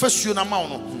beji fasuo na ma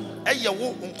no eye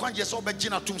wo nkwaje se obeji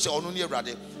na tum se ono ne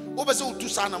awrade obese utu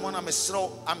sa na mo na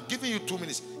mesro. I'm giving you 2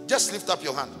 minutes. Just lift up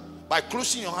your hand. By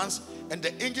closing your hands, and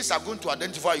the angels are going to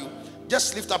identify you.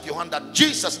 Just lift up your hand that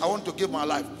Jesus, I want to give my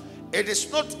life. It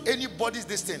is not anybody's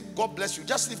destiny. God bless you.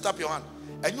 Just lift up your hand.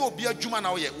 And you will be a Juma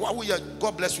now.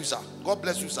 God bless you, sir. God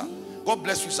bless you, sir. God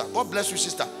bless you, sir. God bless you,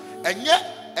 sister. And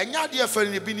yet, and ya dear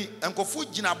friend, Bini, and Kofu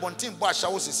Jina Bontin Basha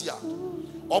was here.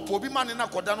 Or Pobi man in a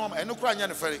Kodano, and no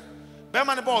crying ferry.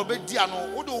 Beman about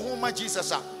Bediano, who do whom my Jesus,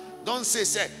 sir. Don't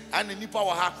say, and the Nipa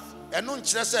ha. And no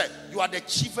say, you are the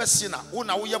chiefest sinner. Who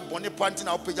now we are bonny panting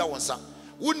our page one, sir.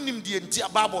 Wouldn't him the entire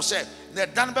Bible said,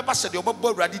 that Dan Baba said, your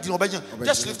Bobo ready to obey.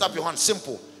 Just lift up your hand,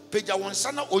 simple. Page one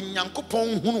son or Yanko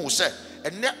Pong, who said,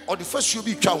 and net or the first you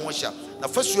be chow one share. The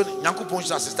first you Yanko Pong,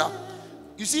 sister.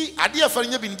 You see, idea for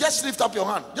you, just lift up your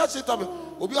hand. Just lift up your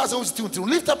hand.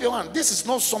 Lift up your hand. This is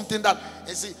not something that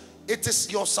it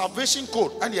is your salvation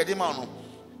code. And the demand.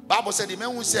 Bible said the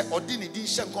man who said, or didn't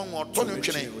or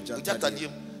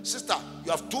sister,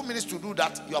 you have 2 minutes to do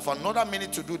that. You have another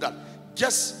minute to do that.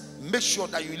 Just make sure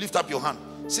that you lift up your hand.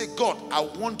 Say, God, I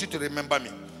want you to remember me.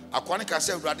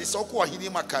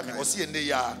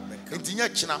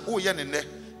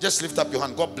 Just lift up your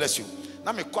hand. God bless you.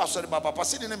 Now me call sorry Papa.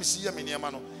 See the name see me near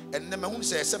man. And then me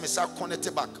say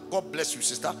connect back. God bless you,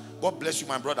 sister. God bless you,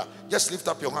 my brother. Just lift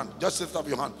up your hand. Just lift up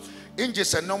your hand.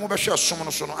 Angels and no more share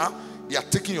they are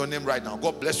taking your name right now.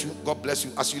 God bless you. God bless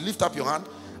you. As you lift up your hand,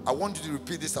 I want you to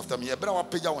repeat this after me. Ebra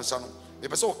page one son. The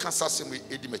person will cancel same way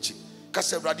edimechi.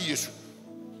 Kase bradi Yesu.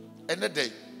 And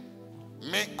day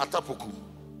me atapoku.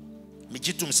 Me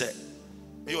jitum se.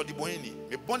 Me odi boyini.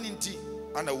 Me boninti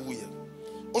ana wuye.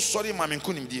 O sorry ma me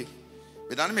nkunim die.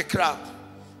 Me dan me kra.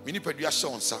 Me ni pedua hye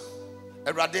onsa.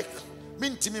 Ewrade me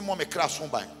ntimi mo me kra so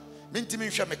ban. Me ntimi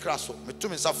hwe me kra so. Me to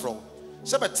me safro.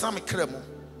 Se betra me kra mu.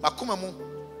 Makoma mu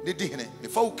ne di hene. Me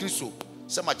fa wo Kristo.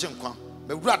 Se ma genkwa.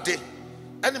 Me wrade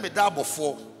ene me da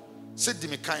abofo. Se di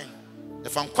me kan. Ne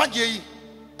fa nkwaje yi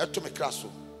eto me kra so.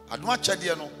 Adoma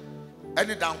kyade no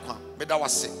ene da nkwa me da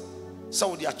wase. Se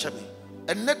wo di ache me.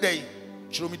 Enne dai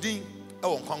chiromidin e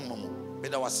wo nkwa ngmo me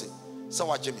da wase. Se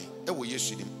wa je me e wo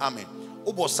Yesu dim. Amen.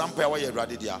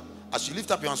 As you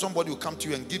lift up your hand, somebody will come to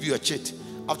you and give you a cheat.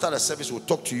 After the service, we'll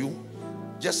talk to you.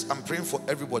 I'm praying for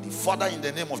everybody. Father, in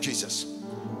the name of Jesus,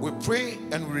 we pray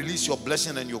and release your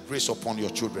blessing and your grace upon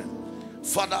your children.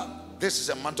 Father, this is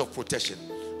a month of protection.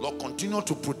 Lord, continue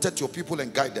to protect your people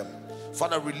and guide them.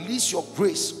 Father, release your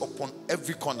grace upon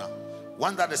every corner.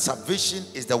 One that the salvation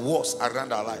is the walls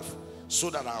around our life,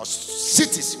 so that our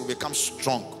cities will become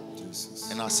strong, Jesus,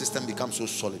 and our system becomes so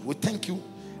solid. We thank you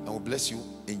and we bless you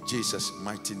in Jesus'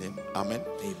 mighty name. Amen.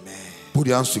 Amen. Put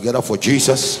your hands together for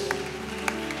Jesus.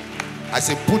 I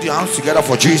say, put your hands together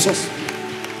for Jesus.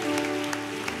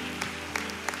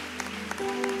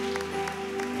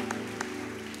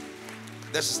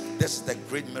 This is the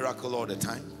great miracle all the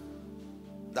time.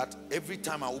 That every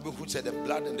time I will be put the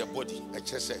blood in the body, I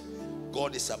just say,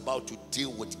 God is about to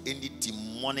deal with any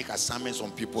demonic assignments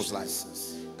on people's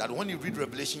lives. That when you read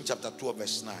Revelation chapter 2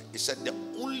 verse 9, it said the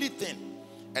only thing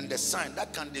and the sign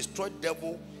that can destroy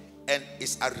devil and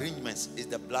his arrangements is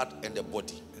the blood and the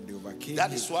body. And they overcame that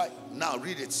him. Is why, now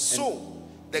read it. So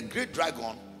the great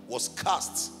dragon was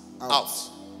cast out.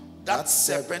 That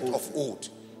serpent of old,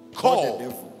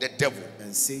 called the devil.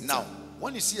 And Satan. Now,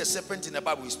 when you see a serpent in the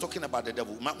Bible, he's talking about the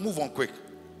devil. Move on quick.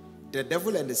 The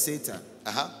devil and the Satan,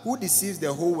 who deceives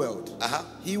the whole world,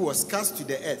 he was cast to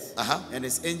the earth, and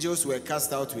his angels were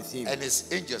cast out with him. And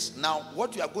his angels. Now,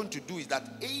 what you are going to do is that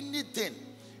anything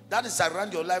that is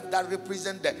around your life that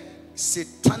represents the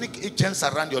satanic agents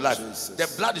around your life, Jesus, the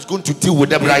blood is going to deal with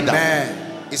them right now.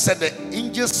 He said the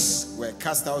angels were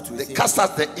cast out with him. They cast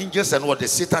out the angels and what? The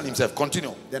Satan himself.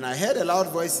 Continue. Then I heard a loud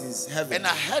voice in heaven. And I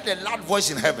heard a loud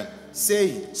voice in heaven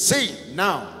saying,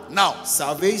 now,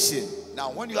 salvation.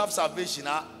 Now, when you have salvation,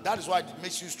 that is why it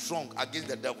makes you strong against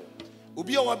the devil.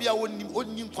 You are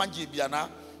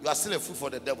still a fool for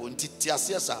the devil.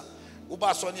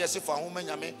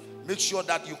 Make sure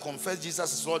that you confess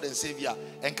Jesus as Lord and Savior.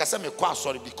 And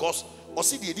sorry, because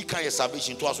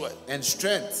salvation to as well. And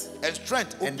strength. And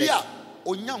strength. And the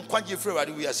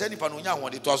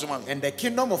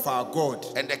kingdom of our God.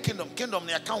 And the kingdom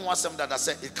that I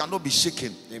said it cannot be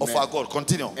shaken. Amen. Of our God.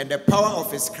 Continue. And the power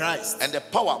of his Christ. And the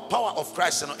power of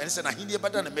Christ. And it's so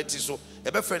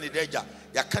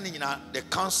the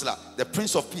counselor, the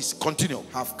Prince of Peace. Continue.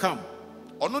 Have come.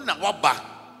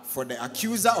 For the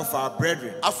accuser of our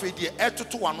brethren.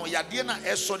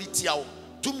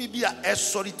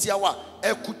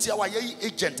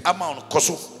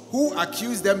 Who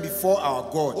accused them before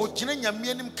our God.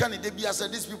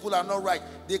 These people are not right.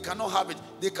 They cannot have it.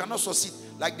 They cannot succeed.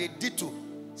 Like they did to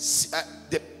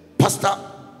the pastor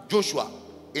Joshua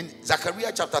in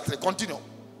Zechariah chapter 3. Continue.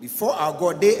 Before our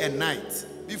God day and night.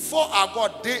 Before our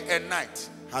God day and night.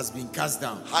 Has been cast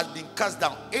down. Has been cast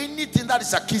down. Anything that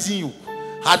is accusing you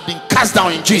has been cast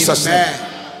down in Jesus' name.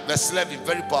 Verse 11,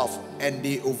 very powerful. And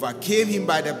they overcame him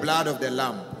by the blood of the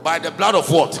Lamb. By the blood of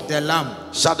what? The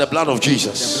Lamb. Shout the blood of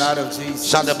Jesus. The blood of Jesus.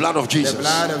 Shout the blood of Jesus. The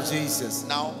blood of Jesus.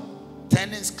 Now,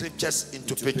 turning scriptures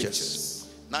into pictures.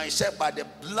 Now he said by the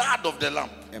blood of the Lamb.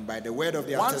 And by the word of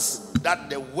the testimony. That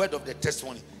the word of the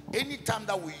testimony. Anytime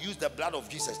that we use the blood of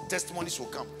Jesus, testimonies will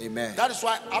come. Amen. That is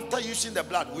why after using the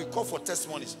blood, we call for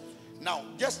testimonies. Now,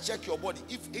 just check your body.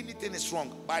 If anything is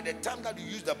wrong, by the time that you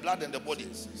use the blood and the body,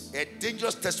 a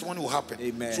dangerous testimony will happen.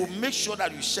 Amen. So make sure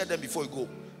that you share them before you go.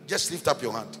 Just lift up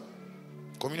your hand.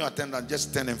 Communion attendant, just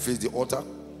stand and face the altar.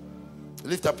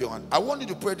 Lift up your hand. I want you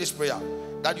to pray this prayer,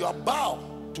 that you are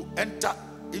about to enter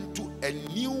into a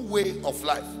new way of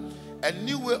life, a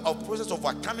new way of process of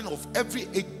overcoming of every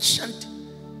agent,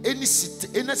 any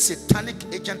satanic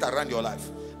agent around your life.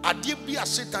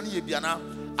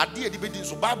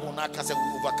 So Bible now can say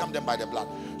we overcome them by the blood.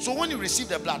 So when you receive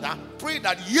the blood, pray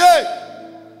that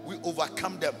we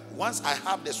overcome them once I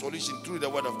have the solution through the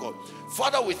word of God.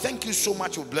 Father, we thank you so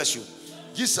much. We bless you.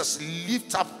 Jesus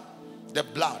lift up the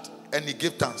blood and he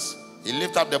gave thanks. He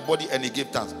lift up the body and he gave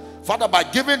thanks. Father, by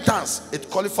giving thanks, it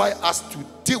qualifies us to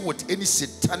deal with any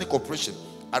satanic operation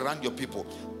around your people.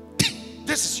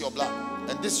 This is your blood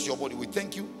and this is your body. We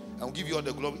thank you and we give you all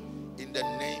the glory in the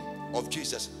name of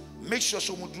Jesus. Make sure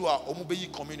someone do our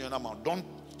communion amount. Don't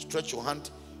stretch your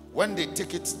hand when they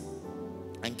take it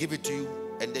and give it to you,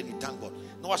 and then you thank God.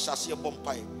 No, I shall see a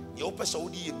bumpire. May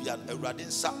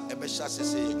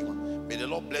the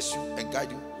Lord bless you and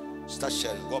guide you. Start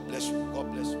sharing. God bless you.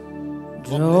 God bless you.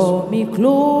 Draw me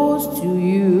close to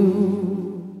you.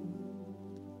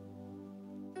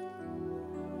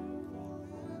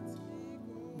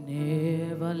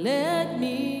 Never let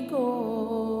me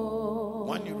go.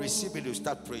 When you receive it, you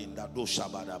start praying that do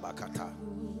shabada bakata.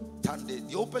 Tande,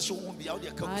 the opposite won't be out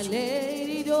there. I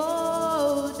laid it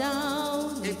all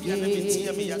down To again. hear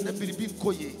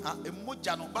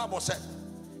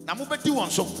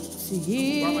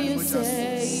you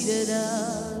say that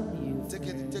I'm Take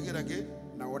it again.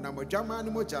 Now when I'm a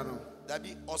German mojano. that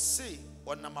be ose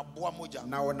onam aboa moja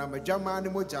Now when I'm a German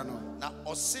mojano. na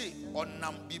ose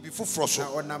onam bibi foforo so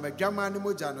Now when I'm a German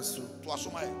mojano so. to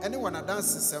asoma Anyone a dance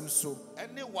system so.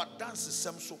 any what dance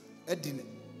sem so Edin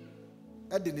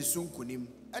sunkunim.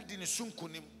 edini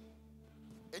sunkunim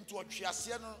enti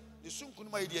otwease no the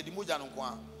sunkunim ayi di moja no ko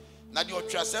a na the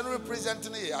otwease no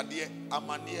representing e ade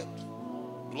amane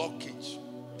blockage,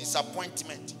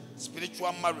 disappointment,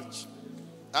 spiritual marriage,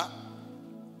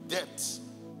 death,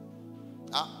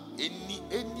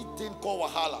 anything called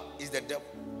wahala is the devil.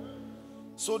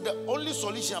 So the only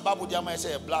solution about Bible is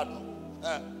blood.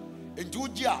 In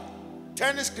Georgia,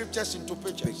 turn scriptures into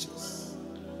pictures.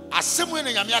 As someone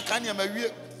in Yamia Kanya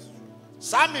Maria,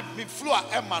 Sami Biflua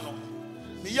Emano,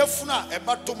 Miyafuna,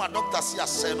 Ebatoma Doctor Sia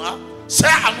Sena, say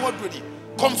I'm not ready.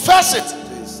 Confess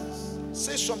it.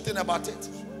 Say something about it.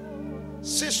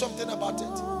 Say something about it.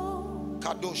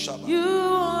 Kado Shaba. You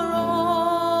are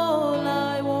all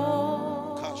I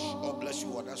want. Cash. God bless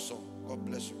you for that song. God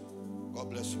bless you.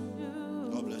 God bless you.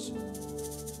 God bless you.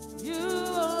 You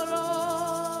are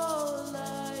all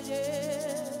I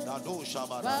Kado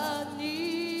Shaba. ever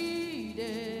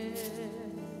needed.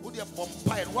 Who the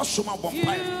bompire? What's some You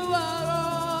bompire? are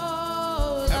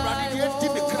all I want.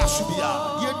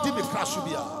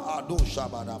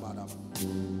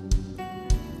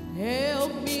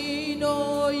 Help me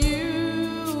know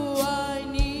you I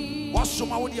need. What's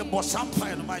some of the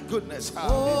bosampire? My goodness.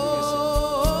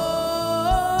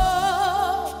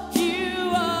 Oh,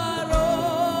 you are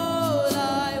all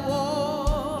I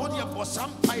want. What the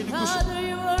bosampire? Father,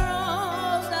 you are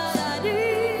all that I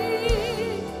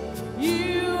need.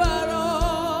 You are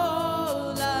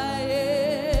all I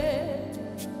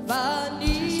ever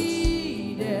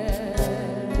needed.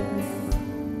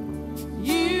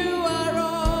 You are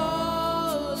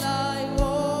all I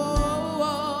want.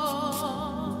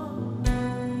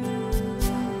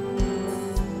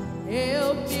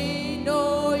 Help me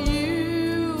know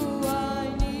you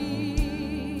I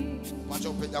need.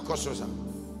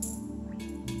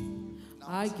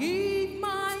 I give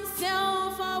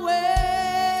myself away.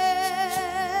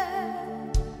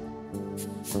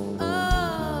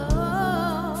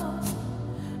 Oh,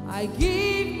 I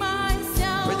give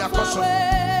myself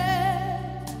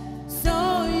away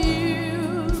so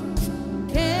you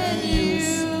can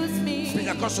use me.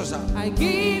 I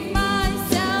give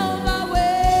myself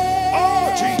away.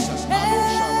 Oh, Jesus.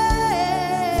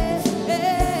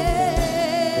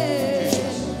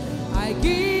 I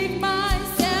give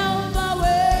myself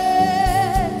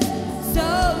away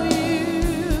so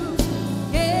you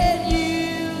can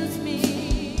use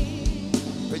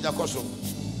me.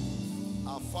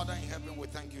 Our Father in heaven, we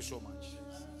thank you so much.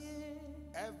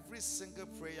 Every single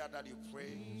prayer that you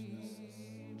pray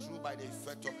through by the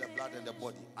effect of the blood and the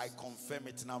body, I confirm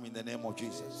it now in the name of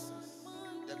Jesus.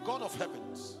 The God of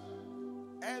heavens,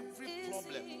 every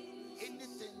problem,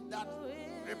 anything that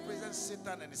represents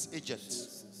Satan and his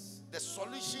agents, the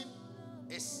solution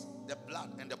is the blood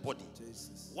and the body.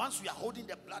 Once we are holding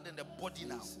the blood and the body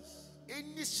now,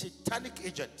 any satanic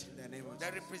agent,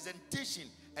 the representation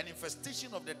and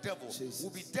infestation of the devil will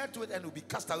be dealt with and will be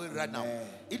cast away right now.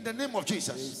 In the name of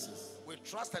Jesus, we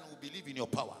trust and we believe in your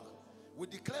power. We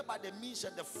declare by the means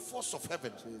and the force of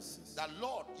heaven that,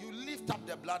 Lord, you lift up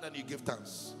the blood and you give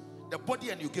thanks, the body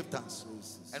and you give thanks.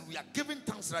 And we are giving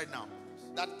thanks right now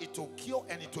that it will cure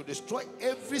and it will destroy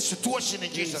every situation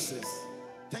in Jesus' name.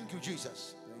 Thank you,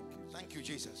 Jesus. Thank you,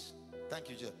 Jesus. Thank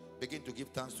you, Jesus. Begin to give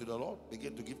thanks to the Lord.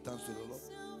 Begin to give thanks to the Lord.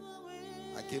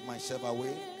 I give myself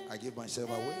away. I give myself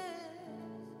away.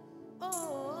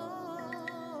 Oh,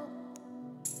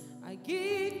 I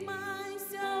give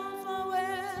myself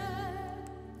away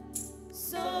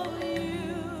so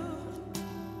you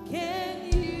can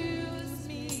use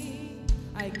me.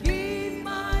 I give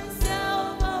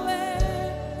myself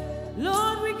away.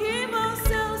 Lord, we give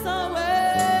ourselves away.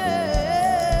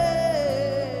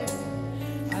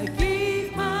 I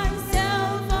give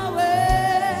myself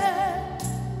away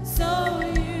so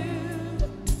you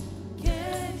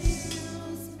can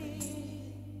use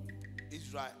me.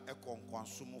 Israel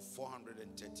consumed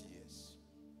 430 years.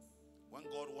 When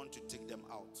God wanted to take them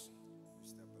out,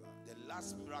 the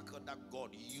last miracle that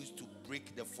God used to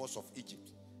break the force of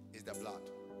Egypt is the blood.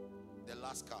 The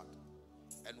last card.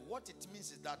 And what it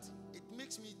means is that it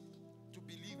makes me to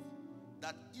believe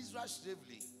that Israel's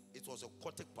slavery, it was a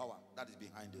occultic power that is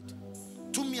behind it.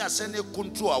 To me, I send a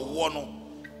control a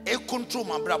one. e control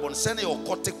my brabon send your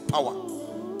occultic power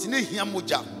tine hia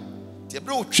moja te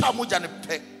bre o twa moja ne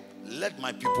pe. Let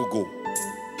my people go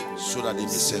so that they may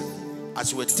serve.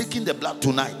 As we're taking the blood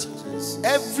tonight,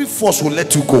 every force will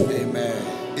let you go.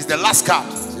 Amen. It's the last card.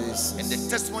 Jesus. And the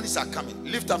testimonies are coming.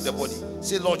 Lift up the body.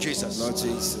 Say, Lord Jesus. Lord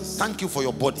Jesus. Thank you for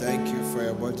your body. Thank you for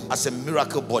your body. As a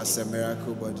miracle body. As a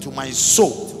miracle body. To my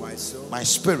soul, to my soul, my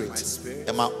spirit,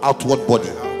 and my outward body.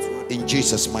 In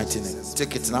Jesus' mighty name.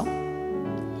 Take it now.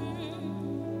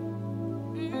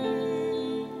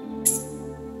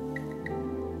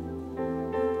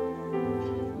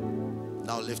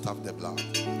 Now lift up the blood.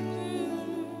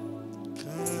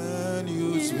 Can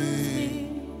use me.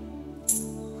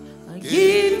 I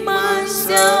give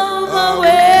myself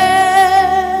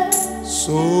away.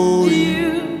 So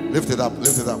You Lift it up.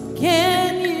 Lift it up.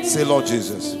 can you Say, Lord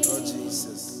Jesus. Lord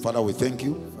Jesus. Father, we thank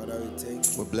you. Father, we thank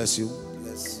you. We bless you.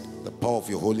 Bless you. The power of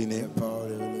your holy name. Power of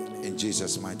the holy name. In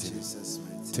Jesus' mighty name. Jesus'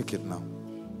 mighty name. Take it now.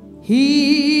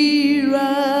 Here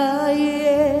I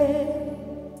am.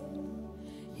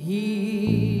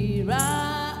 Here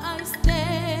I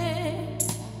stand.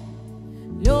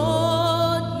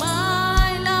 Lord,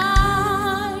 my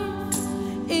life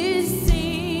is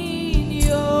in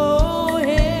your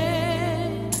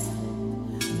hand.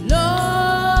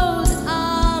 Lord,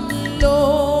 I'm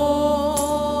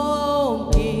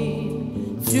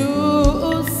longing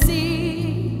to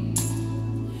see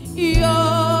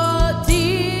your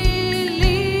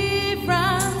deliverance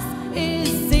is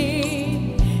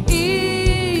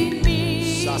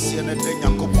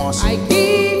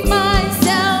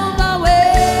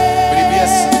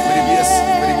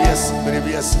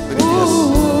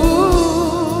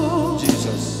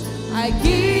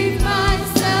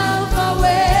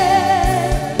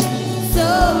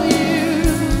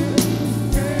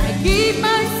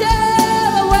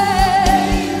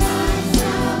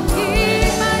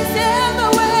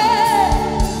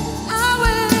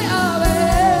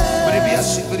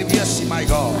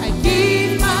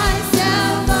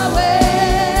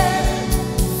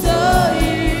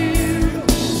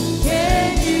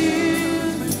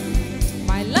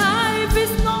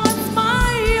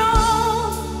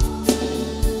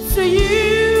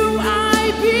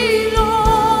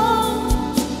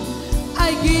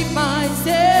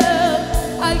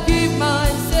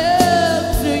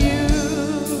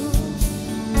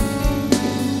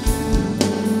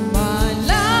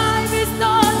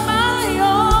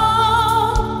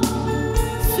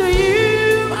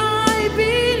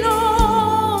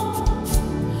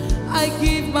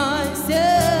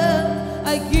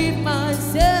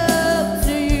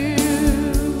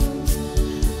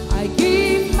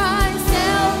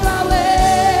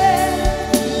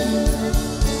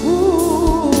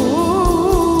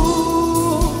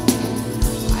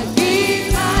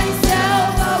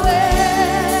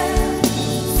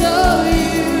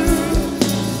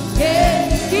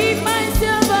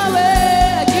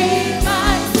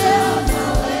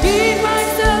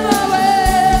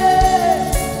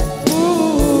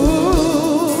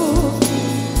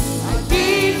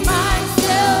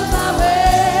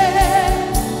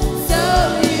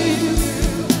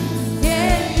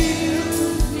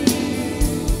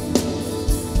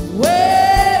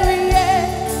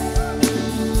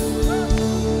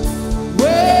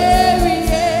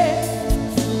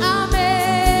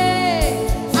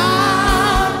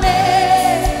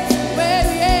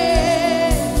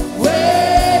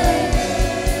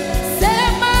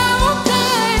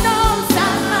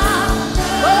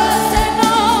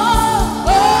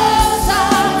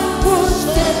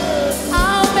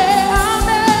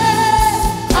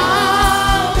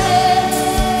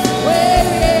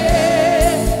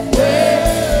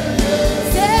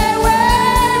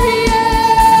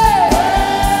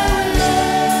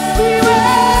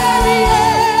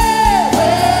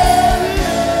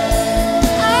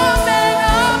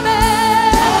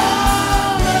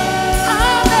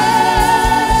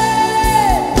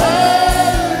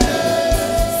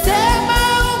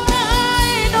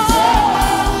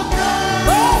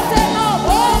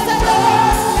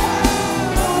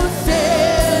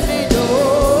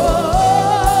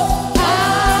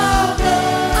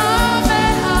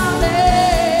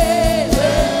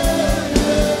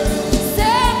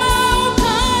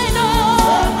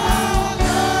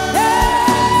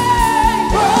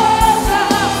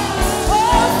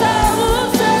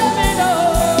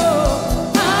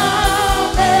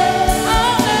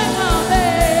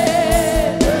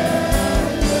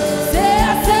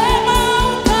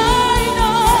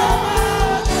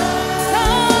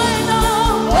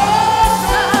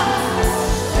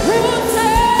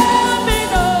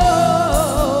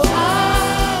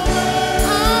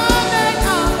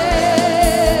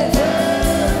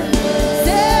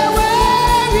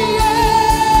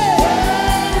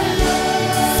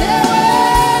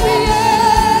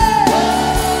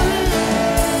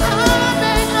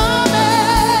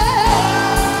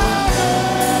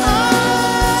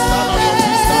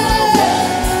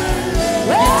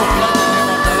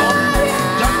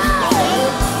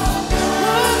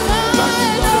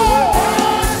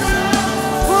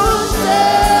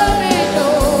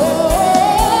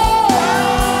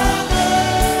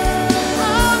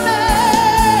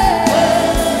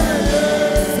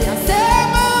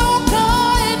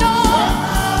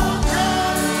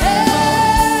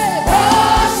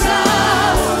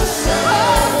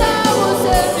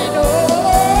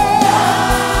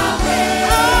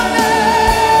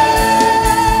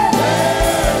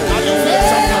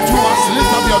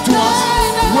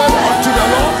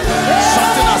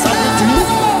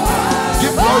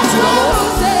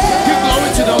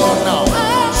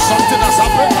Something has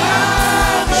happened.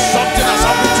 Something has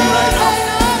happened to you right now.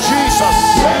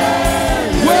 Jesus.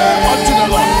 Way unto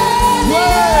the Lord.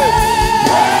 Way.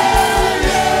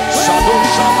 Shadow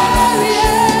Shabbat.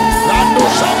 Rando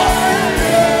Shabbat.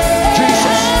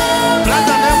 Jesus. Bless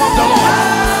the name of the Lord.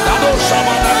 Rando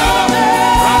Shabbat.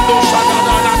 Rando Shabbat.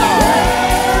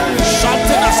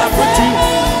 Something has happened to you.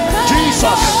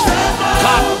 Jesus.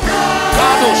 Kados.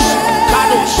 Kados.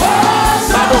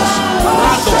 Kados.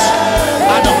 Randos.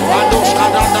 Randos.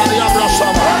 Kadadaria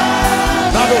Brasama.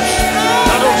 Dados.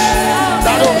 Dados.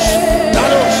 Dados.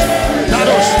 Dados.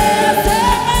 Dados.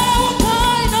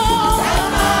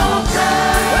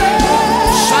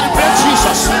 Celebrate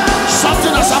Jesus.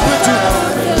 Something has happened to you.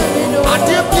 I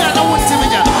didn't be an old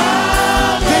Timinian.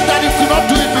 Things that you could not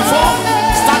do it before,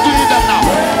 start doing them now.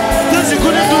 Things you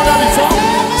couldn't do them before,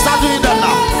 start doing them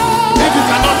now. If you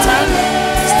cannot turn,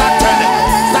 start turning.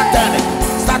 Start turning.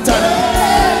 Start turning.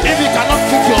 If you cannot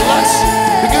kick your legs,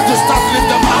 begin to start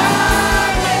lifting them up.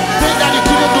 Things that you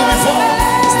couldn't do before,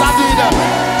 start doing them.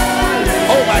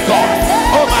 Oh my God.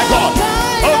 Oh my God.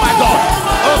 Oh my God.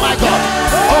 Oh my God.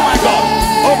 Oh my God.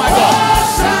 Oh my God.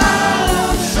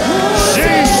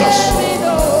 Jesus.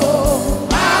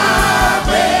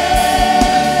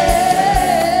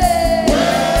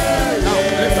 Now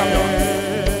lift up your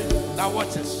hand. Now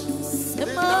watch this.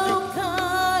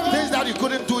 Things that you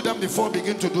couldn't do them before,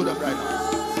 begin to do them right now.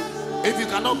 If you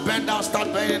cannot bend down,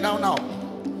 start bending down now.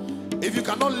 If you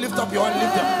cannot lift up your hand,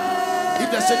 lift them. If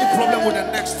there's any problem with the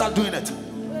neck, start doing it.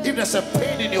 If there's a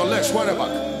pain in your legs, whatever,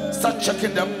 start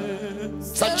checking them.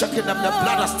 Start checking them. The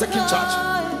blood has taken charge.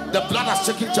 The blood has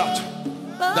taken charge.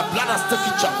 The blood has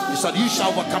taken charge. He said, you shall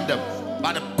overcome them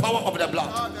by the power of the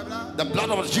blood. The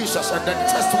blood of Jesus, and then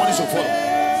testimonies will follow.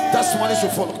 Testimonies will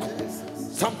follow.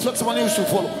 Some testimonies will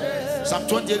follow. Psalm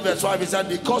 28 verse 5, he said,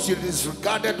 because you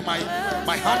disregarded my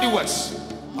handiworks.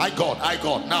 I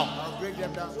God. Now,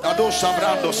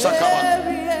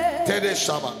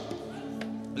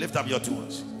 lift up your two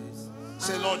hands.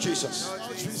 Say, Lord Jesus,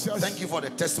 thank you for the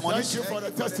testimonies.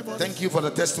 Thank you for the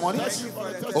testimony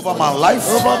over my life.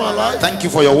 Thank you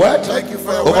for your word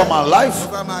over my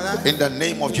life. In the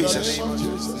name of Jesus.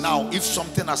 Now, if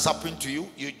something has happened to you,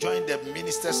 you join the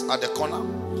ministers at the corner.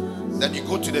 Then you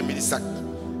go to the Minister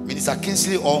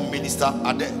Kingsley or Minister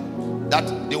Attah. That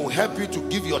they will help you to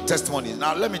give your testimonies.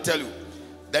 Now, let me tell you,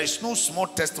 there is no small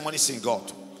testimonies in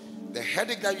God. The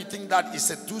headache that you think that is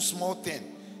a too small thing.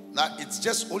 Now it's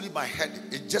just only my head.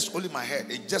 It's just only my head.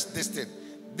 It's just this thing.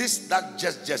 This, that,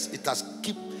 just it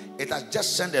has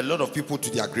just sent a lot of people to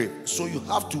their grave. So you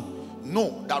have to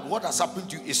know that what has happened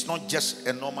to you is not just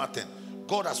a normal thing.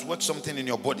 God has worked something in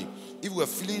your body. If you were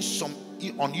feeling some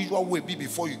unusual way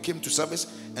before you came to service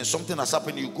and something has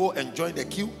happened, you go and join the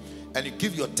queue and you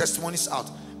give your testimonies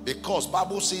out. Because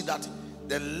Bible says that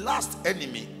the last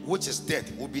enemy, which is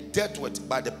death, will be dealt with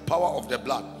by the power of the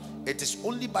blood. It is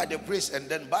only by the grace. And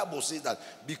then Bible says that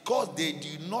because they do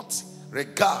not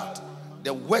regard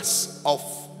the words of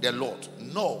the Lord,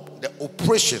 no, the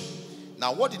oppression.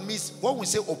 Now what it means, when we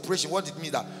say oppression, what it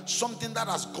means that something that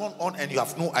has gone on and you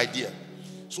have no idea.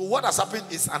 So what has happened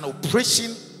is an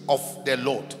oppression of the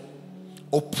Lord,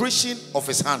 oppression of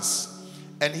his hands,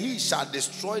 and he shall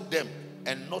destroy them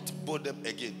and not build them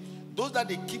again. Those that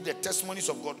they keep the testimonies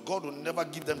of God, God will never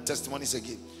give them testimonies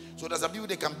again. So there's some people,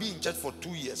 they can be in church for 2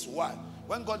 years. Why?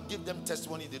 When God gives them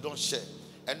testimony, they don't share.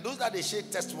 And those that they share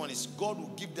testimonies, God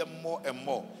will give them more and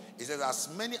more. He says, as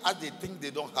many as they think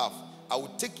they don't have, I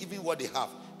will take even what they have.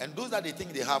 And those that they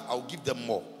think they have, I will give them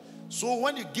more. So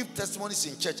when you give testimonies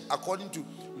in church, according to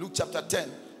Luke chapter 10,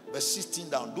 verse 16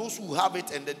 down, those who have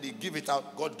it and then they give it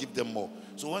out, God give them more.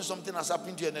 So when something has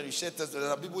happened to you and then you share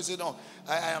testimony, people say, no,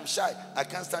 I am shy. I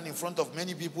can't stand in front of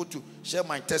many people to share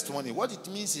my testimony. What it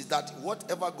means is that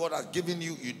whatever God has given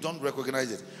you, you don't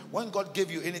recognize it. When God gave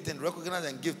you anything, recognize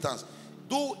and give thanks.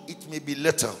 Though it may be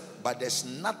little, but there's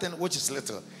nothing which is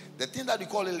little. The thing that you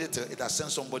call it little, it has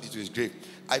sent somebody to his grave.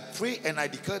 I pray and I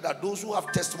declare that those who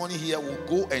have testimony here will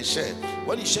go and share.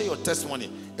 When you share your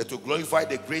testimony, it will glorify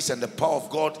the grace and the power of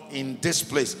God in this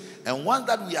place. And once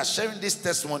that we are sharing these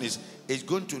testimonies, it's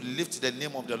going to lift the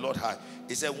name of the Lord high.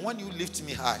 He said, when you lift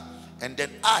me high, and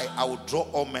then I will draw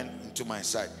all men into my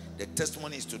side. The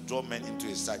testimony is to draw men into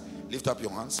his side. Lift up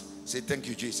your hands. Say, thank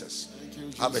you, Jesus. Thank you,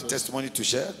 Jesus. Have a testimony to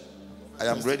share. I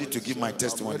am ready to give my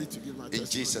testimony in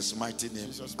Jesus' mighty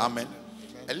name. Amen.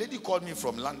 A lady called me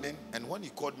from London, and when he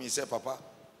called me, he said, Papa,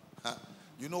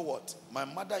 you know what? My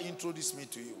mother introduced me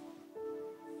to you.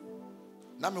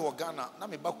 Nami Wagana,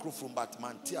 Nami Bakru from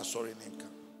Batmantia, sorry, Nenka.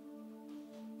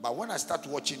 But when I start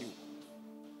watching you,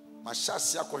 my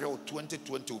Shasia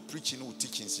 2020 preaching,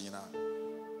 teaching,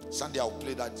 Sunday I'll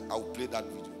play that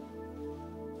video.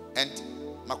 And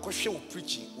my question will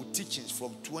preaching, with teachings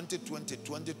from 2020,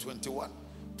 2021,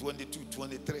 22,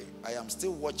 23. I am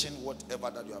still watching whatever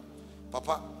that you have.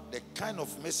 Papa, the kind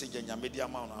of message in your media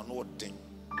amount I know what thing.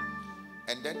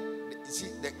 And then you see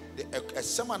a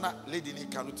seminar lady in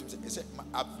Kano said,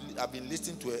 I've been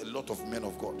listening to a lot of men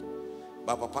of God.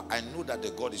 But Papa, I know that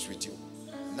the God is with you.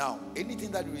 Now,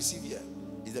 anything that we receive here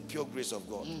is the pure grace of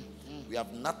God. We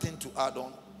have nothing to add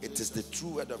on. It is the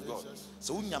true word of God.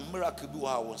 So when you miracle do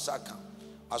how saka.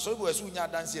 I saw you as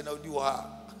dance and do I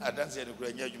dance and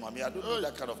I don't know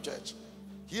that kind of church.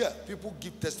 Here, people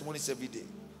give testimonies every day.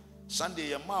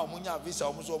 Sunday, it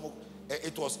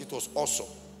was awesome.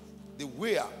 The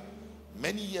way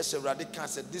many years already can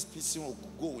say this person will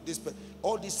go.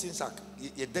 All these things are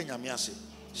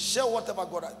share whatever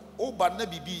God. Oh, but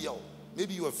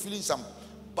maybe you are feeling some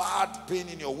bad pain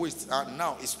in your waist, and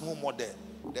now it's no more there.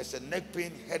 There's a neck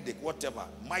pain, headache, whatever,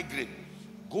 migraine.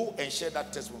 Go and share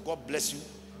that testimony. God bless you.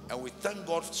 And we thank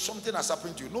God something has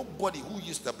happened to you. Nobody who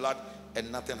used the blood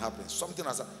and nothing happens. Something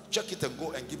has happened. Check it and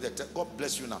go and give the test. God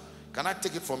bless you now. Can I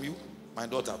take it from you, my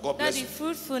daughter? God bless you.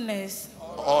 Fruitfulness.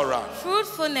 All right.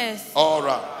 Fruitfulness. All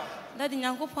right. Daddy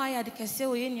nyanko pa ya de kese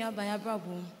we ni aba ya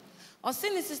brabo. O se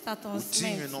ni sister ton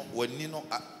smith. Uti no wani no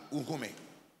uhume.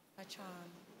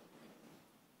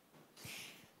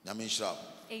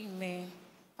 Amen.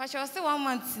 Pastor say 1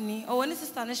 month ni o woni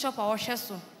sister ne shop a wo hwe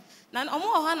so. Na omo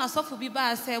o ha na sofu bi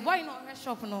ba say boy no hwe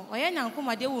shop no. O ye nyanko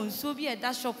ma de wo nsuo bi e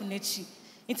da shop na chi.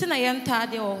 Nti na ye nta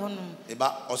de wo ho no.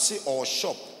 Eba o say o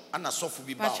shop ana sofu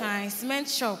bi ba. Pastor cement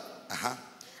shop.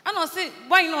 And I say,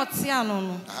 why not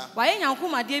Tiano? Why ain't Uncle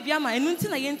my dear Biama and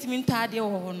Nuntina intimate tardy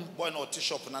or why not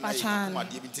shop and my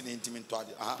dear intimate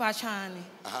tardy? Pachani.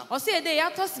 Or say a day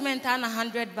after cement and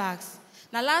 100 bags.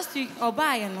 Now last week, or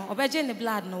buy or virgin the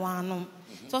blood no one.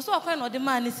 So I call the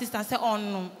man sister say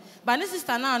on no. But this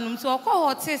sister now, so I call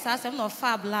her says I have no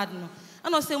far blood no.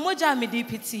 And I say, Moja me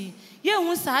DPT. You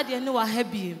won't sad and no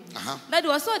happy. That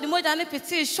was so the Moja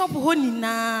PT shop honey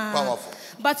na. Powerful.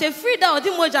 But a free da odi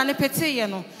moja ne pete ye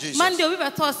no. Monday we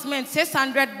were cement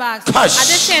 600 bags.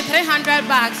 Addition 300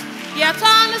 bags. Ye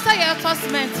to say ye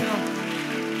cement no.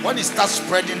 When it starts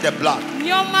spreading the blood.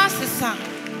 Your master.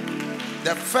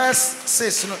 The first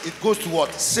says it goes to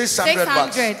what? 600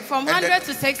 bags. From 100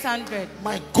 to 600.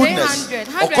 My goodness.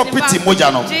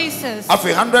 100 Jesus. After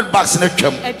 100 bags in a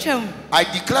chum. I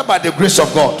declare by the grace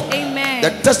of God. Amen. The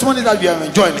testimony that we are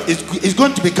enjoying is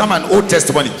going to become an old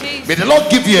testimony. Jesus. May the Lord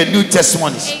give you a new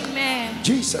testimony. Amen.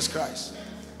 Jesus Christ.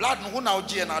 Blood no who now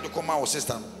G and I come out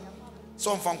sister.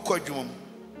 Some from Kodjum.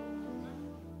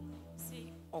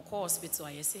 See, of course, hospital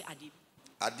I say Adib.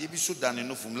 Adibi so done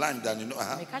enough from line done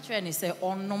enough. Me catch you say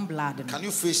unknown blood. Can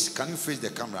you face the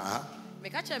camera?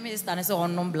 Me catch me stand say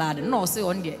unknown blood. No say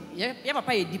on there. Yeah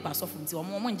papa ye deep as of nti o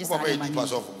mo nje say deep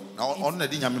as of. Now on na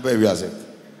di nyame ba wi ase.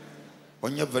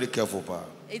 On you very careful pa.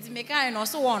 It me kind no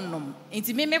so unknown.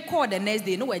 Nti me call the next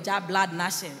day no we ja blood na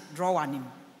she draw anim.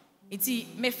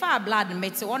 Nti me fa blood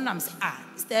me te on am say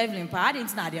Sterling pa I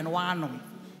didn't na de no one no.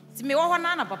 Nti me wo ho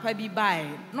na papa bi buy.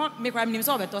 Not me kra me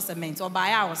so beto cement or buy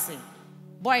I was say.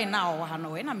 Boy now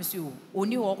hano na me so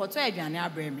oni ho koto aduane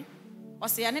abrɛ me o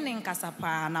se ane ne nkasa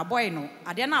pa na boy no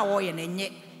ade na wo ye na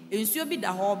nye ensuo bi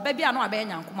da ho ba bia na aba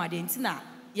nyankoma de ntina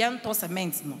ye nto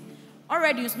cement no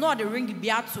already is not the ring bi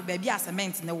ato ba bia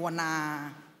cement ne wo na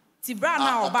ti bra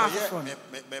na oba from me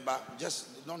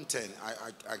just don't tell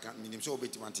I can minim so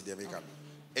obeti want de make up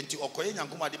enti okoye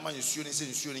nyankoma de ma nsuo ne se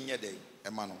nsuo ne nye de e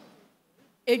ma no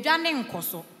edwane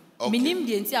nkoso minim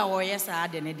de nti a wo ye sa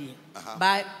de ne de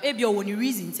ba ebi o woni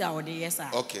reason nti a wo de ye sa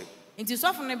okay nti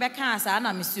sofo ne be kan sa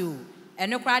na me se o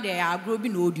ene kra de ya agro bi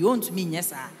na odi o ntumi nye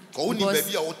sa ko woni ba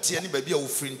bia wo tie ne ba bia wo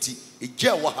firi nti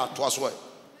eja wo ha to aso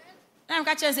na me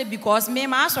ka chen say because me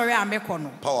ma sorry am ko no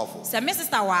powerful say me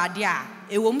sister wa ade a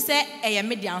ewom say eye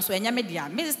media so enya media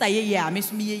me sister ye a me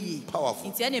sumi ye powerful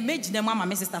nti ene megina mama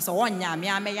me sister so wonya me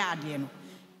am ya ade no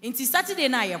nti Saturday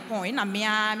na ye point na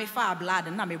me fa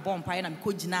blood na me bomb pa na me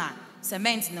kogina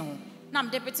cement no na me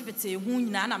de petipete hu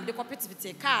nyina na me de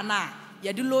kopetipete car na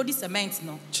ye de load cement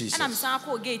no na me san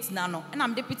ko gate na no na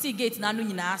me de peti gate na no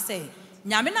nyina say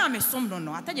nyame na me som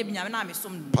no ataje bi nyame na me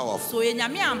som no so ye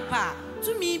nyame ampa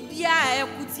to me bia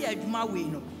ekuti adwuma we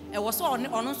no e wo so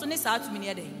ono so ne saa to me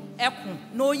ne de ekun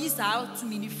no yi saa to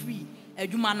me ni free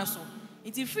adwuma no so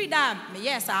it free da me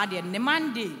yes saa de ne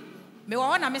Monday me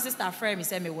wo na me sister friend me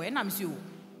say me we na me si o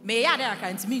me ya de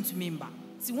aka ntimi ntumi mba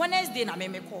ti Wednesday na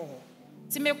me call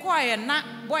ti me call ye na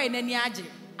boy na ni age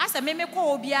asa me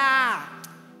call bia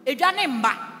edwane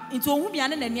mba nti ohu bia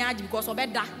na ni age because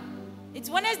obeda It's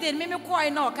Wednesday, me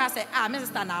call no cast say, ah,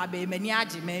 Mr. Nabe,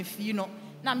 Meniaji, me, you know,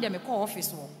 now me call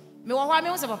office. Me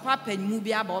was a papa and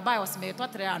movie about buy was me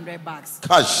 $300.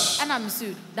 Cash. And I'm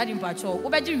sued that in patrol.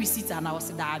 What you receipt and I was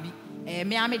a derby,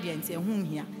 me amedian say, whom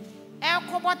here.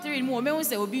 Cobalt 3 more, me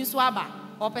say, will be swabber,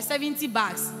 or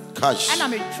 $70. Cash. And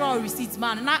I'm a troll receipts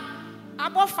man. Now,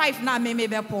 about 5 now, me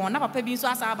be upon, now, pay being so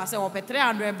as I say, or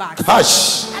 $300.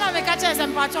 Cash. And I make a chance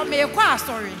and patrol me a car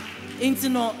story. Into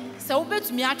no, so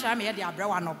bet me, I try me at the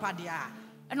abroad no padia.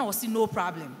 And I see no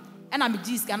problem. And I'm a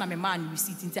disc and I'm a man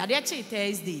receipt into the actually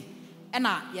Thursday. And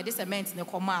I, yeah, this cement in the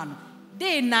command.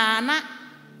 They nana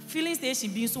filling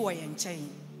station being so and chain.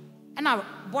 And I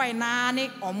boy nani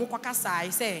or mukaka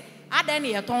say, I then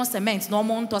a ton cement, no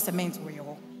more to cement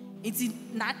where it's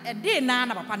not a day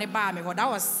nana upon a bar me, that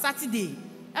was Saturday.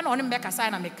 And on him back a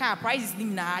sign on my car, prices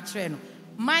in the train.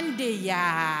 Monday,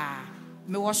 yeah,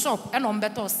 me was shop and on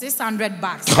better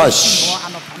 $600. Cash.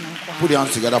 Put your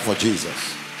hands together for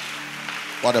Jesus.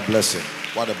 What a blessing.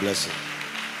 What a blessing.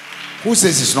 Who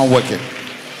says it's not working?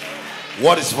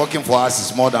 What is working for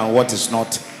us is more than what is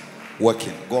not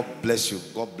working. God bless you.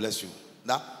 God bless you.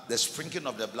 Now, the sprinkling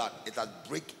of the blood, it has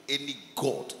break any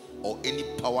god or any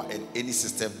power and any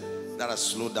system that has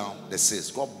slowed down the sales.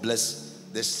 God bless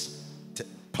this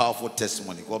powerful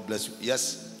testimony. God bless you.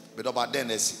 Yes. But about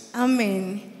then,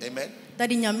 Amen. Amen.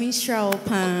 Daddy Nyamisha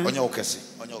opa. On your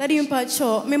okesi. Daddy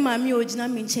mpacho me mami ojina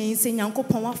mi chense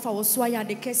Nyankopon wa fa wo so aya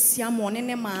de kesia mo ne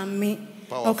mami.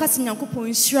 O kasi Nyankopon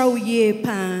nhyira wo ye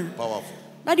pa. Powerful.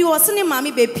 Daddy wo se ne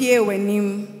mami be pie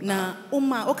wanim na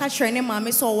oma o ka kire ne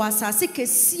mami so wo asase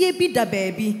kesie bi da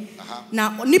baabi.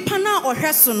 Na nipa na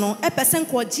ohwe so no epese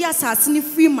nko gi asase ne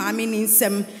free mami ni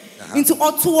nsem. Into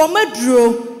oto wo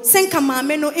maduro senka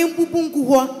mame no embubungu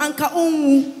ho anka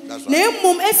onwu na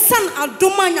emom esan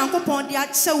adoma Nyankopon de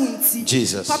ache wunti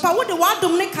Jesus papa wo de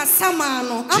wadom ne kasama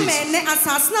no amen ne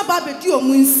asase na ba bedi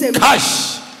omu nsem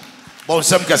cash bon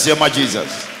sem kase ma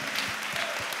Jesus.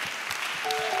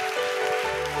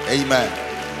 Amen.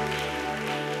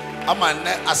 Ama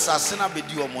ne asase na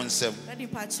bedi omu nsem adi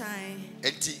pachan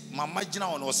enti mama gina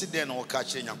won o se den na o ka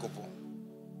kire Nyankopon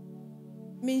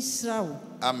Minshrawo.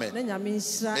 Amen. Nenya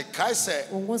minshra. Me kai se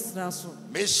wongo sra so.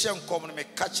 me hye nkom no me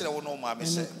ka kire wo no ma me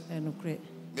se. Enokre.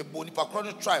 Me bo nipa kro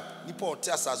no tribe nipa o te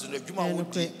asase no adwuma wo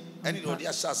di eni no de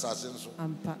asase asase nso.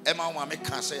 Ampa. E ma wo me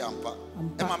ka se yampa.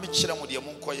 E ma me kire mo de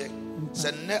mo nkoye.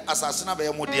 Se ne asase na be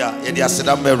ye mo de a ye de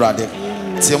aseda me Awurade.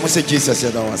 Tie mo se Jesus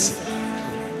ye da wase.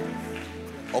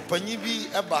 Opanyi bi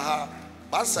e ba ha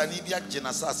basa ni bi agye na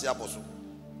asase aboso.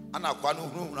 Ana kwa no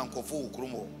hunu na nkofo wo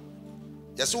kromo.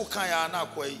 Yesu kan ya na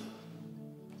akwa yi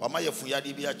wama yefu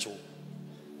yade bi acho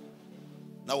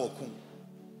na wakum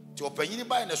ti opanyini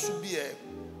bai na so bi e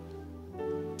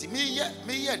ti me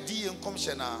ye di enkom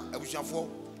hye na abusuafo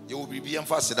ye wo bibi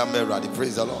emfa seda Awurade.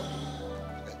 Praise the Lord.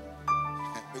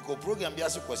 We go program bi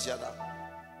ase kwasi ada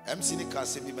MC ni kan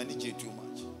se bi manage too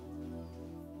much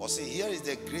or say here is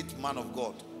the great man of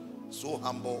God, so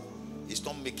humble, he's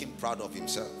not making proud of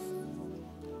himself.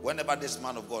 Whenever this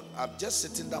man of God, I'm just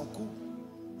sitting down cool.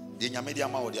 The Nyamedi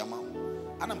ama or the ama.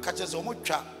 And I'm catching so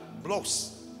much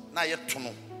blocks na yet to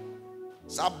know.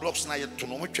 Sa blocks na yet to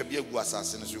know which be a good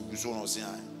assassin as you go on.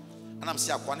 And I'm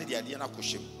saying, I wanted the idea na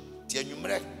kushim. The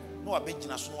numeric no a big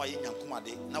na so why in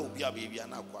Yankumade now be a baby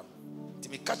and aqua. To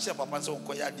me catch up papa so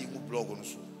koya di blog on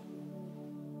so.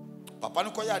 Papa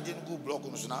no koya di blog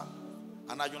on so na.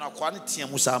 And I do not quantity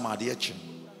and Musama dear chim.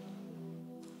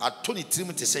 At 23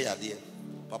 to say idea.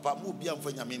 Papa mu bi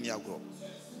amfa nyame ni agro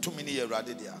 2 mini ye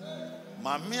rade dia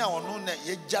mame a ono na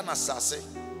ye jana sase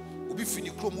obi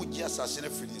fini kromu gi asase na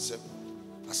fini nsem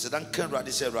asedan kan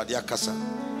rade se rade akasa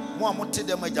mo amote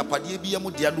dem ajapade bi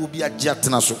am dia na obi agye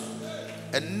atena so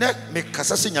enne me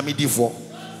kasa se nyame difo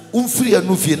umfiri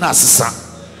anu fie na asesa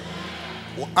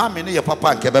wo amen ye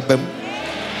papa nke bebam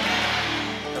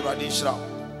rade nshira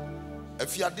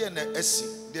afiade na asi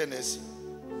de na asi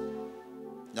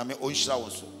nyame onshira wo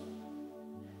so.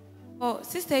 Oh,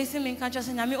 sister, is in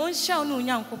Manchester. I mean, on show no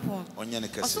young coupon.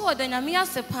 Also, what then I mean,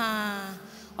 as a pan.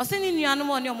 Or sending you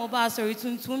animal on your mobile, sorry,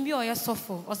 to me or your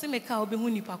sofa. Or send me cow be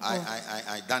huni pack.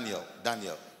 Daniel.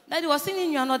 That was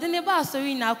sending you another neighbor,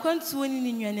 sorry, now come to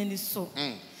any new and any so.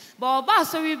 But about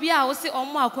sorry, be I will say, or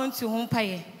more come to home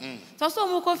pay. So,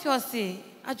 more coffee or say,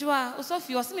 Ajua, or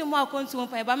Sophie, or send me more come to home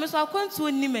pay, but Miss I come to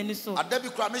any many so. A Debbie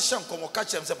Cramation come or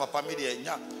catch him, Papa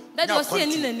Media. That was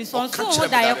saying in this one, so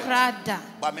what I cried.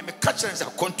 But me catch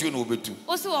and continue over to.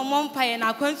 Also, a mom pie and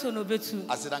I continue over to.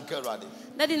 I said, Uncle Raddy.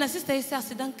 That in a sister is a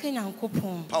sedan Kenyan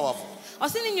coupon. Powerful. I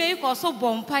was in your equal so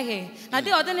bomb pie. Now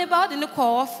they are then about in the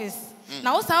call office.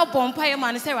 Now, also our bomb pie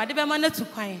man is a radical man to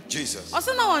pine. Jesus.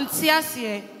 Also, no one tears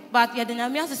here. but ya de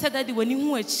nyame ase said that when you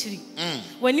achiri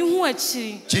when you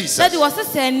achiri Jesus. that was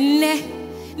say ne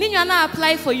ni nyana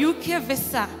apply for UK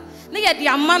visa na ya de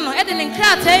amano e de ne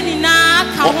nkrata ni na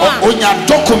ka ho a onya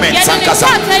documents ankasa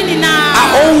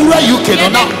owura UK no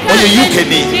na oye UK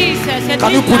ni.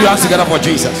 Can you put your hands together for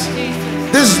Jesus?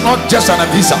 This is not just an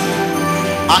visa.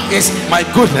 It's my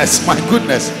goodness.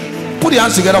 Put your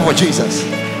hands together for Jesus.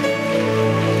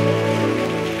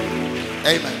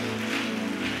 Amen.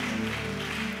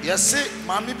 Yes,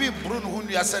 Mammy be Bruno who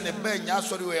you send a ben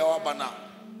yasori we are bana.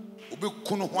 Ubi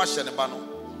kunu wash and a bano.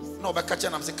 No, but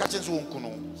catching I'm saying catching soon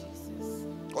kuno.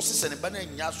 Or send a banner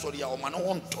yasori or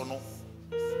manon tono.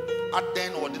 At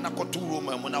then or the Nako 2 room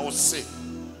and when I was sick.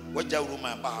 What your room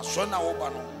and bar, so now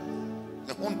bano.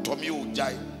 The home Tommy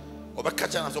Jai. Or by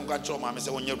catching us on Gacho, Mammy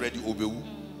say when you're ready, Obu.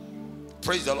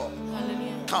 Praise the Lord.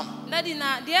 Hallelujah. Come.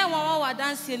 Nadina, dear Wawa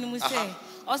dancing, we say.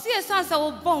 Or see a son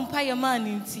will bomb pie man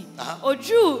in tea. Or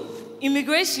Drew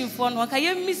immigration for no can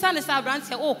you miss on the Sabran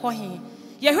say, oh, call him.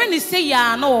 You heard me say,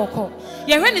 ya no call.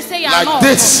 You heard me say, ya no. Like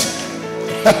this.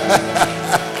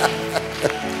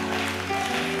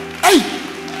 Hey,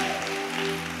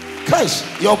 guys,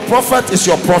 your prophet is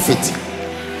your prophet.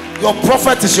 Your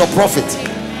prophet is your prophet.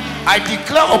 I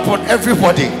declare upon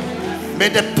everybody, may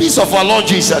the peace of our Lord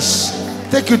Jesus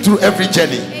take you through every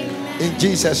journey. In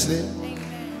Jesus' name.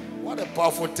 What a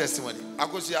powerful testimony.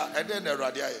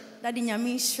 Daddy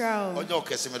nyame shroud. Onyo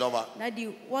kese me doba. Daddy,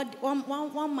 what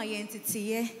one my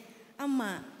entity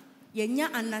ama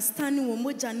yenya understanding wo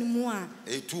moja no mu a.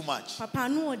 Too much. Papa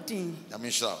no odin.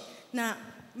 Nyame shroud. Na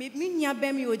me nya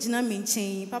be me ogina me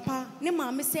nchen. Papa ne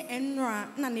ma me se enra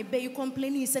na ne be you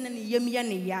complaining se na ne yam ya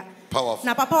ne ya. Powerful.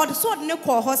 Na papa od so ne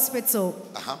call hospital.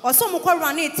 Oso mo ko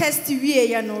run a test wie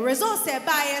ya no. Results e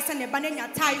ba ye se ne ba ne nya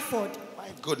typhoid.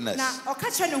 Goodness. Na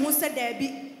okacha ne ho se da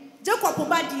bi Jacob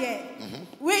ba de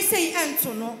we say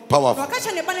ento no powerful.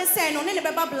 Okacha ne ba ne say no ne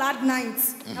beba blood night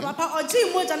na papa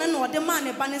oji moja na no de man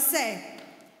ne ba ne say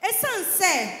esan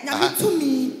say nya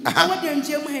tumi wo de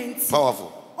njem hanti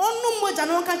powerful. Onu moja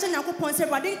na okacha Yakopon say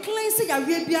brother cleanse ya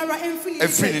we biara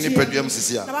emfini ni peduam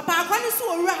sisia na papa akwani so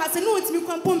owura ha se no otimi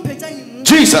kwampo mpagya ni mu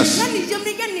Jesus na ni jem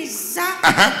ni ge ni za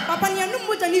papa ni anu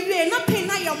moja ni wie na pain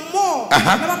na ya more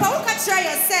na papa wo ka kira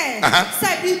ya say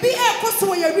bibi e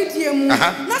koso ya ridie mu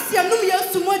na se anu ya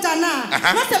su moja na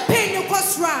se pain ni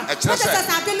kosra na se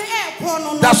ade no e ko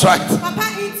no. That's right. Papa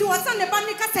inti wasa ne ba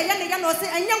ni ka say ya ne ya no se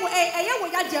enya wo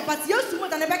ya je but ya su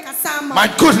moja ne be ka sama. My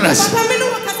goodness. Papa me no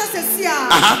wo ka se sia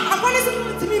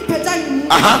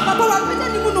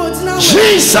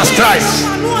Jesus Christ.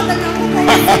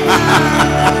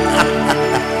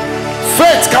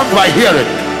 Faith comes by hearing,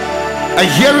 and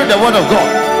hearing the word of God.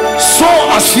 So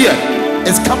as fear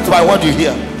is come by what you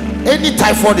hear. Any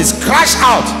typhoid is crashed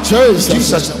out.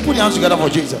 Jesus. Put your hands together for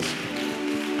Jesus.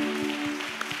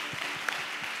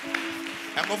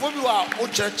 And before you are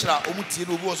church,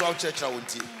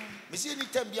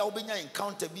 anytime you are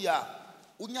encounter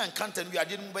unya encounter we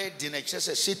didn't buy dinner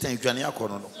chese Satan dwane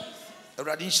akono no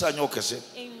Awurade nhira nyo kese.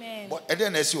 Amen. But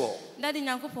eden na esi wo Daddy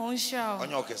Nyankopon nhira wo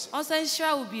onyo kese onse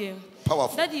nhira wo biem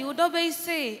powerful. Daddy wo do be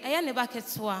say eye ne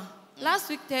baketwa last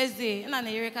week Thursday na na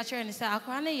yere ka chere ni say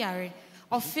akora ne yare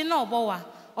ofi na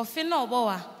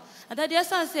obowa Daddy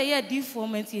asan say ye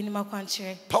deformment ye ni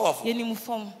makwanchere powerful ye ni mu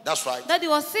form. That's right. Daddy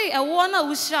was say e wo na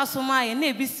wo hira so ma ye na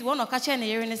ebisi wo no ka chere ne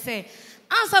yere ni say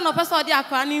answer no person dey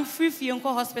akwa ni free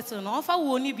nko hospital no onfa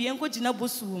wo ni bi enko gina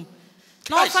bosuom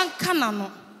no onfa kana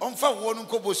no onfa wo no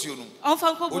nko bosuo no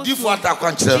onfa nko bosuo odi fu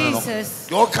atakwa nkyere no no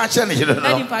yo ka kye ne yere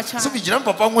no so bi gina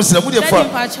papa ngo sira mu de fa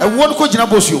e wo no ko gina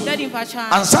bosuo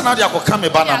answer na dey akoka me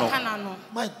bana no.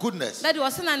 My goodness. Daddy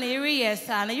was na yere yes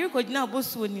na yere ko gina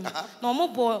bosuo ni na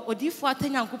omobo odi fu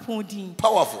atanyankopon din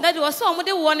powerful. Daddy was so omo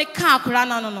de wo ne ka akora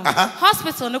na no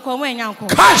hospital no ko mo enyanko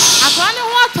akora ne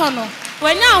ho ato no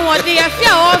wanya wode ya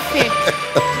fia ofe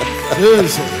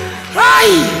Jesus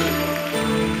hi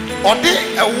ode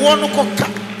e wo no ko ka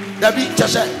dabi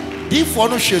chese di fo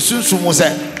no hwe sunsumu se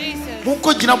mo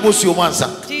ko gina bosuo mansa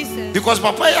because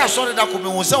papa ya sorry da ko me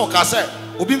won se o ka se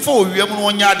obi mfa owiam no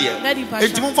onya de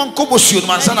enti mo mfa ko bosuo no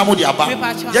mansa na mo de aba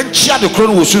ye nchia de kro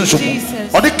no wo sunsumu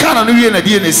ode ka na no wie na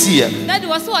de na si ye daddy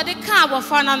was so ode ka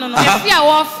abofa na no no e fia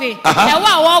wo ofe e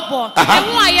wa wo bo e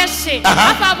ho aye hye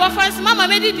afa abofa se mama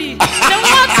medidi the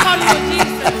word call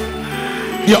Jesus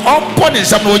ye open in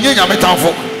some onye nyame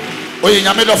tanfo oye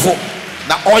nyame dofo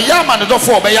na oyama ne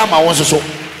dofo obeyama won so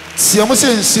siamu se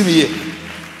nsimiye.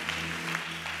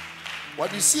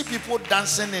 When you see people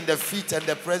dancing in the feet and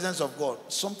the presence of God,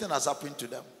 something has happened to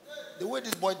them. The way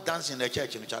this boy danced in the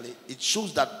church, Charlie, it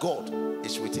shows that God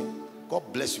is with him. God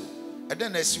bless you. And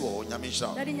then I see you, Nyame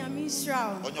Shroud. Daddy Nyame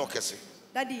Shroud. On your case.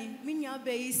 Daddy, minya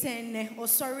be sene or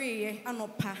sorry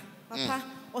anopa. Papa,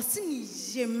 or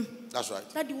sini jim. That's right.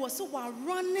 Daddy was so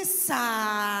run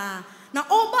sa. Now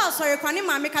all bars sorry kwani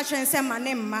mama catch and say my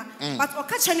name ma. But or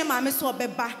catch any mama so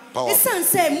beba. His son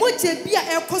say moje bia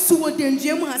e koso wo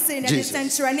denje mu ha say na the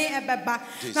century ne e beba.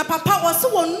 Na papa was so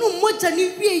no moja ni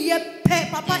wie ye pe.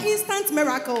 Papa instant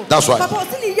miracle. That's right. Papa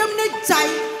was ni yam ne jai.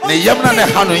 Ne yam na ne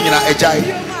hanu nyina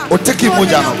ejai. O take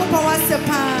moja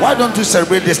no. Why don't you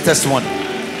celebrate this testimony?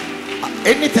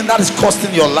 Anything that is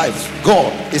costing your life,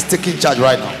 God is taking charge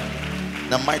right now. In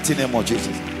the mighty name of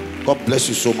Jesus. God bless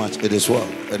you so much. It is well.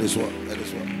 It is well. It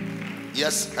is well.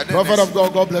 Yes. Prophet of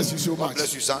God, God bless you so much. God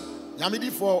bless you, son. Yamidi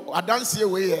for a dance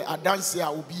away, a dance here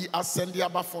will be a sendia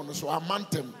bafon, so a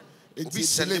mantem. It be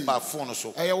sending by phone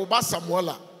so. I will buy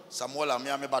Samuela. Samuela, me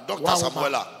about Dr.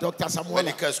 Samuela. Dr. Samuela.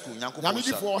 Medical school.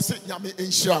 Yamidi for sit Yami in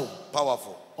show.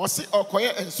 Powerful. Or see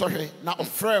Okoye and sorry, now a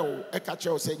frail, a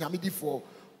catcher saying Yamidi for.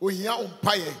 We hear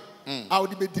umpire. I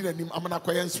would be dealing him. I'm an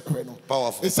acquaintance.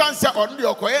 Powerful. The son said on the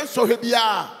acquaintance, so he be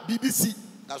BBC.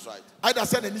 That's right. I just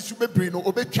said, and it should be Brino,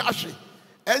 obey Chashi.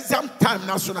 Exam time,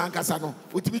 National Casano,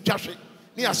 would be Chashi.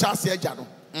 Near Shasi Jano.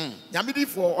 Yamidi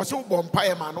for also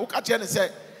umpire man, who catch and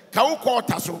say, Kao call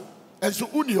Tasso, and so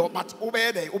Unio, but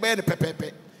obey the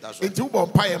pepe. That's right. Into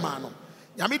umpire man.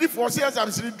 Yamidi for says I'm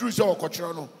seeing Drew so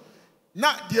Cochono.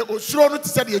 Na the Osrono to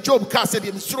say the job cast said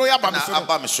the Sroya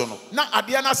Bamisono. Na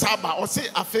Adiana Saba or say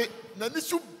Afe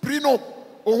Nanisu Brino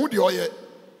or who the oye.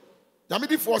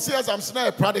 Yamidi for says I'm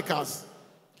seeing radicals.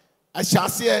 I shall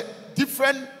say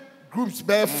different groups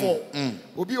bear for.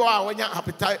 Obi wa when you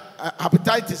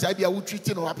hepatitis, I be a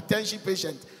treating or hypertension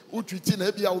patient who treating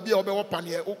maybe I will be over one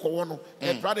year ukono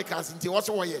radicals into what's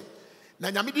way. Na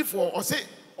Yamidi for or say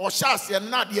or shall say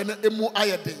not the emu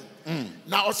ayade.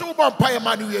 Now also one pie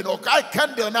man we no I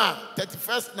candle now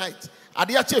 31st night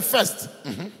adiache first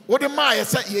what the my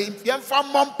say ye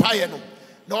fam mom pie no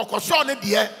na okoso ne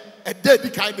de e dey bi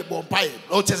kind the bomb pie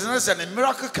oh chesena say a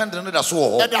miracle candle no da so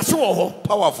ho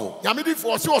powerful yamidi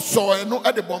for so no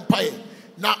e the bomb pie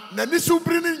na nisu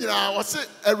bri ni nyina o say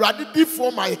awrade di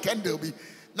for my candle bi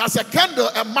na se candle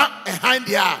e ma e hand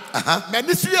dia na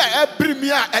nisu ya e bri mi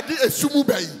a e di esumu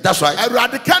bai that's right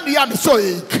awrade candle ya me so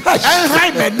e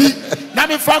hand mani na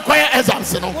me fa kwaya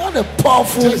exams no what a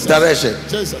powerful direction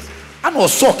Jesus and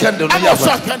was so candle no ya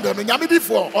so candle no nyame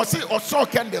for o say o so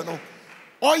candle no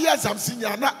o yes am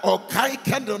sinya na o kai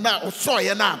candle na o so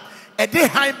ye na e de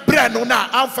hand bre no na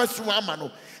amfa su ama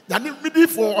no nyame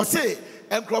for o say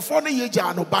enkrofo no ye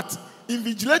ja no but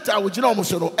invigilator wo gina o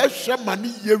so no ehwe mani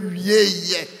ye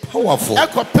wieye powerful e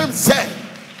ko pem say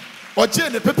o je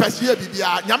ne papers ye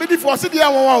bibia nyame for o say dia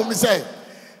won wo say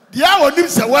dia onim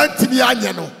se wantimi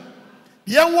anye no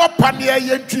dia wo pane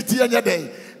ye ntwiti anye den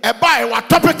e buy what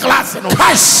topic class no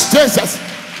Jesus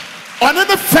on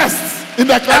the first in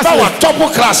the class what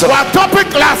topic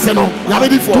class no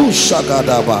nyame for do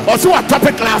shagadaba also what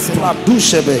topic class no do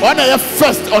shebe on the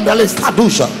first on the list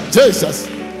kadusha Jesus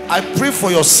I pray for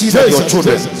your seed and your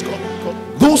children.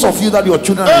 Those of you that your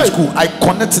children are in school, I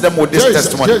connect them with this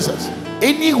testimony.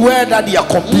 Anywhere that they are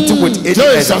competing with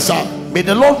any other, may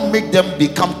the Lord make them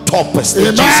become toppers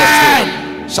in Jesus'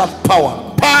 name. Shout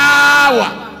power.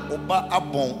 Oba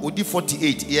abon odi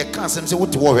 48. Ye can say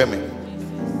what wo hwe me.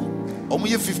 Omo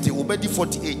ye 50, oba di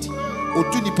 48.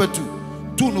 Otu nipa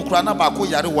 2 no kura na ba ko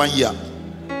yare 1 year.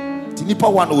 Ti nipa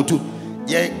 1 otu.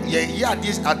 Ye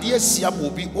ade sia mo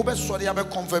bi obe sori ya be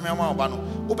confirm ya ma oba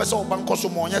no obe se oba nkoso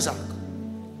mo onye sa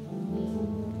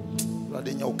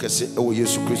rade nya okese e wo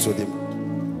Yesu Kristo dem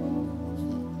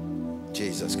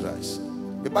Jesus Christ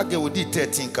be bag we di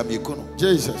 13 kam yekuno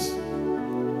Jesus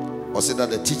o say that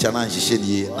the teacher na nhihye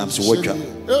ni na so wotwa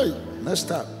hey next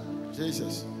time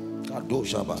Jesus kado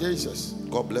shaba Jesus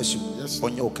God bless you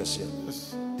onye okese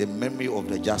yes the memory of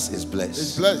the just is blessed.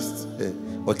 It's blessed.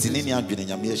 Otinini adwene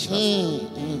nyame ehira.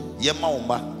 Ye ma wo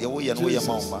ma, de wo ye no ye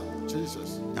ma wo ma.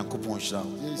 Jesus. Yankopon hira.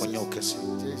 Onye okese.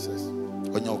 Jesus.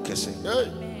 Onye okese.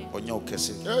 Hey. Onye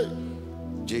okese. Hey.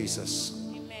 Jesus.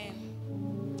 Amen.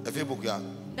 If you book ya,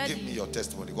 give me your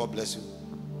testimony. God bless you.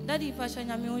 Daddy pastor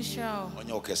nyame ho hira o.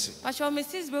 Onye okese. Pastor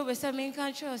Mrs. Bebe say me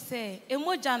kan chiro say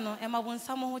emoja no e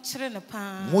mabonsam ho kire ne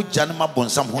pa. Moja no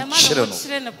mabonsam ho kire no.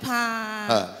 Kire ne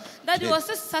pa. Daddy was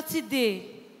a Saturday.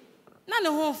 Na ne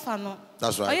ho fa no.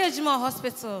 That's right. Oye Jima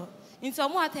hospital. Into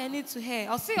omo attending to her.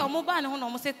 I say omo ba ne ho no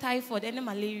omo say typhoid and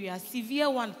malaria, severe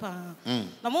one pa.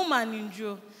 Na mo man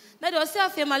injury. Daddy was say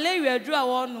afi malaria dru a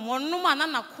won ma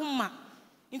na koma.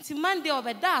 Into Monday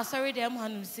obeda sorry dem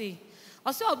hanum say.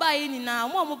 I say oba ye nyina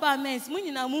omo ba mens mu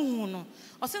nyina mu hu no.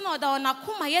 I say na oda na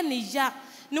koma ye ne ya.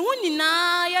 Ne hu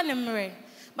nyina ye ne mre.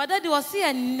 But Daddy was say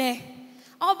enne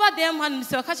Oba dem han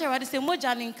se ka chere se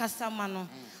moja ne nkasa ma no.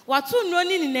 Watu nro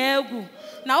ni na egu.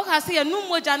 Na wo ka se ye nu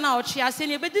moja na o twe ase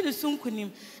ne bedi ne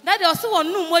sunkunim. That dey also won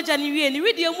nu moja ne wie ne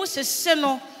widie mu hyehye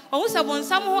no. Ohun se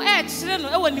bonsam ho e kire no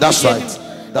e woni widie. That's right.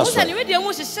 That's right. Ne widie mu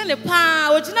hyehye ne pa,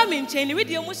 ogina me nchen ne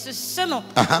widie mu hyehye no.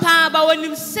 Pa ba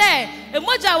wonim se e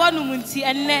moja wa nu munti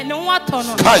enne ne ho ato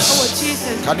no. Oh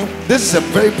Jesus. Can you? This is a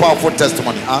very powerful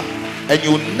testimony, huh? And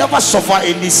you will never suffer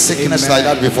any sickness like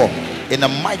that before. In the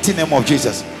mighty name of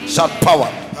Jesus. Shout power.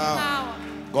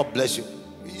 God bless you.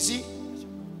 You see,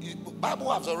 the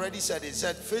Bible has already said, it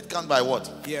said faith comes by what?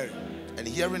 Hearing. And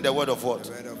hearing the word of what?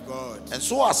 The word of God. And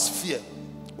so as fear.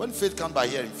 When faith comes by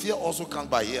hearing, fear also comes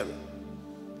by hearing.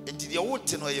 And the old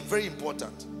thing is very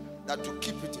important that to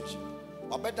keep it.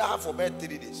 I better have for about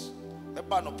 3 days.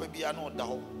 I no pebi ano da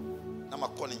ho. Na ma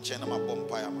call in China ma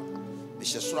bompire ma. Me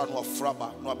she sura no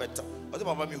fraba no better. But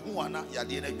Baba me hu ana ya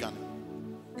de na dwane.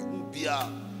 You bia.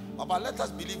 Baba, let us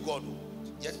believe God.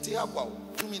 Yente agwa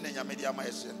tumi na nyame de ama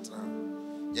yesentra.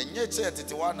 Yenye che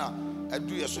tete na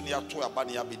adu yeso ne ato aba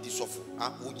ne ya bedi sofo.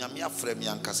 Ah onyame afrɛ me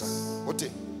ankasa. Ote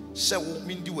she wo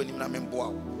mindi wani na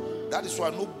memboa. That is why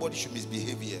nobody should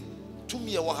misbehave here. Tumi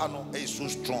e wo ha no is so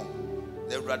strong.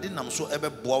 The Radin nam so ebe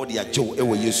boa de agyew e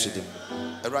wo Yesu dem.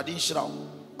 Radin shira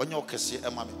onye okese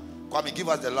e ma me. Kwame, give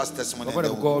us the last testimony.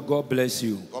 God bless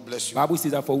you. God bless you. Bible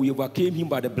says that for we overcame him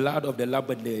by the blood of the Lamb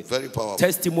and the very powerful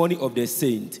testimony of the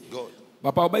saint. God.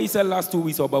 Papa, Oba said last 2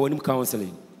 weeks about when him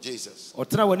counseling. Jesus. Or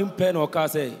try when him pen or car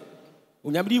say,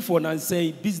 unyamidi for nan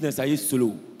say business I used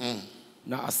slow.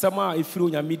 Na asama if you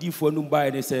unyamidi for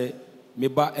numba and say me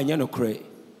ba enya no kre.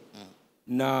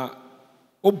 Na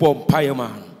obom pie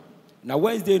man. Na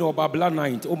Wednesday no babla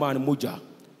night o man moja.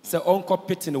 Say uncle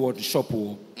pitting the shop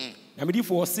o. Namidi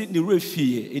for sit the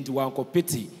refi into one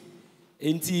competi.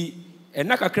 Enti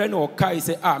enaka kra na okai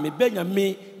say me benya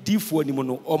me difo ni mo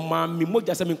no o ma me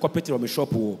moja say me competi o me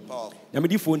shop o.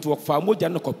 Namidi for into fa moja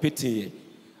no competi.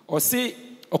 O say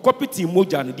o competi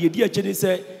moja no de agye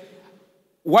say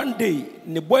one day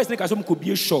ne boys ne ka so ko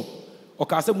bie shop o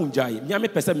ka say munjai me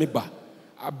pese me ba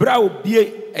abra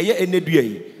obie eye enedua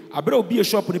yi abra obie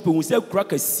shop ne pe hu say kura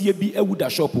kasie bi ewu da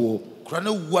shop o. Kura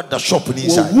na wu da shop ni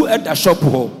inside. Wu da shop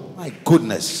ho. My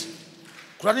goodness.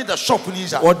 Granny the shop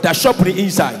inside. Or the shop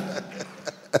inside.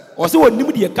 Or so when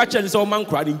you catch and so man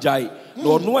crying jai.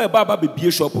 No no e baba be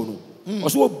shop no. Or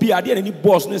so be ade any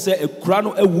boss no say e kura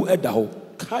no ewu eda ho.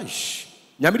 Cash.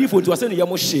 Nyamedi fo nti o say ne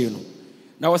yamo hye no.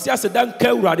 Na o say asedan ka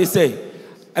urade say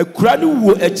e kura no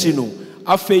wu echi no.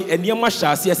 Afei enema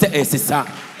hya ase say esesa.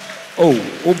 Oh,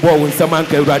 o boy when someone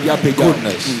ka urade apega.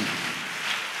 Goodness.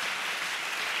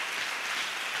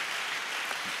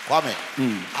 Kwame,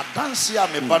 adansi a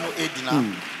meba no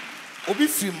edina. Obi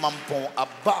fi mampon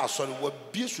aba asori we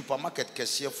be supermarket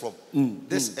kese from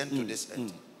this end to this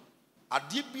end.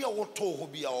 Ade bia wo to ho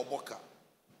bia oboka.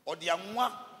 Ode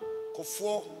anwa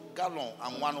kofo gallon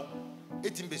anwa no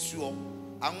etimbe suo.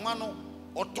 Anwa no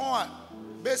oton a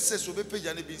be se so be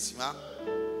pagya ne bi nsima.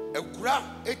 Ekura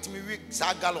etimi wi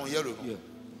sa gallon yellow no.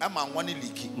 Ama anwa ne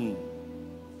leaki.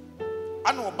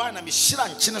 Ana oba na me hira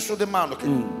nkyene so de ma no ke.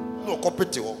 No copy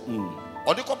to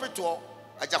or the copy to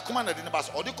a Jacoma na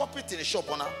bus or the copy in the shop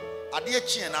on a dear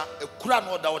China, a Kuran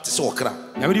or doubt is okra.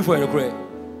 Never for a prayer.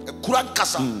 A Kuran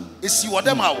Casa is you what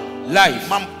them out life,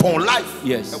 Mampon life.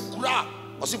 Yes, a Kura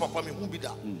or see Papa me who be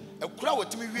that. A Kura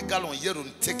with me we gallon year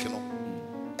on taking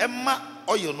on Emma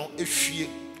or you know if she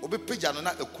or be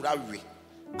pijana a Kura we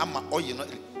Amma or you know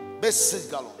best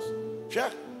 6 gallons. Sure,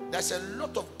 there's a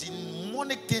lot of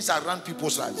demonic things around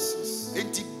people's lives.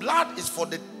 And the blood is for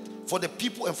the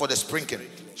people and for the sprinkling.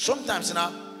 Sometimes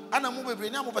now, ana mo bebre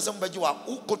na mo pesa mbaji wa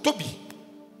ukotobi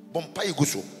bompa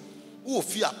iguso. Wo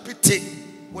fi apete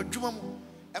wadwuma mu.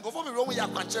 Enkofo me romu ya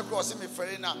kwanche cross me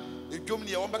fere na edwom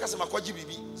ne ye won beka se makwaji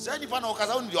bibi. Say nipa na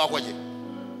okasa won di akwaje.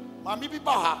 Ma mi bi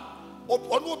ba ha.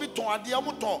 Onu obi ton ade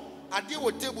amoton ade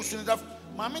wo table so ni da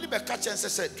ma mi ni be ka chen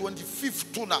se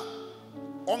 25th to na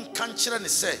on kan kire ne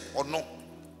se ono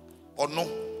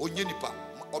onye nipa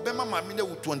obema ma mi na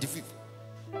wo 25th.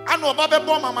 And oba be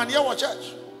born mama near our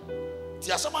church.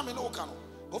 You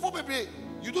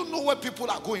don't know where people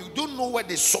are going. You don't know where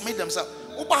they submit themselves.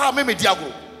 Ubaha me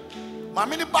diago. My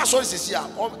mini pastor is here.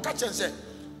 Or catch and say,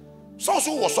 so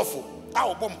was awful.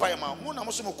 Our bompire man. Muna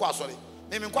Muslim Quasori.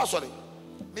 Name in Quasori.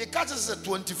 Me catches a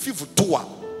 25th tour.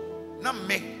 Na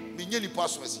me nyeni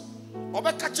pastor.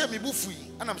 Oba catch me buffy.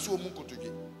 And I'm sure Munko to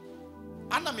you.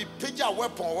 And I'm a page a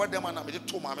weapon or them and I'm a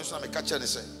two mammas and I'm a catcher and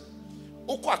say.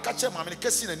 Oko akache ma me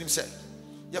kesi na nim se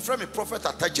your friend me prophet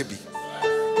Attah Gyebi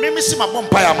me see my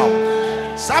bompire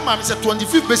ma sa ma me say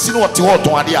 25th besi no ote ho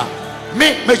ton ade a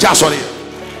me ja sori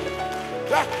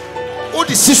All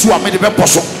the sisu are made the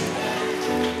person.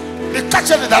 They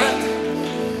catch it direct.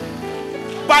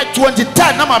 By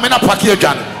 2010, na mama na paki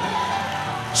ejane.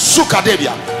 Suka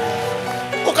debia.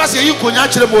 Okasi you konya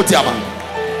chire moti aba.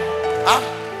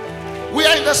 We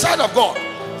are in the side of God.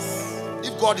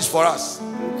 If God is for us,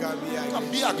 who can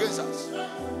be against us?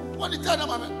 When the time na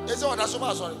mama, eze oda so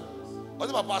ba sorry.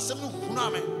 Ozi papa asem no hunu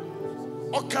ame.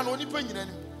 Oka no nipa nyina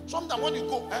ni. Sometimes when you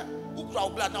go, who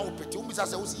crowd blood now pity. Who say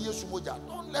Yesu moja.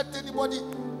 Don't let anybody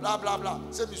blah blah blah.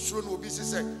 Say me sure no be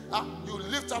say you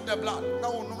lift up the blood.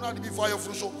 Now no na be fire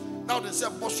fru so. Now they say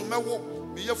boss mewo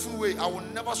me yefun way. I will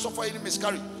never suffer any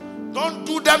miscarriage. Don't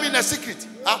do them in a secret.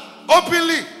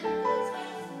 Openly.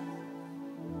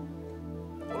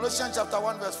 Colossians chapter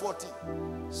 1 verse 14.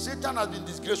 Satan has been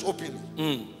disgraced openly.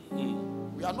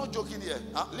 We are not joking here.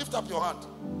 Lift up your hand.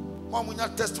 Mamunya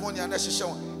testimony and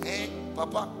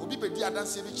Papa, obi be di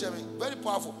adanse bi cheme. Very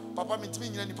powerful. Papa mintimi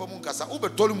nyina nipa mu nkasa. Wo be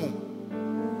tolu mu.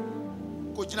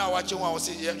 Ko gina awache wo a wo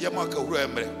se ye ma ka huru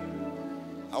emre.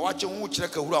 Awache wo kire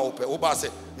ka huru a wo pe. Wo ba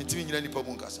se mintimi nyina nipa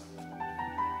mu nkasa.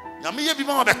 Nyame ye bi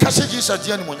ma be kase Jesus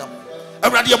dia ni monyam.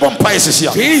 Awurade ye bom pa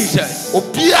yesesia. Jesus.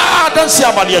 Obi adanse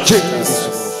abale ye che.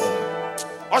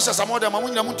 Osha samoda ma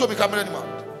munyina mu ntobi kamera ni ma.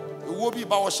 Ewo bi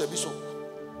ba wo hye bi so.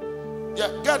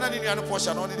 Yeah, Ghana ni anu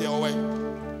portion on the away.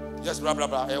 Yes, blah blah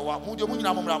blah. Come.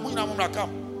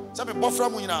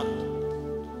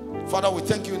 Father, we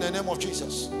thank you in the name of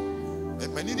Jesus.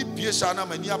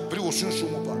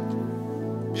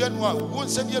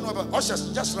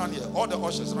 Ushers, just run here. All the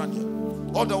ushers run here.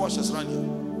 All the ushers run here.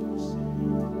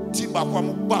 Team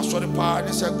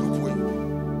this group way.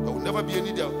 There will never be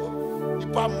any there.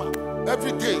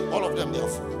 Every day, all of them, they are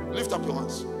full. Lift up your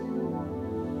hands.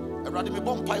 Everybody, me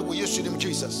bomb pie with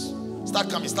Jesus.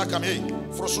 Start coming, hey.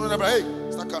 For sure, never, hey,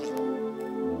 start coming.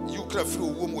 You cry through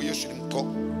a womb where you shouldn't talk.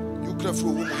 You cry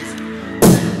through a womb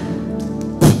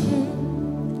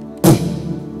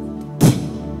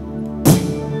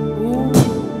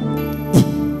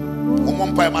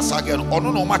where you massacre or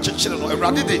no match children or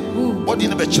rather day. Body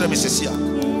never chere me sesia.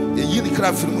 Ye yini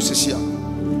cry through Musesia.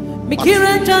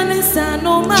 Mikira Johnson,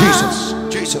 no man.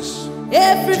 Jesus.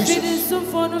 Every feet is so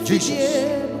fun of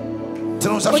Jesus.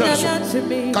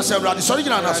 Caserrani, sorry,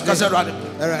 Caserrani.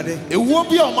 It won't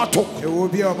be on my talk. It will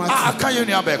be on my talk. I can't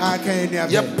hear back. I can't hear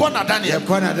you. Bona Daniel, and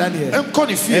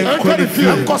Conifil, and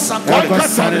Cossan,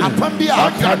 Apambia,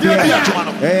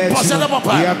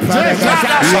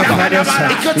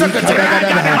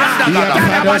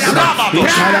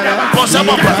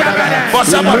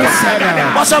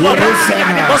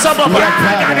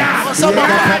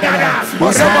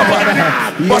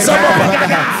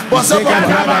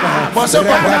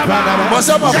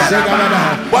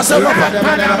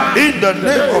 in the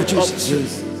name of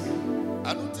Jesus.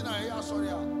 I don't think I hear sorry.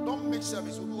 Don't make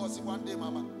service. We will see one day,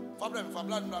 Mama. Problem for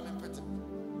blood, pity.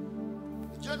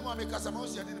 Genuine make us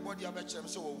among anybody I met him.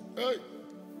 So, hey,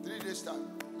 3 days time.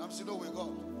 I'm saying, no way,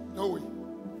 God. No way.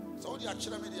 So, the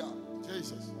actual media,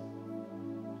 Jesus.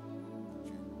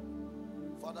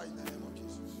 Father, in the name of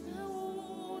Jesus.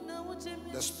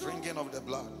 The springing of the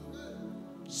blood.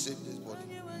 Save this body.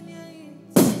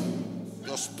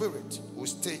 Your spirit will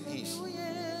stay in.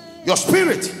 Your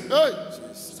spirit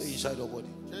stay inside your body.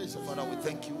 Father, we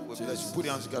thank you. We bless you. Put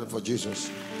your hands together for Jesus.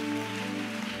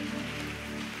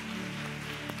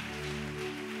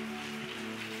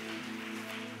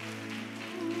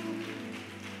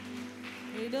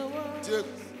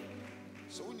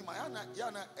 So when you yana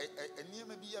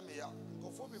be ya go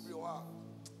for me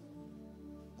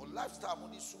lifestyle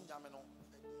money soon yameno.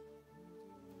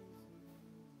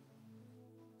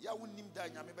 Ya wouldn't him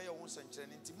die, I may be your own century.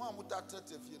 Mom would that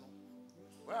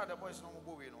where are the boys no more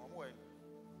going on?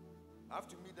 I have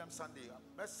to meet them Sunday.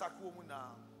 Best Saku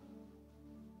Muna.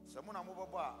 Someone I'm over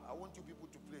bar. I want you people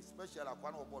to play, especially like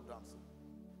one of board drums.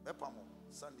 Epamo,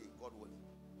 Sunday, God willing.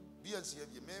 BNC,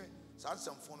 you may send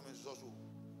some phone also.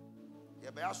 Yeah,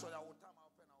 but I saw that time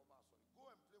I'll pen our bass. Go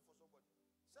and play for somebody.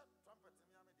 Set trumpet in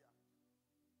your media.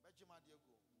 Benjamin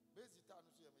Diego. Basic town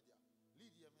to your media.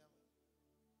 Lead your media.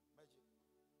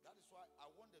 That is why I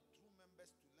want the true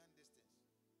members to learn these things.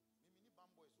 Mimi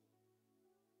bamboys. No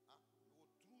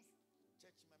true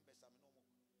church members. I mean,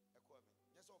 no more.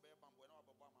 Yes, I'll be a bamboy. Now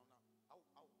I'll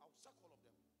sack all of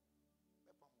them.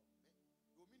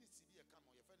 Your ministry be a come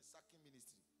on. Your friend is sacking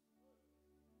ministry.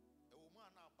 A woman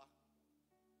now back.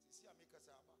 See, I make us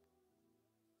a back.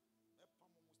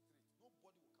 Nobody will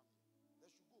come here. They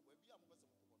should go. Where we are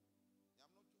moving some. I'm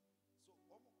not. So,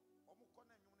 nobody we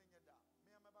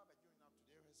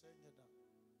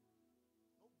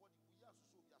have to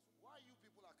show. Why you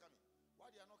people are coming?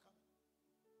 Why they are not coming?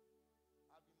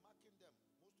 I've been marking them.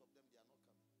 Most of them they are not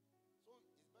coming. So So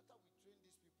it's better we train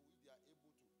these people if they are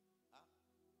able to.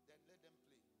 Then let them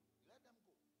play. Let them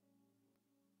go.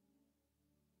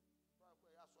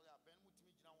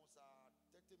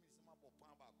 30 minutes ma pop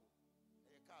pan back.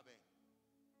 E ka ben.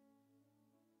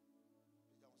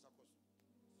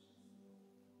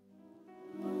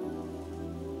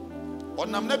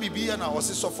 Onam na bibi na o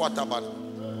se sofo Attah.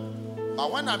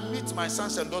 But when I meet my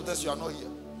sons and daughters, you are not here.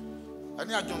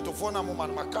 Any ajontofo na mo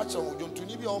man makacha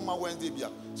ojontuni bi o ma Wednesday bia.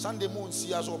 Sunday mo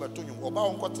nsi aso obetonyu. Oba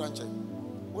won kwatra nche.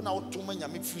 Wo na otuma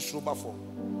nyame free sro ba for.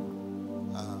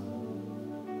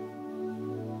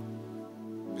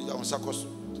 Bija on sakos.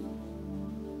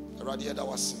 Radia da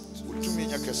was utumi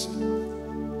nya kese.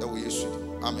 E wo Yesu.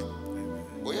 Amen.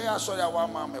 Oye ya sorry awa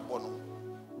ma me bono.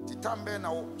 Titambe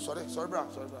na wo sorry bra.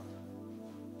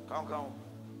 Count.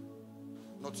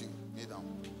 Not you. Kneel down.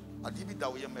 Adibi da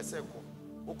wo ye meseko.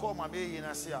 Wo call ma me yin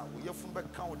ase a wo ye fun be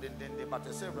kan wo den but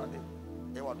e say brade.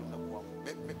 E wa do na ko.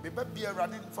 Me be bia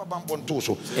brade fa bambo nto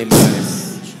so. Amen.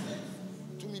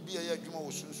 Tumi bia ya adwuma wo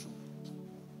sunsu.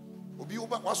 Obi wo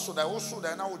ba waso da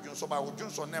na wo dwunso ba wo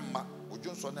dwunso ne mma.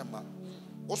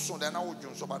 Oso da na wo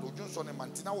dwunso ba wo dwunso ne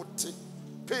manti na wo te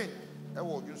pain e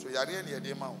wo dwunso yare ne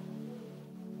yede ma wo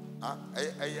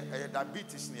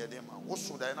diabetes ne yede ma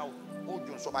oso da na wo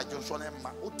dwunso ba dwunso ne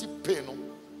mma wo ti pain no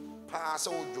pa se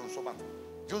wo dwunso ba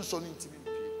dwunso ne ntimi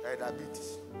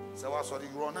diabetes se wa so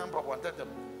you run number one tetem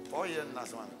o ye na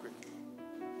so am quick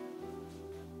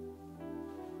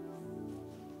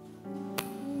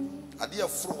adia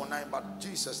fro onan but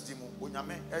Jesus dimu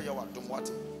onyame eye wa dum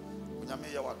wate.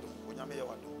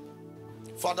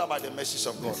 Father, by the mercies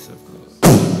of God,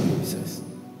 Jesus.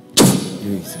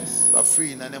 You are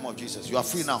free in the name of Jesus. You are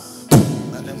free now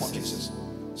in the name of Jesus.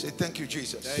 Say thank you,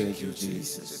 Jesus. Thank you,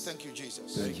 Jesus. Say thank you,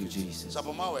 Jesus. Thank you, Jesus.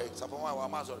 Sapoma, where is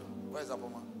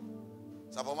Sapoma?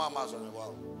 Sapoma, Amazon.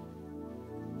 Wow.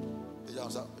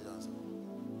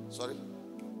 Sorry.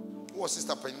 Who was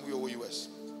Sister Penny over US?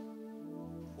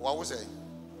 What was it?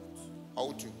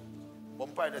 How to?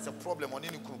 Bumpire, there's a problem on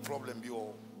any problem be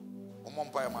all.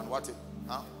 Bumpire man, what it?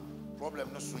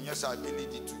 Problem no soon, yes, I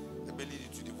ability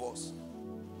to divorce.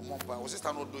 Bumpire, was it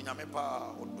not doing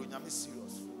Yamepa or doing Yami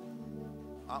serious?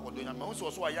 Or doing Yami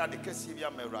also, I had the Cassia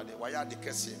Merade, why had the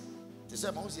Cassia? The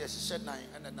same house, she said 9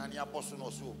 and a Nania Boston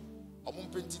or so. A moon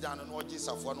painted down and watches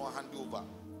of one hand over.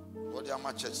 Or the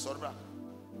Amachurch, sorry.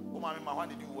 Oh, my man,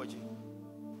 did you watch it?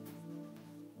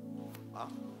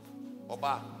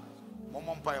 Oba.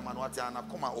 Mom pie man what ana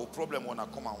come o problem on a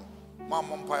come on.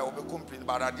 Mom pie will be complaining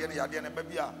about idea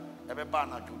baby ebe ba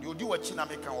na do. You do what china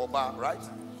make can oba, right?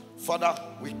 Father,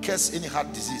 we curse any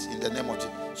heart disease in the name of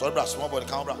Jesus. Sorry, bra, small body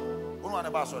camera. Who one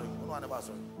about sorry? Ma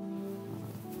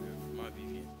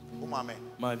Vivian. Who Ma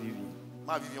Vivian.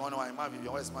 Ma Vivian, Ma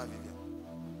Vivian, where's Ma Vivian?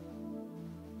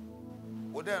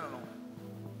 O then no.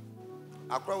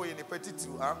 Akra we in petit to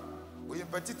we in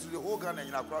petit to the whole Ghana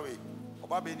in Akra we.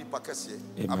 But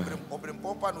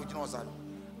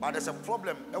there's a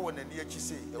problem.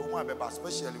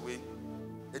 Especially way.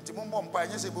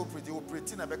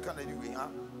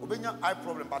 Eye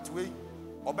problem, but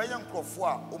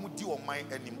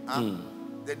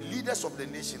the leaders of the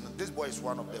nation. This boy is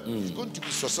one of them. He's going to be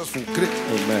successful, great.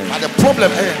 Amen. But the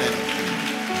problem, you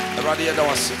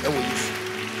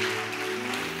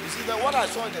see that what I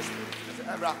saw in the spirit.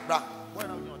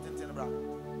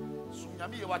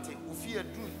 Nyami wate ufi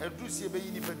edu sie be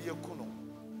yini pa bia ku no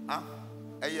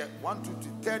 1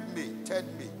 2 3rd May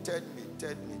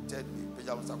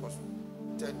peja won sakoso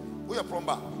 3rd May we are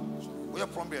promba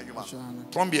enjuma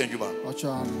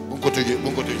bonko to you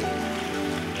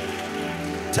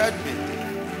 3rd May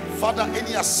Father,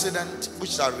 any accident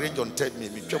which is arranged on 3rd May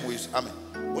me twem we amen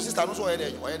o sister no so why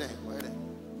there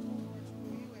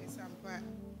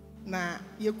na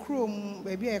ye krom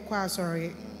baby e kwa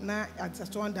sorry na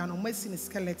atton down on machine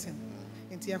skeleton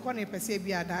enti ye kwa na pese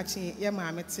bi adache ye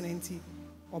ma metene enti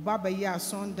obaba yi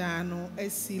ason down no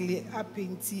asili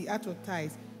apenti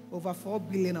advertise over 4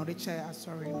 billion on the chair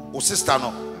sorry no o sister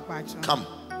no come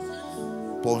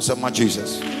ponse ma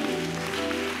Jesus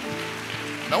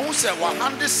na who say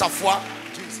 100 safwa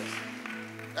Jesus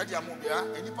e dia mo bia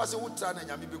eni pase wo tra na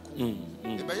nyame beku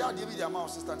e be ya de bi dia ma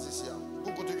sister sisia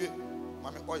gogotowe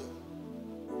mami oil.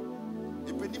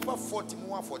 If you nipa 40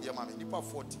 more for the mami, nipa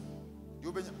 40.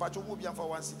 You be pacho mo bian for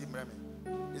 1 cedi mreme.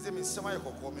 Is it me sema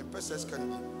yekoko me peses kan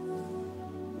bi.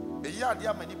 E ya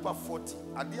dia me nipa 40.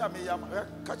 Adia me ya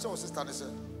catch your sister ne say.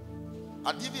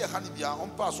 Adi bi e ha ni bia on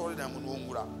pa sorry na mu no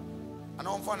ngura.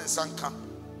 Ana on fa ne sanka.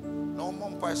 Na on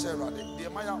mom pa say rade. De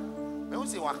ma ya me won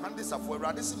say 100 safo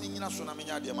rade se me nyina so na me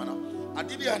nya de ma na.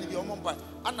 Adi bi ha ni bia on mom pa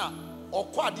ana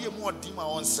okọ ade mu odi ma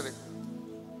on sere.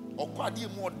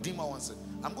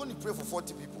 I'm going to pray for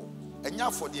 40 people. And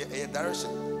now for the direction.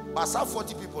 But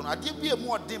 40 people, I did be a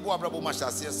more dim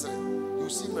you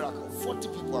see miracle. 40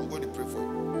 people I'm going to pray for.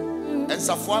 And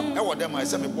Safwan, I want them, I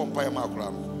send me Pompire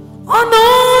Macram. Oh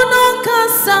no,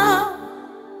 Casa.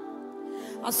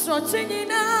 A stretching in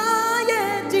a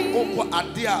yeti. Oh,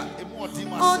 Adia, a more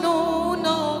dim. Oh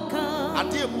no,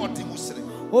 Adia more dimusri.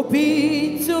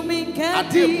 Obi to me,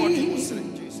 Adia more dimusri.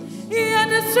 He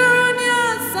had a surrounding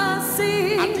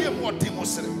assassin. Adia more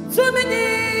dimusri. To me,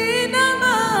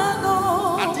 Namano.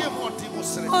 Adia more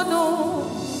dimusri. Oh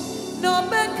no,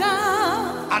 Becca.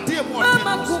 Adia more dimusri.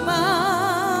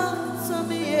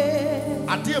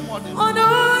 Adia more dimusri. Oh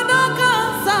no,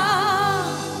 Casa.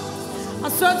 A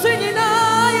stretching in a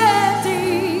yeti.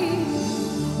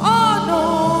 Oh no,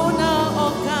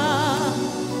 Oka.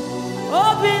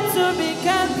 Open to me,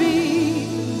 can be.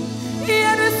 He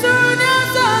had a surrounding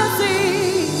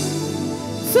assassin.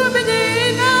 To me,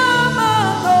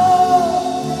 Namano.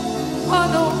 Oh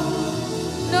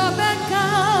no, Becca.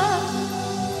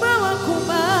 Mama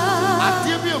Kuma.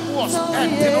 Adia be a boss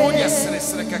and the audience.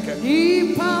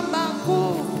 Ipambaku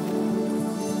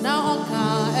na oka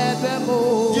ebemo.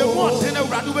 You want to know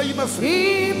Raduba you must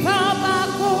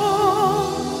Ipambaku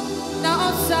na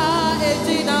osa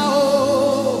ejina o.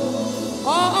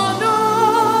 Oh no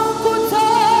kuto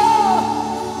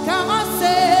kama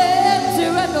se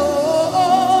tireno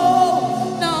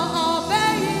na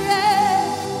obeye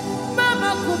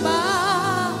mama kuma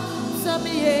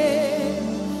samiye.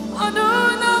 Oh no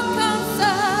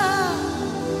cancer.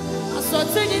 So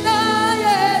singing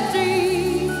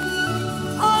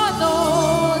oh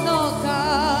no,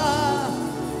 God,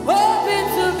 open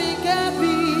to me,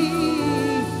 Gyebi.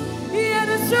 He had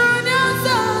a strong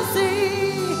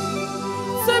assassin.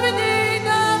 So we need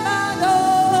no mano.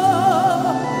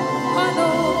 Oh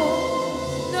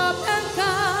no,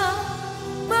 Becca,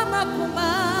 Mama Kuma.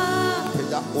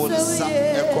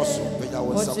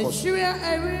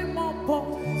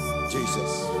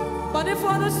 Jesus. But if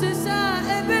one is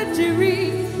a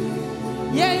victory,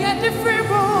 yeah, different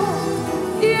more,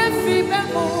 yeah, free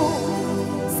more.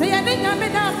 Say, I think I'm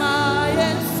in my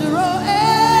yes, oh,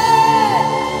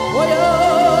 yo,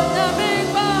 Nami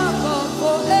Baba,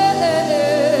 oh,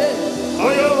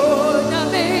 yo,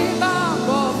 Nami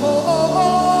Baba,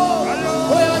 oh,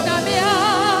 yo, Namia,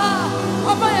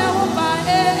 oh, my,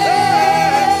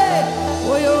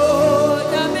 oh, yo,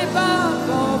 Nami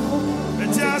Baba,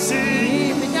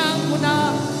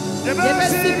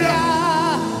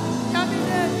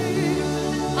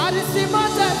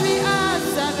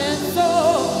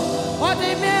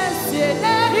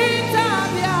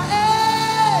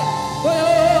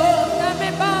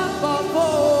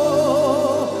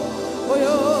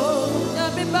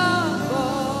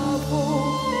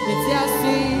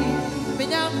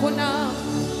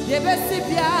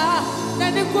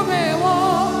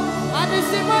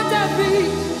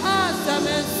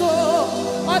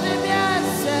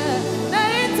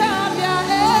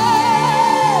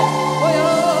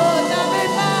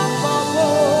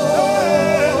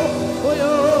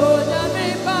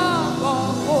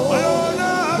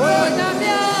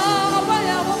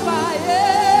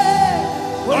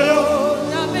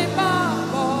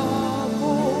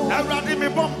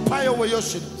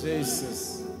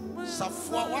 Jesus.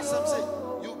 Safwa, what's I'm saying?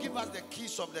 You give us the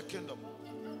keys of the kingdom.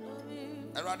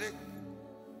 Erade,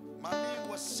 Mami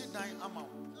was sitting amount.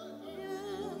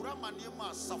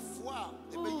 Ramanima Safwa,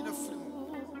 the being a film,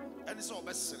 and it's all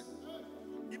best.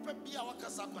 If a be our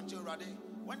casa control,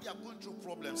 when they are going through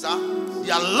problems,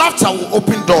 their laughter will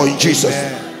open door in Jesus.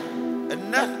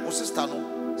 And then, was sister,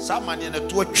 no, someone in a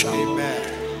two child.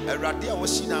 Erade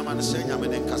was sitting and saying, I'm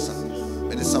in Casa.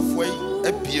 And it's a way,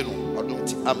 a piano.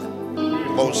 Amen.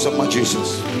 Oh, so much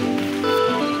Jesus.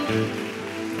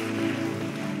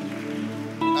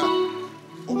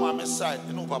 Oh, my side,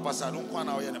 you know, Papa said, don't go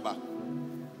now.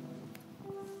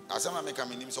 As I'm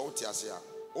making him so tiasia.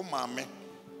 Oh, mammy,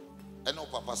 and no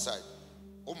Papa side.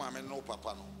 Oh, mammy, no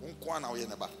Papa, no, don't go now.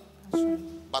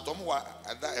 But Omwa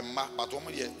at that, but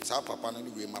only South Papa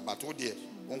and we, but oh, dear,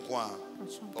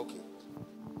 okay.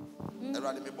 I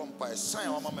rather be bumped by a sign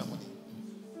of my money.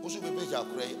 Also, be better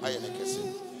cry. I am a case.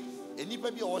 Any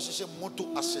baby or was a motor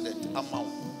accident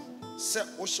amount. Set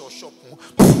also shop.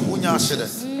 When you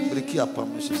accident, break your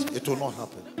promises. It will not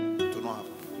happen. It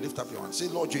Lift up your hand. Say,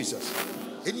 Lord Jesus,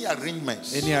 any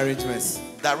arrangements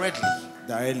directly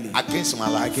against my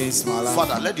life. Father,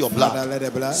 Father, let your blood let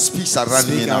the blood speak around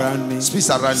me speak now. around me. Speak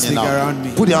around me Speak now. around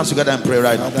me. Put your hands together and pray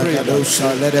right now. Pray.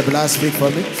 Let the blood speak for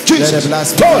me. Jesus. Let the blood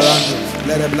speak Touch. around me.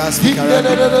 Let the blood speak around me.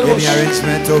 Any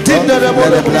arrangement, oh God, let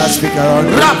the blood speak around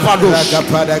me.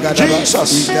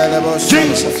 Jesus.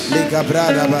 Jesus. Let the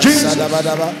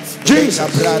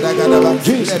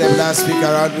blood speak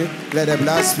around me. Let the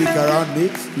blood speak around me.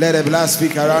 Let the blood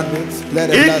speak around me. Let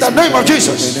the blood In the name of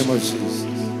Jesus. In the name of Jesus.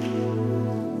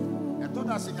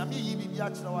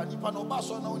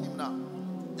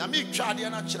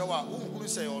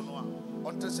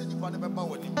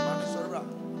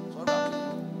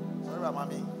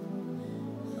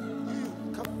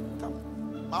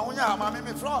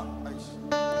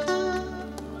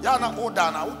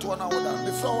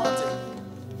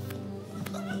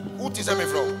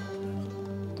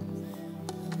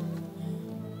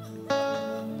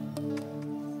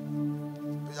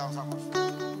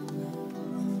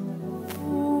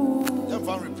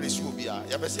 Replace you, be a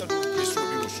replace you,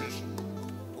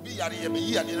 be a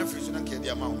year and a freeze and care the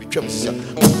amount we trust. And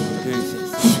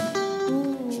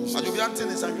you be anting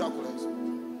is and you are correct.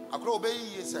 I could obey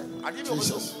you, sir. I did you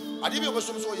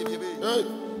some so you be.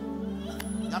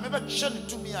 I never shed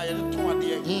to me. I had to a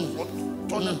dear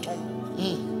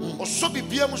or so be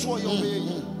BMs or you.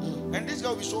 And this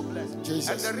girl will be so blessed. Jesus.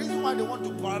 And the reason why they want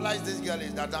to paralyze this girl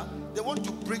is that they want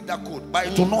to break that code, but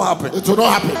it will not happen. It will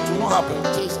not happen. It will not happen.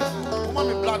 Jesus. Woman,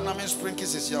 me blood na me spring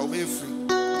kisses here. Obey free.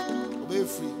 Obey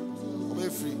free. Obey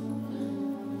free.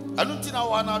 I don't think I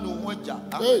want to do one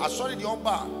job. I saw the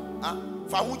umba.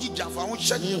 Fahuji jam. Fahuji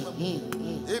shani.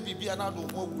 ABB and I do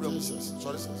more.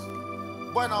 Sorry,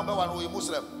 boy, now be one who is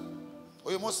Muslim. Who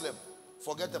is Muslim?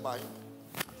 Forget about him.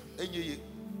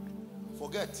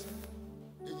 Forget.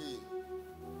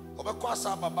 Forget.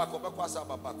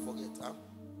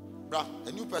 Bruh,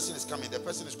 a new person is coming. The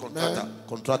person is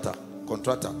contractor.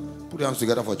 Put your hands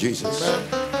together for Jesus.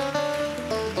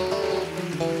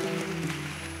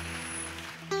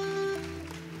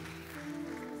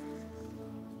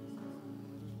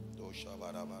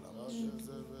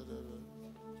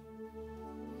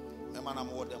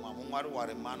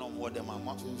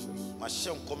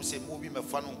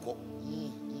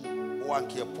 One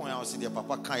key point, I see the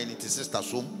papa kind into sister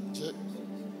soon.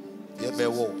 Yeah, be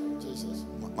wo.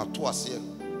 My two are here.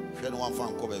 One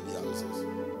fan cover here.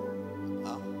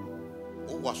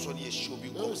 Oh, what so near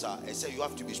showing goes are. I say you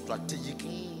have to be strategic,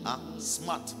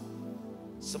 smart.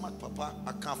 Smart papa,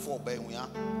 I can't fall by we are.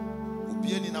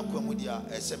 Ubian in a comedia,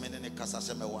 a semen in a casa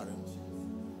seme warren.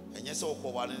 And yes, all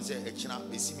for one say, a china,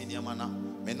 be seen in Yamana,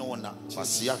 Menona,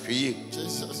 Pasia,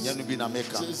 Yanu bin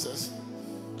America.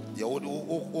 The old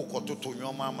to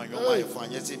your mamma, your wife,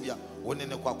 and yes, one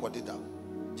in a quaquadida.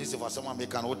 Jesus for someone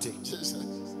make an ote.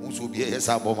 Who will be a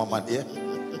sabo, mamma dear?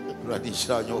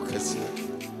 Radisha, your case.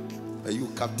 Are you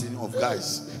captain of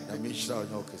guys? I mean, shall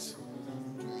your case.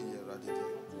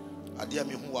 I dear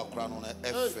me who are crowned on a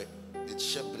F. It's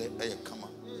shepherd a comma.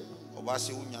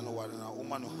 Obasi Unyano, a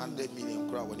woman 100 million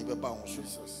crowd when he bounds.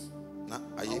 Now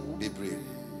I be brave.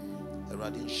 A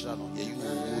radisha, you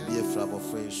will be a flab of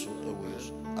phrase.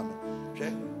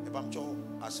 Amen. If I'm told,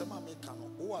 I said, my mechanic,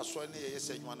 who are so near, yes,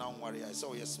 you are now worried. I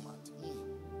saw you smart.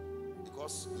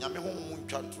 Because Yamaho Moon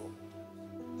Chantro,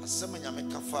 a semen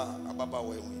Yamakafa, a baba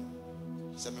way.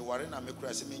 Semi Warren, I make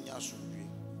crazy in Yasu.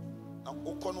 Now,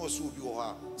 Okono will be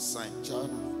your sign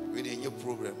with a new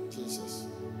program. Jesus.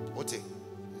 Ote,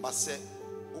 but say,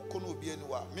 Okono will be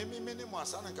anywhere. Many more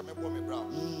son and come up with me,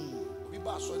 brown. We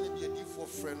pass only be a D4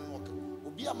 friend.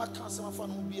 Be a cancer fan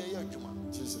will be a year.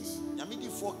 Jesus. Yamidi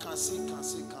for can say.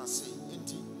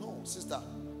 No, sister.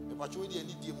 Me pacho di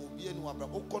any day will be anyone,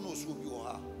 but Okono will be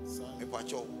your me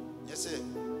pacho. Yes, sir.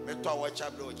 Me to our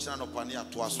chabro channel pania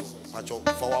twaso. Pacho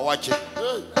for our watching.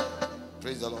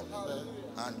 Praise the Lord.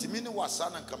 And Timini was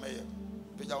son and come here.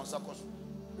 Peja on Sakos.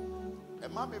 A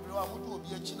mammy will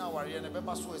be a china warrior and a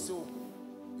beba so.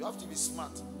 You have to be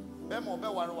smart. Bemo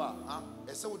Bewarwa,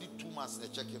 I said, 2 months they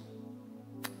check him.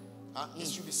 It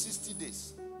should be 60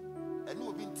 days. And you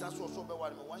will be in transfer so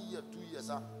 1 year, 2 years.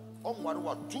 On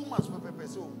what 2 months per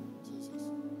person.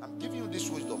 I'm giving you this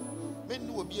wisdom.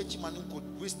 Men will be a chiman who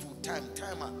could waste time.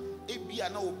 It be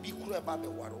an old big crab about the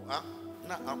water.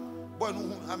 Now, boy,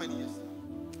 how many years?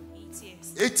 8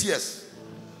 years. 8 years.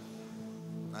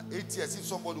 Now, 8 years. If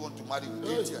somebody want to marry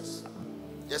you, 8 years.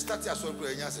 You start your soul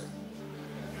prayer, yes.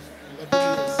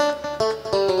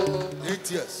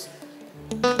 8 years.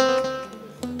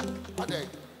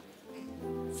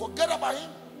 Forget about him.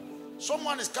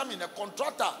 Someone is coming, a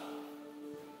contractor.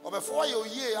 Or before you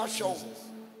year, I show.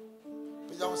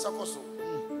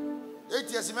 8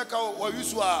 years, you make out what you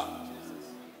saw.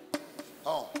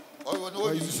 Oh,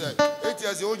 no, you say 8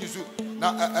 years old. You should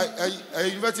now a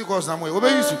university course. Now, what are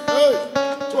you? So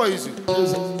are you?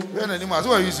 When animals,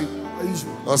 what are you?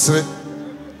 Oh,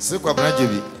 say what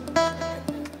Gyebi.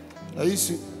 Are you?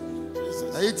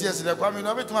 8 years. The family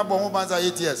no bet my bomb bands are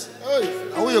 8 years.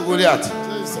 How you go there?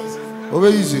 What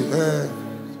are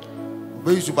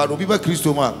you? But Obi ba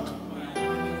Christo mark.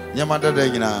 Nyamada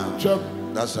dey na.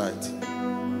 That's right.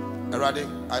 Already,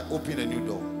 I open a new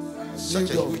door.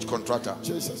 Such a huge contractor.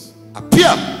 Jesus.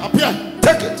 Appear.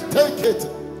 Take it.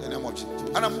 And I'm watching.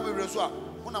 And I'm moving as well.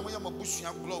 When I'm a bush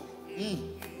and glow.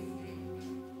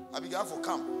 Abigail,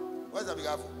 come. Where's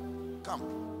Abigail? Come.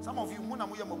 Some of you, when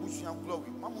I'm a bush and glow,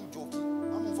 Mamma joking.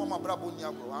 I'm from a brabo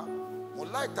niagro. Or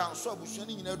light and so bush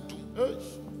in a doom.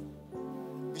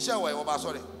 Michelle, why was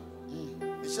sorry?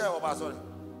 Michelle, was sorry.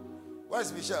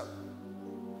 Where's Michelle?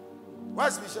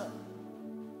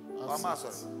 I'm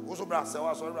sorry. Also, bra,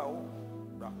 sorry,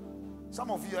 bra.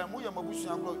 Some of you are more Mabushi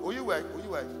and glory. Oh, you were.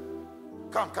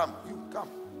 Come, you come.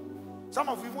 Some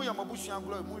of you more Mabushi and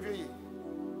glory.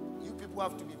 You people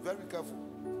have to be very careful.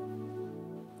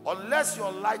 Unless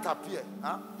your light appear,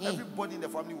 everybody in the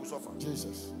family will suffer.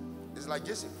 Jesus. It's like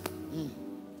Jesse.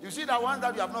 You see that one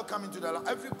that you have not come into the light,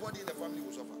 everybody in the family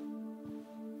will suffer.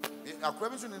 I'm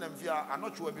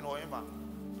not sure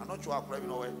I'm not sure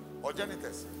or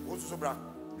janitors. Also, bra.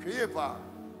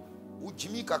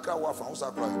 Jimmy Kaka Wafa, who's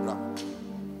a cry,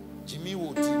 Jimmy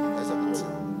would as a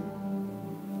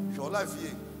show life ye.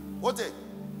 What it?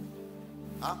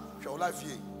 Show life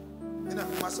ye. In a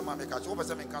master make a show over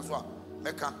 7 cancer.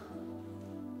 Mecca.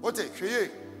 What it? She.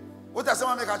 What does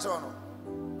someone make a show?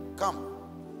 Come.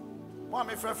 One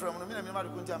may friend from the minute you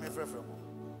couldn't tell me friend from.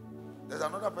 There's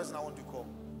another person I want to call.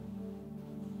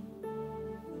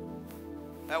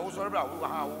 I was sorry, bra.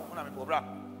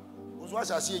 Who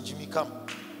shall see Jimmy come?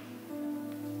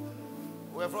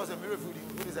 We have frozen miracle.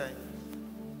 What is saying?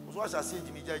 Who shall see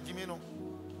Jimmy? No.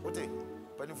 What?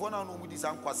 But if one no with this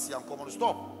unquasi and come on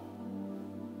stop.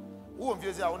 Who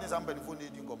obviously I only some benefit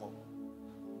didn't come up.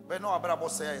 But no,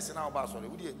 about say I say now about sorry.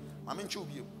 Would you? I mean, chub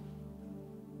you.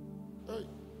 Hey,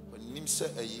 when him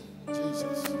say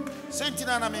Jesus.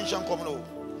 Sentina na mention come no.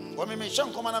 When me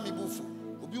mention come na me bufu.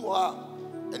 Obi wa.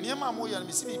 And yema mo yan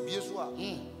me see me biesua.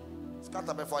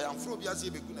 Scatter before I am through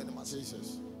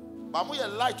Jesus. But we are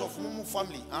light of Mumu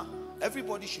family.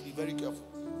 Everybody should be very careful.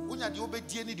 When you are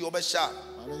obedient, the obesha.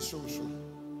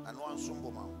 And one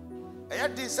sumbo man.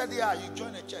 And they said, you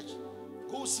join a church.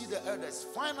 Go see the elders.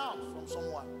 Find out from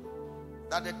someone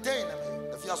that the day,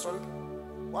 if you are sorry,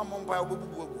 one month by Obi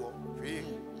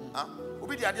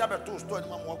the idea about two story,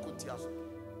 man, walk with us.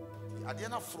 I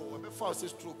didn't throw before say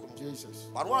stroke. Jesus.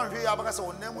 But one day I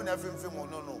will name every film.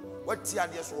 No. What the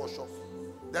idea so shop?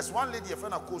 There's one lady, a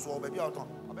friend of course, or baby out on.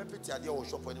 I bet the idea was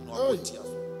shop when you know tears.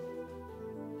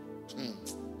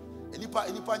 Nipa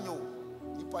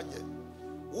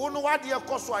who know what the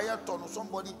cost I had to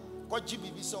somebody got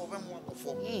Gyebi so when one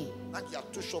perform. Like you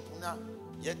have two shop now,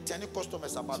 yet 10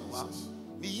 customers about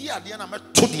me here at the end I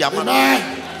met to the amount.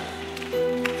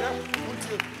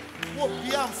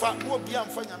 Be fine,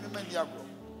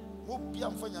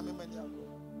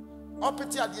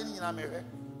 Opeti adeni na mere.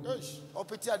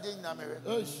 Opeti adeni na mere.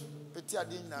 Opeti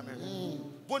adeni na mere.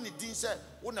 Boni din se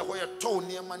wo na hoye to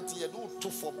niam nti ye do to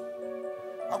fom.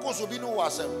 Akoso bi no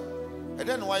wasem. E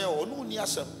den wa ye o no ni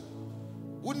asem.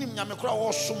 Wonim nyame kra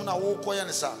wo som na wo koye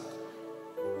ne sa.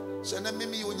 Se na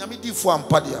mimi yo nyame di fu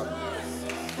ampa dia.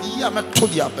 Yi ameto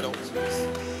dia bro.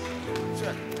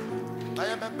 I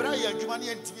am a Brian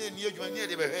Jumani and Timmy and Jumani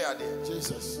de Behade.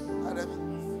 Jesus.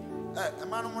 A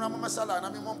man of Masala and I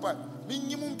mean, one part.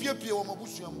 Minimum Pia or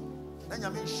Mabusham. Then I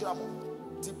mean Shamo.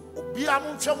 Be a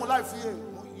moon life here.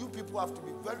 You people have to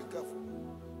be very careful.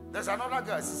 There's another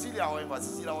guy, Cecilia, however.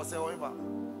 Cecilia was however.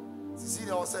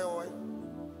 Cecilia was away.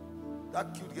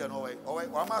 That cute girl, away.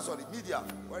 Wama, sorry, media.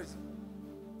 Where is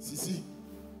he? Cici.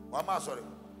 Wama, sorry.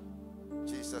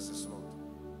 Jesus is Lord.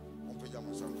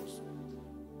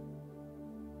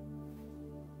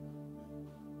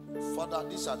 Father,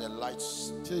 these are the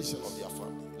lights Jesus. Of their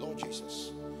family. Lord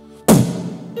Jesus.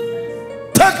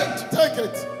 Take it. Take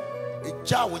it.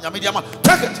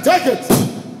 Take it. Take it.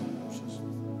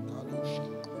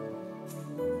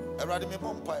 Eradi me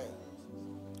bompae.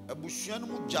 Ebusuan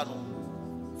mu jano.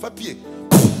 Fapie.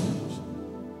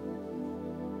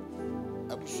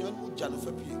 Ebusuan mu jano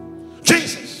fapie.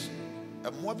 Jesus.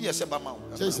 Emo bi ese ba ma.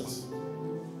 Jesus.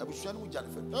 Ebusuan mu jano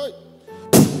fapie. Hey.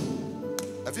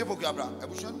 If you book Abra,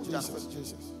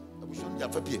 Jesus.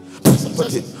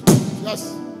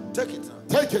 Yes. Take it.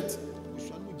 Take it.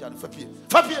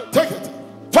 Take it.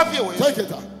 Take it.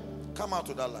 Come out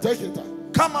to that light. Take it.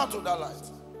 Come out to that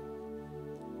light.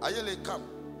 Ayele, come.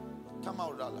 Come out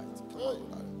with that light.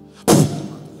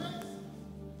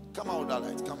 Come out with that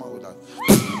light. Come out with that light.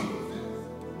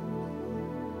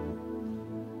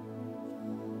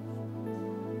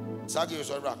 Sagi,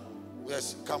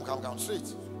 yes, come.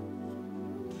 Straight.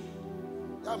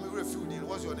 Yeah, me refuse.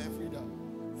 What's your name?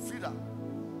 Frida.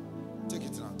 Take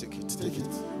it now. Take it.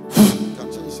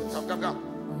 Come.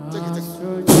 Take it.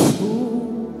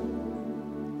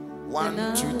 1,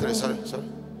 2, 3. Sorry.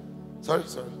 Take it.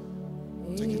 Sorry.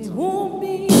 Take it.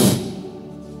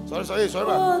 Sorry,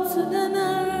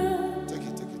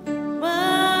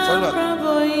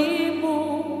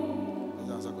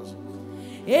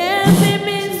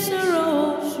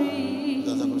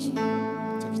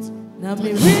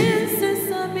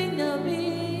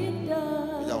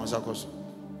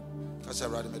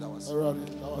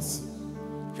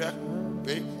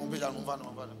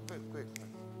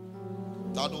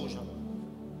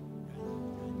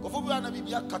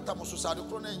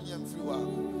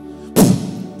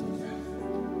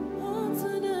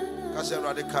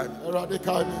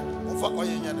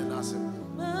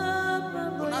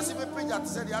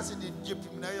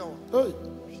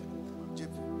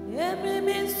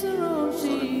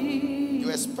 you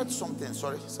expect something.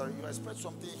 Sorry. You expect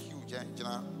something huge,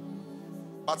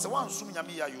 but the one assuming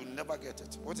you never get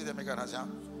it. What did they make?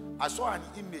 I saw an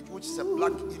image which is a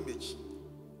black image,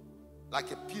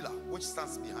 like a pillar which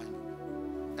stands behind.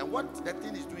 And what the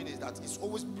thing is doing is that it's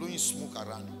always blowing smoke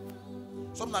around you.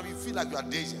 Sometimes you feel like you are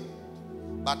dazing,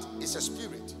 but it's a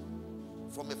spirit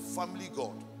from a family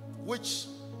god, which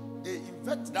they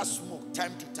invert that smoke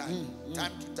time to time.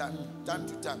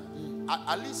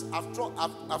 At least after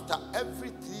every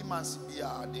 3 months,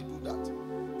 they do that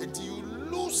until you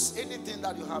lose anything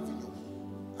that you have in you.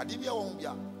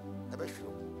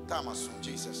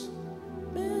 Jesus.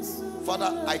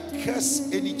 Father, I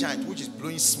curse any giant which is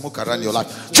blowing smoke around your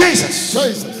life. Jesus.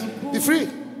 Be free.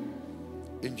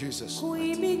 In Jesus.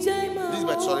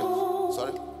 Elizabeth,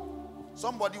 sorry.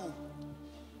 Somebody will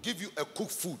give you a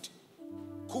cooked food.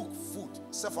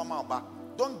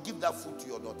 Don't give that food to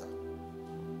your daughter.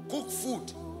 Cook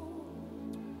food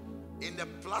in a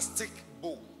plastic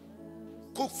bowl.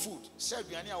 Cook food.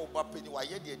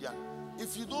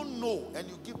 If you don't know and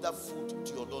you give that food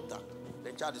to your daughter,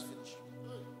 the child is finished.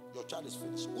 Your child is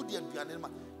finished.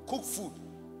 Cook food.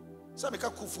 Some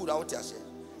can cook food out there.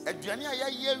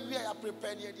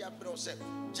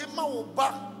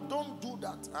 Don't do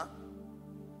that. Huh?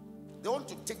 They want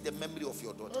to take the memory of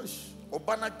your daughter.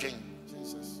 Obana Jane.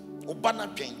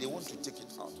 They want to take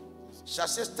it out. She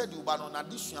said you ban on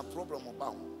additional problem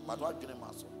about but what you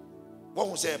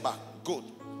will say about good.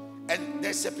 And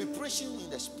there's a preparation in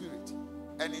the spirit,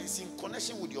 and it's in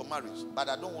connection with your marriage, but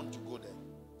I don't want to go there.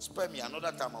 Spare me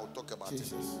another time, I will talk about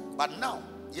it. But now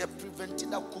you're preventing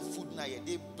that cook food now.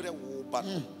 They bread but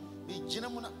me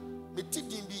jinamuna me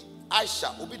tidim be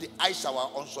Aisha obi the Aisha wa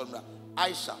on sonra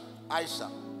Aisha.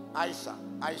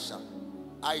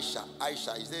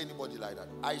 Is there anybody like that?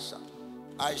 Aisha.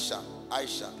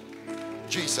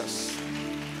 Jesus.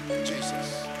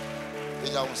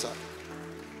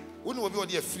 When will be on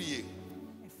the free?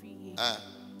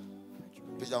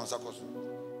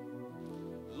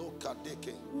 Look at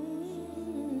Deke.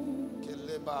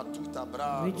 Keleba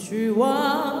tutabra.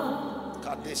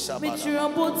 Kadesha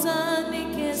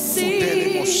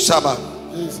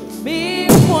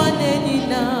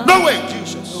no way,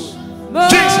 Jesus.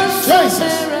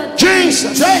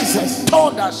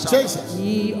 Told us. Jesus.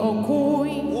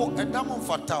 Oh, a diamond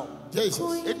fatal.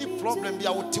 Jesus. Any problem be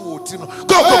out to go.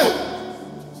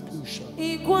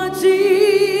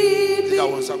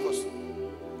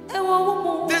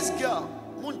 This girl,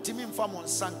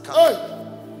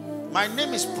 my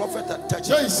name is Prophet Attah.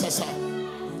 Jesus.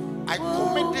 I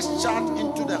commit this child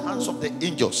into the hands of the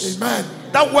angels. Amen.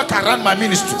 That work around my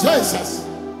ministry. Jesus.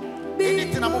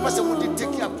 Anything I'm over to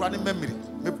take care of memory.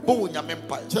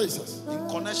 Jesus. In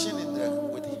connection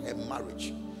with a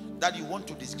marriage that you want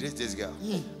to disgrace this girl.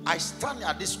 I stand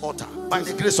at this altar by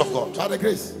the grace of God. By the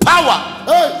grace. Power.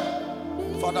 Hey.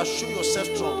 Father, show yourself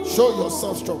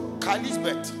strong.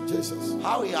 Elizabeth, Jesus.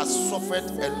 How he has suffered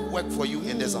and worked for you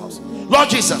in this house. Lord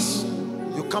Jesus,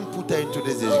 you can't put her into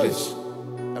this disgrace.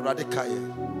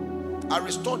 I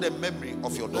restore the memory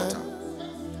of your daughter.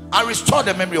 I restore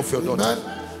the memory of your daughter.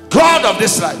 God of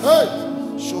this life,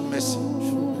 show mercy.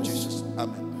 Jesus.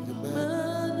 Amen.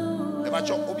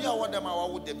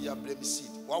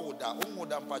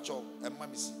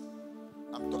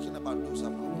 I'm talking about those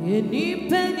amounts.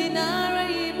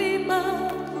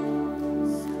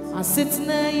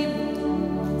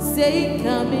 say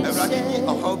come and share.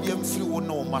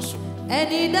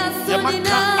 And it does so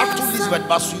Elizabeth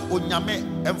Basu onyame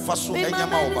emfaso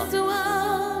enyama oba.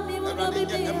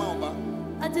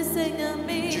 I just say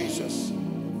Jesus.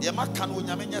 Ye maka no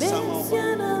onyame nya sama oba.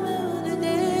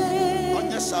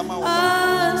 Onye sama oba.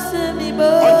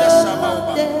 Onye sama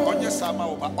oba. Onye sama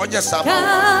oba. Onye sama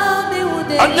oba.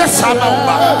 Onye sama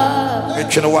oba.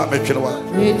 Metwewa.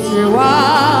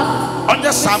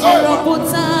 Onye sama oba.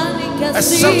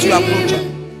 Except you approach.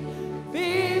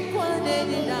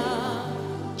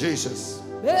 Jesus.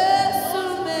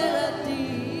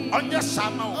 Onye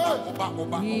sama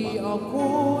oba.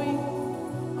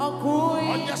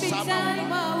 Onye sama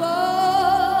oba.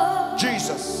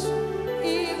 Jesus.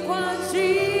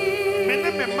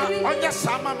 Menemema. Onye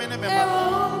sama menemema.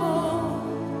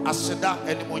 Aseda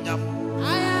enimonyam.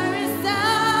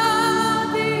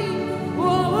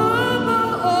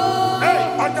 Hey,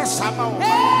 onye sama oba.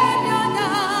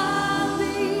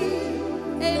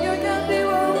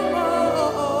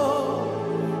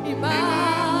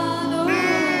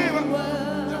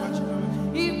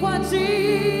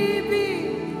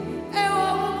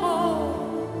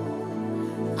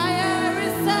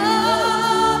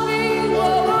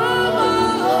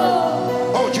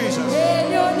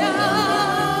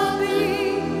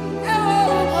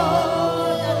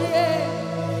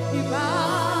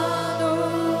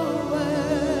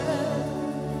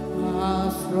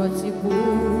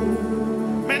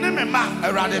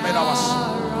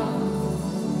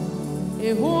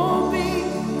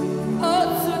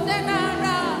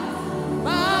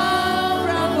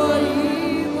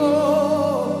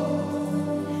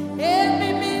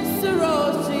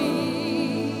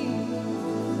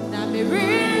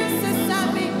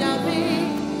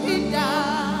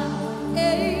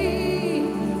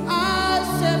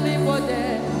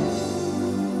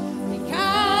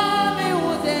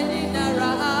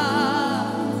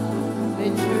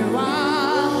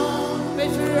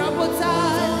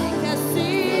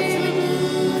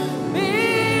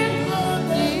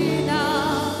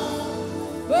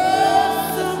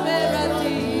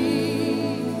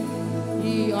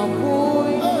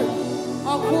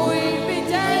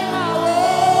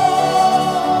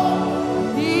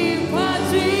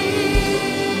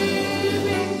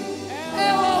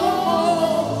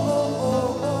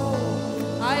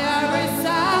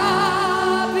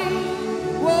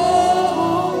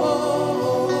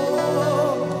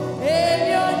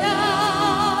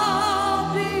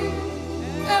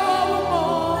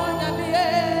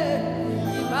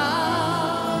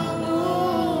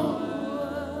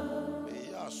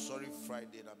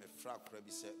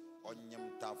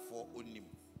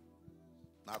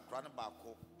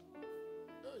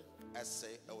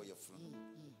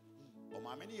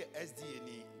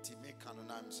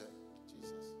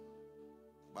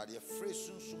 But the phrase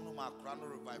soon no ma crano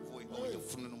revival or your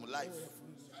funeral life.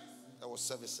 That was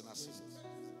service in us.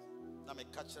 Now me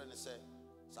catch her and say,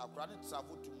 so crano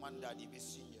travel to Manda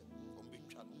DBC on big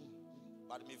channel.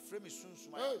 But me frame is soon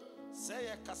say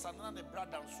a Casana the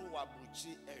brother and so a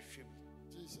bruchi airship.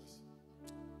 Jesus.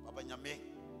 Papa Yame,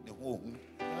 the home.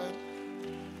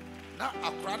 Now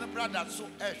a crano brother so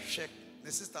airship,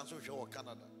 the sister so show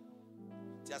Canada.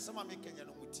 Tiasama make Kenya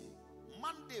no muti.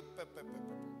 Monday pepe.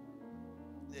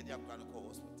 They are going to go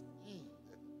hospital.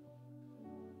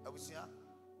 I will see a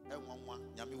one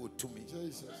Yami would to me.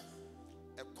 Jesus.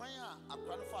 A choir, a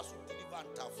grandfather to deliver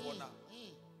Tafona.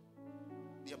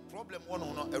 The problem one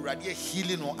on a radiate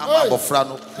healing or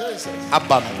Abafrano.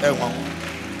 Abano, everyone.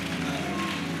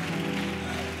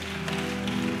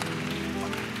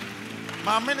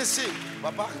 My ministry,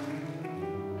 Baba.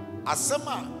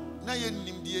 Asama, na ye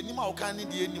nim die nim a o kan ne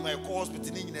die nim a ko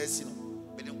hospital ni nyina asi no.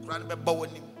 Me ne nkura ne be ba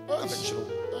wani.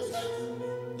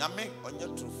 Nyame onye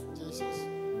truth. Jesus.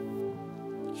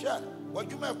 Sure.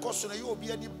 What you may cost na you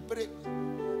obi ani break.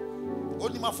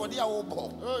 Oni ma for dia wo bo.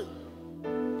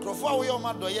 Krofo wo ye o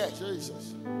ma do ye.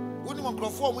 Jesus. Oni ma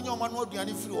krofo mo nya o ma no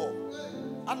aduane firi ho.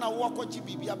 Ana wo akọchi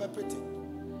bibia be pete.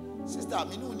 Sister,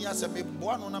 me no ni asem bo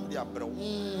anu na me dia brew.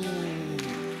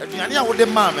 Aduane a wo de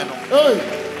ma me no.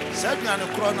 Say aduane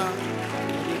kro na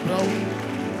brew.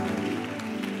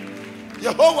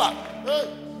 Yehovah.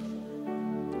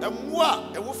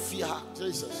 Emwa ewo fia.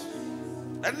 Jesus.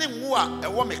 Ene mwa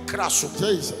ewo me kraso.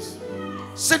 Jesus.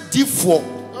 Se difo.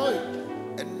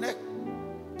 Ene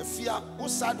efia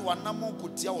osad wanamo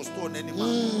kotia o store n'anima.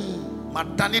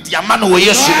 Madani diamano wo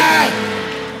Yesu.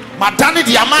 Madani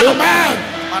diamano.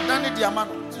 Madani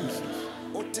diamano. Jesus.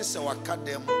 Ote se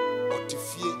wakadem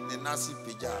otifie ne nasi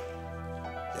peja.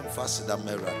 Emfasi da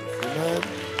mera. Amen.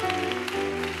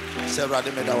 Se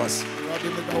rade medawasi. Rade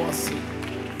medawasi.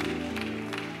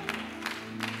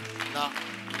 na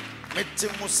mete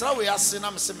musra we ase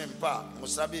na mse mempa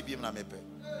musra be biem na mepe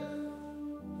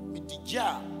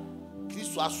midigya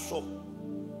Kristo aso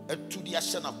etudi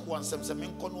ahye na ko ansem se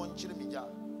menko no nkyere migya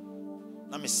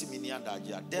na mesi mini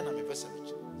adaje ade na mepese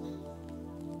mechi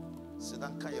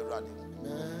sedan kan ye rade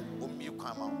o mi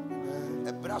kwama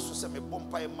ebra so se me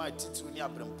bompa e ma titiri ni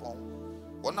abrempon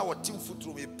ona wotim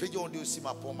futuro me pege on de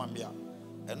osima pon mambia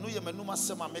eno ye manum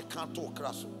asema me kan to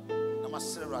kra so na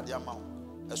masere rade ama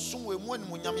esun we mu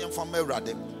animu nyam yemfa ma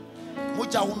rade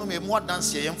moja hono me mu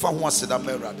adanse yemfa ho aseda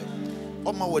ma rade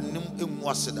o ma wanim emu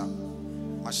aseda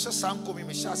ma hyesa nkomi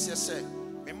me hyase se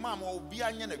me mam obi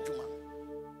anya na dwuma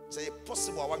say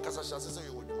possible one kasa hyase se ye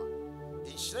odwuma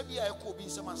inhyira bia ye ko obi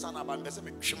nsem ansa na ba mbese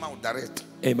me twema wo direct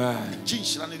amen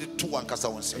jinhyira ne de to one kasa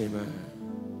wonse amen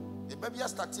e ba bia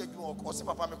start adwuma o se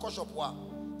papa me ko shop wa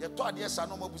ye to ade sa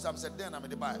no mabusam se den na me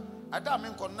de ba ada me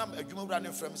nkon nam adwuma wura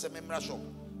ne frem se me mra shop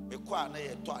me ko na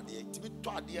ye to ade ti me to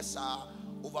ade sa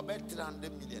over 300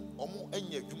 million omo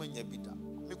anya adwuma nya bida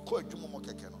me ko adwuma mo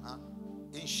keke no ha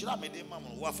inhyira me de mam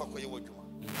no wa fa ko ye wadwuma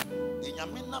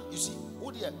enyame nam you see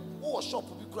wo de wo shop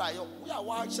bi kura yo wo ya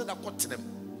wa hye da kotenem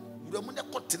wura mu ne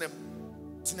kotenem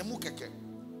tenemu keke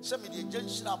se me de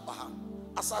gyanhyira ba ha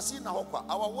asasi na hokwa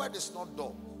our word is not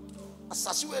door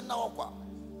asasi we na hokwa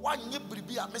wanye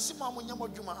bribi a mesi ma mo nyam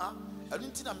adwuma ha enu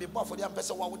ntina me ba fodi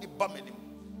ampese wa wo de ba menim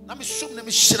na me sum na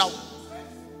me hyira wo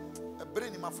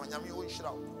ebre ni mafanya me wo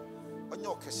hyira wo onye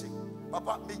okese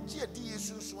papa me gie di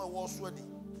yesu nso a wo so adi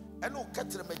eno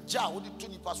ketere me gya wo de to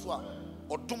nipa so a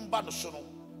odumba no so no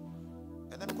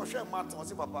ene me kohwe mate wo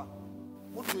se papa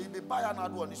moto yi be ba ya na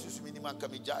ado oni susu mi ni manka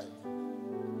me gya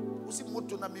wo si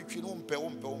moto na me twi no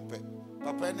mpe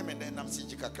papa ene me nam si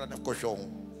ji kakra na kohwe ho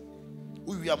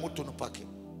wo wi a moto no pake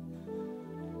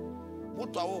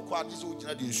moto a wo kwa adi se wo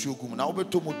gina de nsuo gum na wo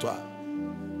beto moto a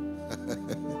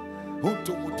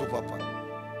moto papa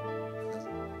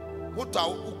moto a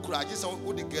wo kura adi se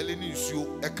wo de gele ni nsuo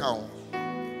e ka ho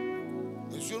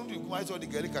nsuo no de gum se wo de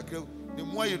gele kakra ni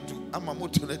mo ayedu ama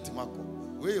moto na timako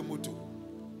we ye moto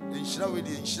enhyira we de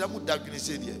enhyira mu dadwene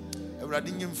se de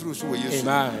ewrade nyemfiri so wo yesu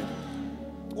amen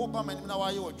o ba manim na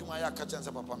wa ye odwuma ya ka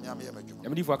chense papa me am ye madwuma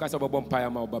yamdi fo aka se bobo mpa ya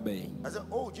ma oba ben I said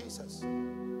oh Jesus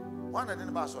one na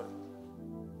den ba sorry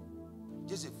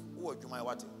Joseph wo odwuma ya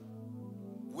wate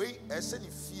we ese ni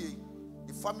fie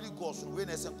the family goes we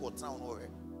na ese ko tran no we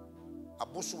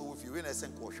aboso we fie we na ese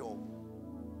ko hwe o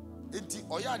enti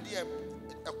oya de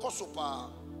e koso pa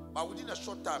but within a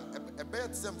short time a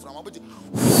bad same from about the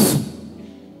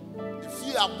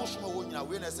fie aboso we nyina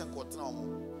we na ese ko tran mo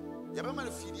ya be ma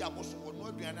na fie aboso wo no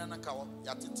aduane na ka wo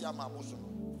ya tete ama aboso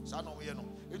sa no we no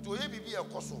enti oye bibi e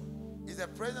koso is the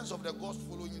presence of the ghost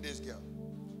following this girl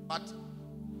but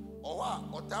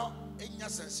or that any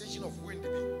sensation of wind be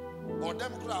or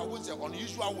them crowd was an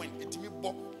unusual wind it me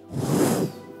bop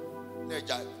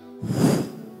neja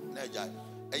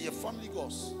a family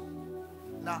goes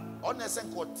now honest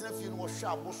and got telephone was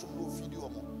sharp also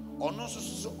video or no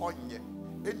so onye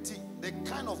the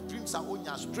kind of dreams are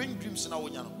onya strange dreams na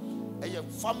onya no a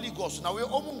family goes now we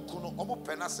omunkuno omo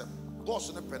penasem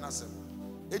goes no penasem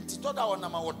enti to da ona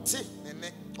ma wote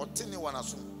ne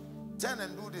wanaso turn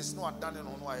and do this no done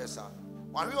no no ayesa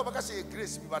one we obaka say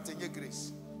grace be but any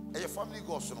grace a family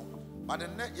goes no but the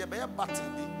ye be battle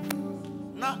bi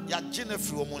na ya gene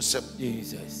free o monsem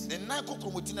Jesus the nine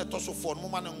kokromoti na toso for no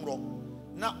ma ne nro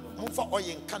na momfa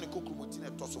oye nka ne kokromoti na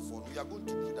toso for we are going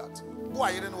to do that bo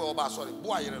ayere no we oba sorry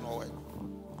bo ayere no we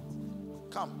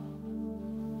come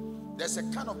there's a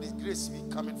kind of this grace be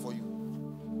coming for you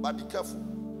but be careful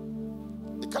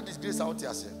you can't disgrace out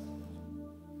yourself.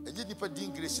 And you depend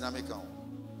on grace in America.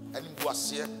 And in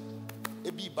Guasia,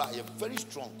 a be by a very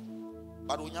strong.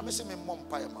 But when you say me mom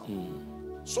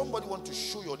somebody want to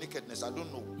show your nakedness. I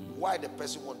don't know why the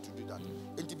person want to do that.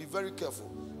 And to be very careful.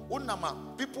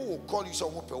 People will call you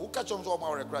some who catch on some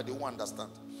our they won't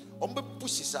understand.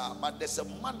 Pushes are, but there's a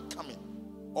man coming.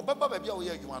 Obaba baby away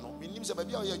you know. Meaning say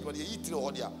baby away you eat the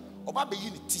audio. Obaba you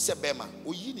need tisa bema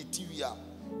or you need TV.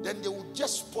 Then they will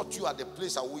just spot you at the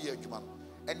place away you man.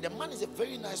 And the man is a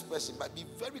very nice person, but be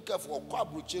very careful.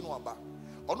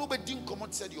 Or nobody didn't come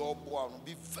and said you're born.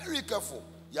 Be very careful.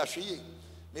 Yashiye.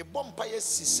 Me bompaye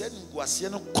sisen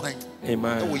guasiano coin.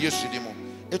 Amen.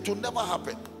 It will never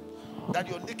happen that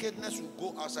your nakedness will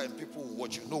go outside and people will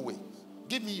watch you. No way.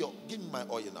 Give me my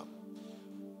oil now.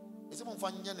 This is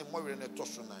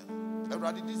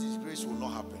grace will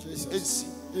not happen. Yes.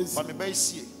 But me by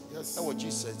see. Yes. That's what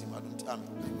Jesus says. I don't tell me.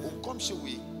 Who comes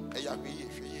away?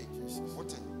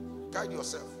 Guide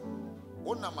yourself.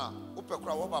 Onama,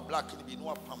 upekra waba black ni bi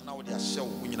no apam na wo de ahye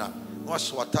wo nyina. No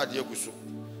ahye watade aguso.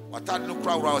 What I no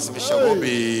crowd was Michelle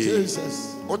Bobby.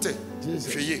 Jesus. What?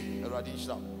 Jesus. She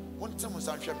radiation. One time was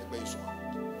I'm sharing base.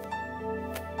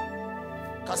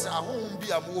 Cause I won't be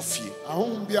a movie. I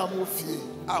won't be a movie.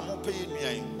 I'm paying me.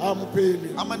 I'm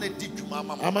paying. I'm gonna teach you,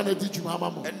 Mamma. I'm gonna teach you,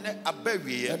 Mamma. And a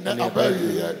berry. And a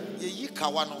berry. Ye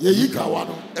Kawano. Ye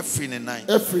Kawano. Every night.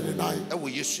 Every night. Oh,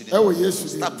 yes. Oh,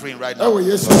 yes. Stop praying right now. Oh,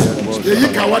 yes. Ye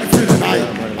Kawano every night.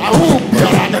 I won't be a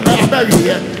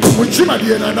berry. Which you might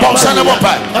be an oh,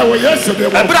 yes. A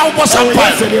brown was a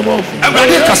pass. Oh,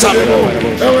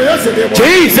 yes.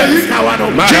 Jesus.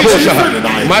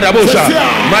 Madabosha.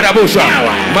 Madabosha.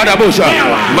 Madabosha.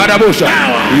 Madabosha.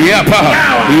 Yapa.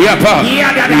 Yapa.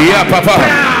 Yapa.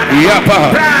 Yapa.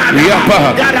 Yapa.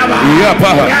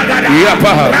 Yapa.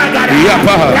 Yapa.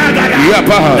 Yapa.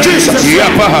 Yapa. Jesus.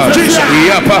 Yapa.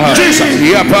 Yapa.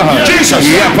 Yapa. Jesus.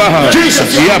 Yapa.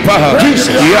 Yapa.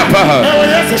 Yapa.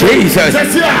 Jesus.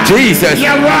 Jesus. Jesus.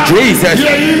 Jesus.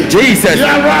 Jesus. Jesus.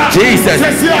 Jesus.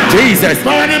 Jesus. Jesus.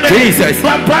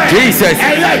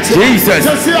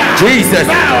 Jesus.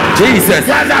 Jesus.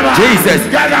 Jesus.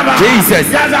 Jesus.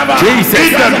 Jesus.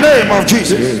 In the name of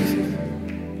Jesus.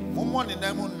 Mom in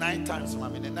them 9 times,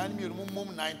 mammy. The 9 million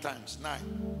 9 times. 9.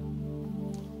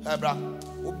 Hebra.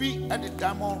 Obi at the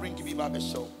diamond ring to be Baba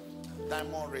show.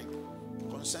 Diamond ring.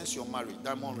 Consensus you're married.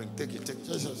 Diamond ring. Take it. Take it.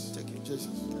 Jesus. Take it. Jesus.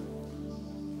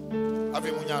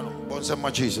 Ave Munyano. Bonsema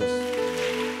Jesus.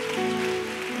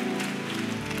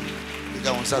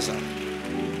 Liga on sasa.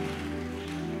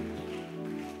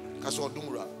 Kaso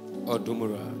Odumura.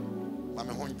 Odumura.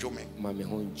 Mame honjome. Mame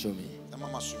honjome.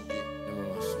 Mama sumbe.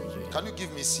 Can you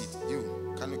give me seed?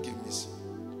 You. Can you give me seed?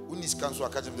 Who needs counsel? I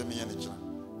can't give them any.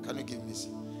 Can you give me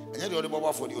seed? And you're the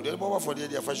Baba for you. The Baba for the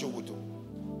other fashion wood.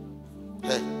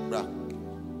 Hey, bra.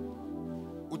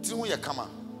 Utimu ya kama.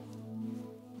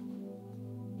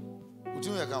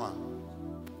 Utimu ya kama.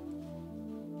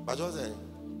 But what's that?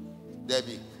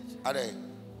 Debbie. Are they?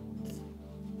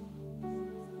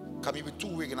 Can you be 2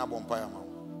 weeks in a bonfire?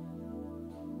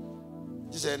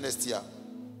 Just say next year.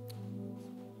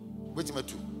 Wait a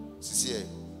minute. Sisi,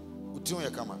 utimu ya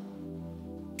kama.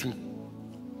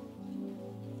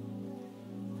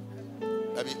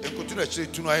 Abi, enkontuna chire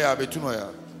tunu aya be tunu aya.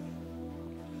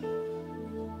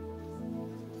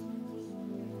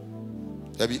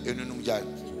 Abi, enunum jai.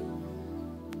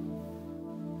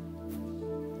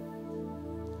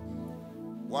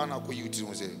 Wana ko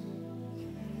utimu se.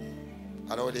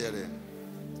 Ada wode yere.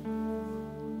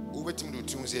 Ubetim do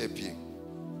utimu se apie.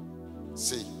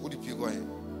 Say, what did you go in?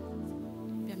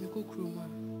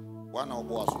 One of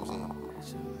boss was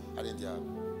I didn't have.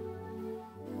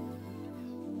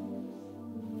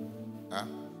 Huh?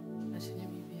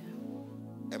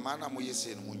 A man I'm with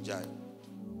saying Munjai.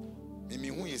 Mimi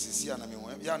who is a Siana,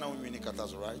 Yana,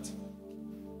 Unicataz, right?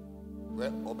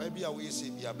 Well, or maybe I will say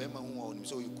be a Bema who own him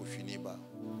so you could finiba.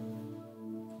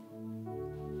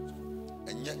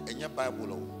 And your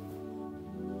Bible.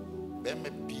 Bema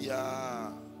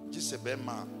Pia, just a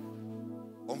Bema.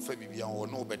 On February or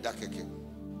no bedakeke.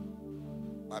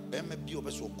 But Bema be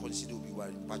obvious or consider be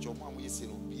worried. But your mom will say,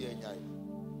 be a yai.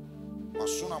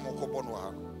 Masuna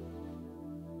Mokobonoa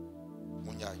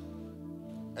Munyai.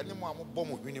 Any more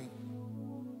bomb with him.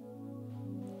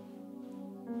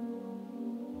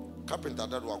 Carpenter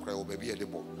that will cry over baby at the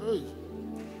boat.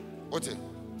 What it?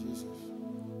 Jesus.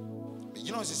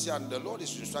 You know, sister, and the Lord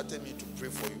is instructing me to pray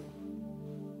for you.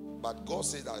 But God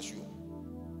says that I should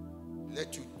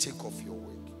let you take off your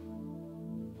work.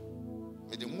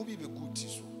 May the movie be good to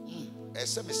you. As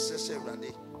some says every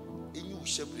day, in you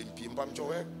shepherding Pimpam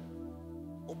Joe.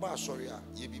 Oba sorry,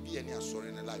 ye be any sorry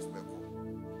in a life.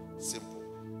 Simple.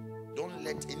 Don't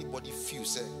let anybody feel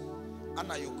say,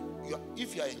 Anna, you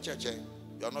if you are in church,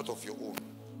 you are not of your own.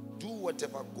 Do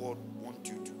whatever God wants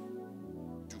you to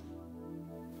do.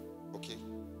 Okay?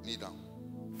 Kneel down.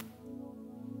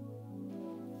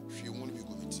 If you want to be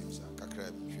good with him, sir,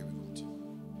 Kakrab, if you be good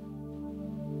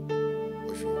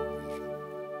with him.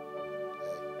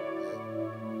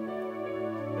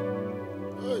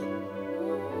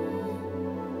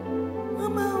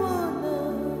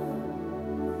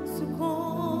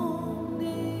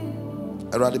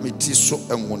 Erade me ti so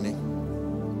enwoni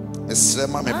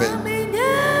esrema me be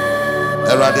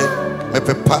erade me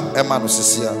pepa ema no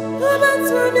sisia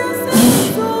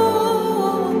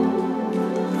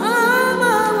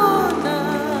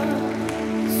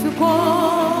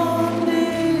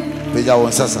beja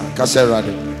won sasa ka se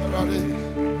erade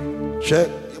she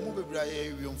yemu bebra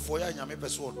ye wiomfo ya nyame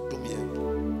pese odomie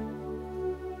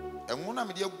enwona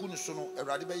me de agu no so no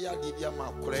erade be ya de bia ma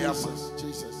akore ya ma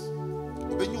Jesus.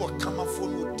 When you are coming for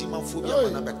you, demon phobia,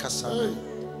 and a becassa.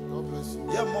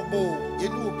 Yeah, Mobo, you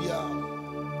know,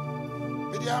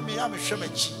 Yami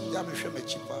Shemachi, Yami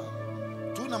Shemachi.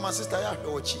 Two my sister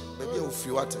Yahochi, baby of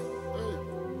free water.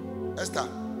 Esther,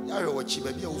 Yahochi,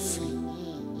 baby of free.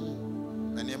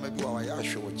 And you may be our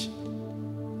Yashochi.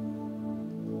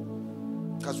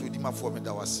 Because we did my form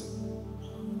that was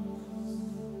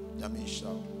Yami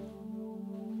Shao.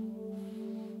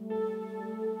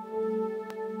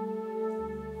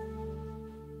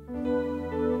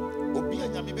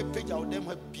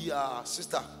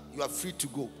 Sister, you are free to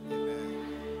go.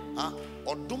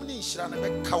 Or Dominic Shran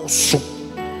and Kauso.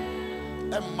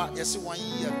 Emma, yes, 1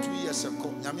 year, 2 years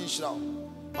ago. Yamin Shroud.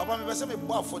 Papa, me best me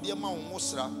bar for the amount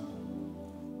Mosra.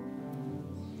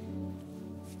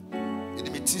 In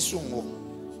the Tisungo,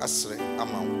 Asre,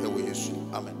 amount away.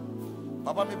 Amen.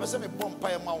 Papa, me best me bomb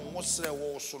pie amount Mosra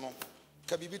or Sono.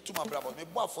 Kabibi to my brother. Me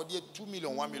bar for the 2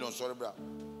 million, 1 million, sorry, bra.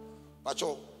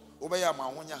 Pacho. Obayama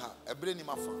wonyaha ebreni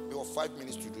mafa we have 5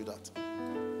 minutes to do that.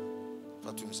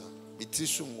 Fatumsa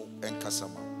bitisumo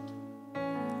enkasama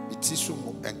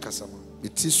bitisumo enkasama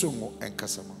bitisumo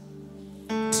enkasama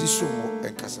tisumo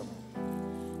enkasama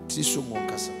tisumo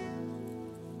enkasama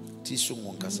tisumo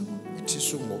enkasama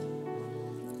bitisumo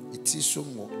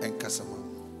bitisumo enkasama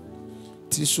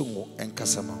tisumo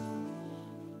enkasama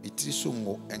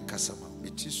bitisumo enkasama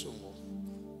bitisumo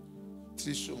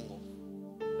tisumo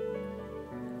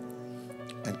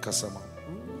Enkasama,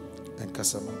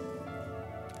 Enkasama,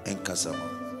 Enkasama,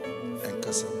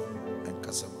 Enkasama,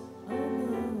 Enkasama.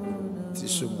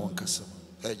 Tisumo Enkasama.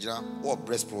 Hey, Jana, what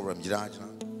breast program? Jana,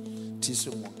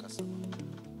 Tisumo Enkasama.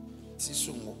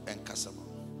 Tisumo Enkasama.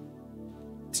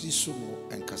 Tisumo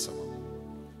Enkasama.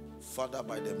 Father,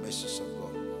 by the message of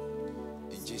God,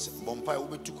 in Jesus, Bompai will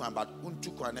be too kind, but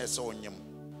untukwan esa onyem.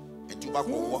 And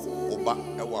tobacco oba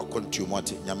ewa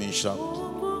kontumati nyaminsha.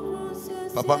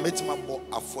 Papa met my boy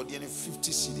afford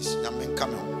 50 cities. Yamen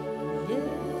come home.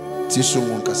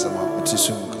 Tisumo Enkasama.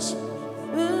 Tisumo Enkasama.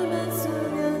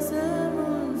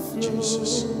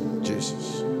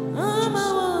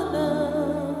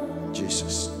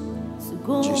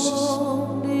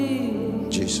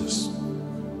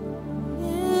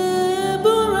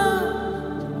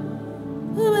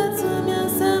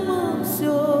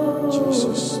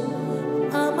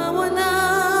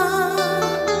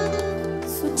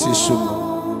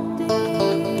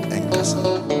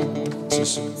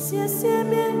 Jesus, Jesus,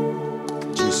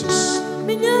 Jesus,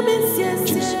 Jesus,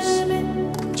 Jesus. Jesus. Tisumo Enkasama.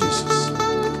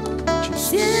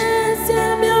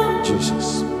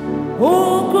 Tisumo.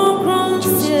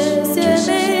 Jesus. Jesus.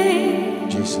 Jesus.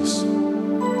 Jesus.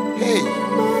 Hey,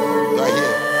 you are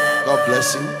here. God bless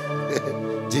you.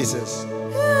 Jesus.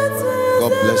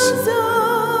 God bless you.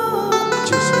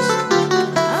 Jesus.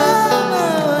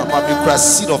 Papa, be a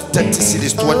seed of 30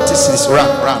 cities, 20 cities. Run.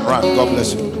 God bless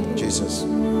you. Jesus.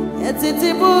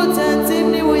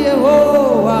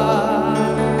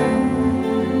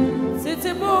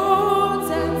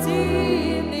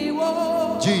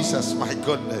 Jesus, my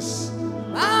goodness.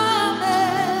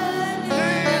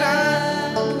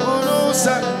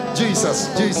 Jesus.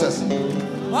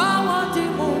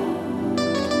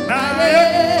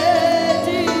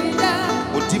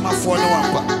 Ultima follow up.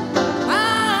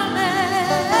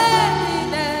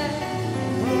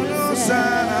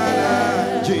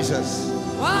 Jesus.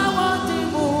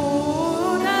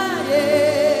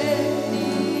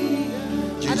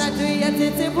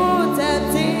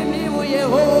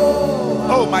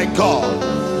 Oh my God.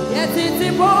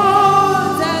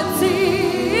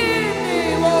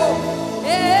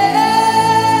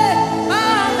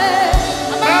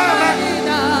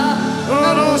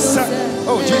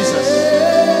 Oh Jesus.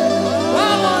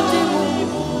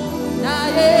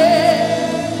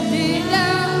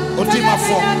 Ultima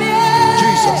form.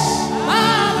 Jesus.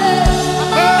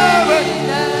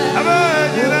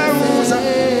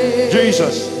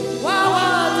 Jesus.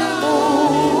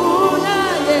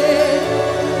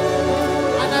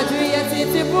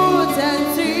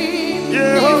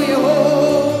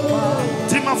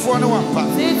 Tima for no one pa.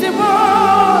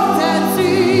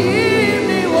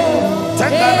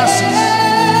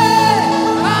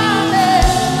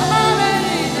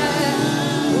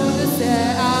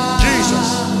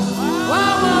 Jesus.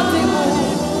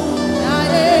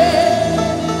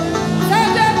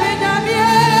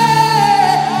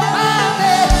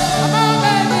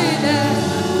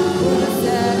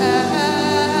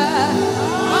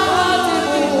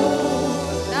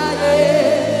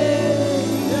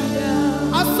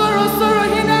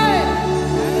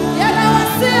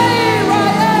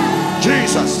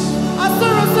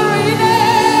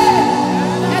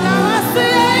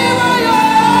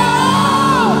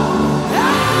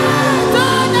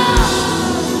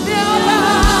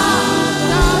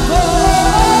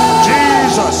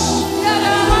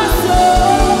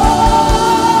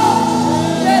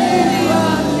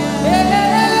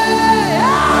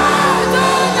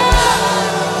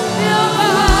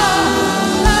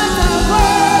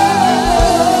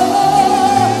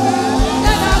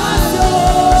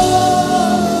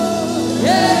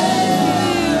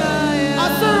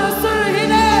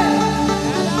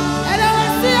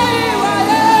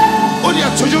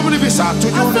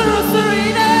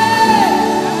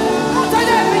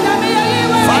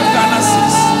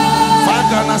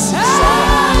 Ghana cedis.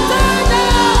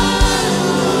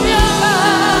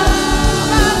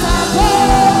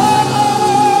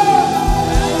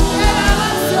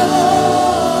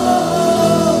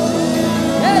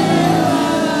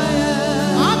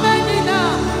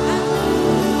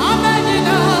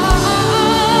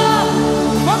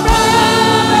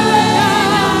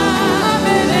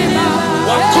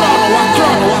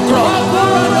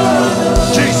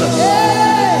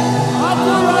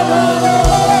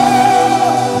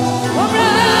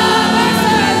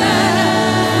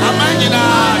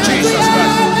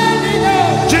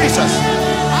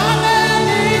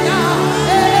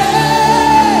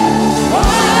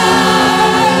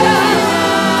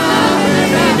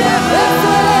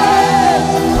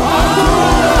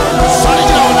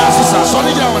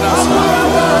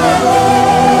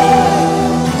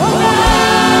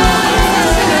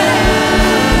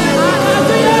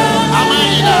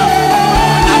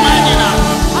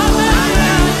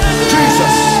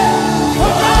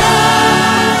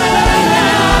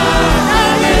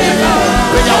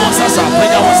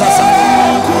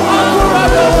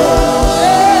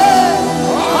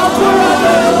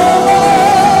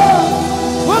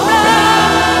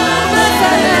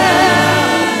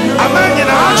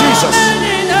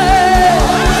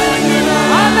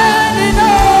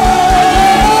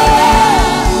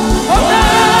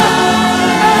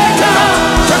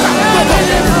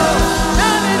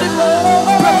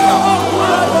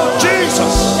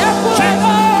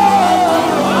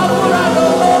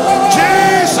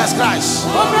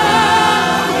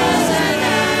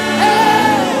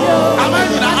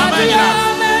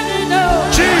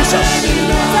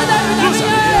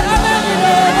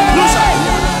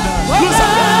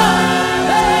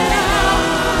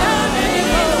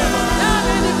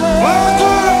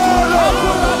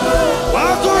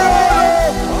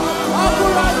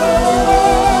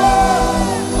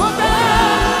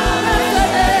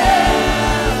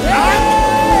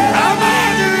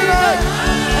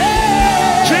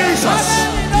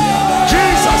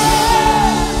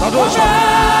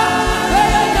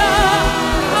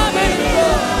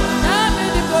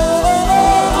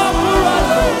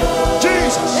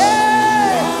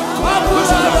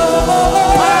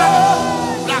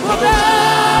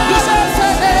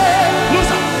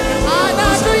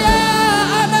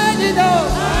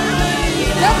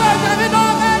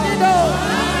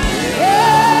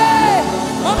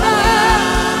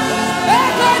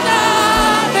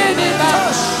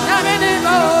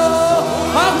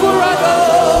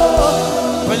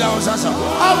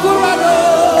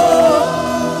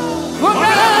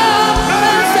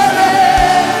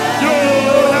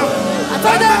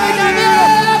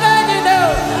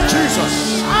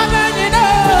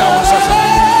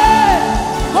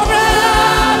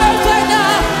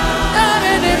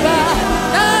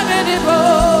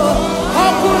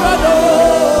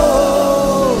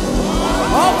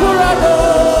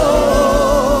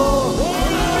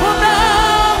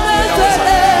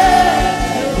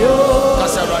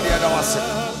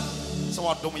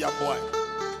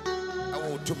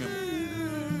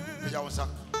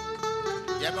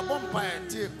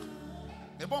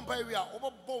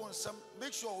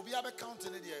 Make sure we have a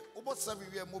counting in there. About 7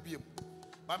 we are mobium.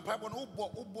 My pipe on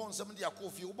Ubon 7 dia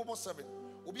coffee, Ubo 7.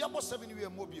 Ubi about 7 we are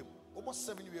mobium. About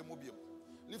 7 we are mobium.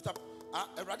 Lift up.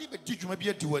 A radi be teach me be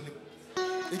a doing. A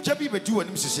Gyebi be doing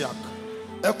him Sisiak.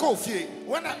 A coffee.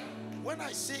 When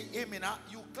I say amen,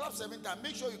 you clap 7 times.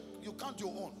 Make sure you count your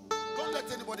own. Don't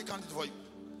let anybody count it for you.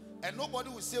 And nobody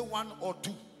will say 1 or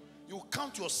 2. You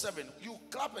count your 7. You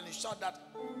clap and you shout that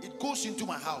it goes into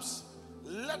my house.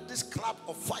 Let this clap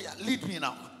of fire lead me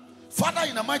now. Father,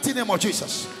 in the mighty name of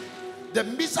Jesus, the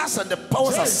missiles and the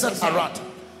powers are set around.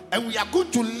 And we are going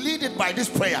to lead it by this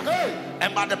prayer.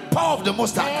 And by the power of the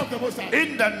Most High.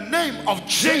 In the name of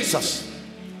Jesus.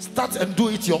 Start and do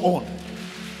it your own.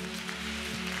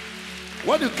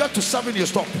 When you get to 7, you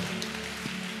stop.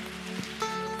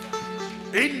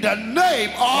 In the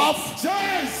name of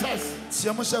Jesus.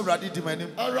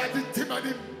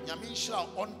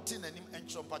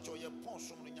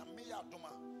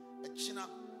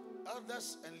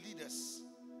 Elders and leaders,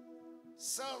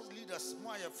 cell leaders,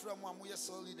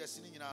 cell leaders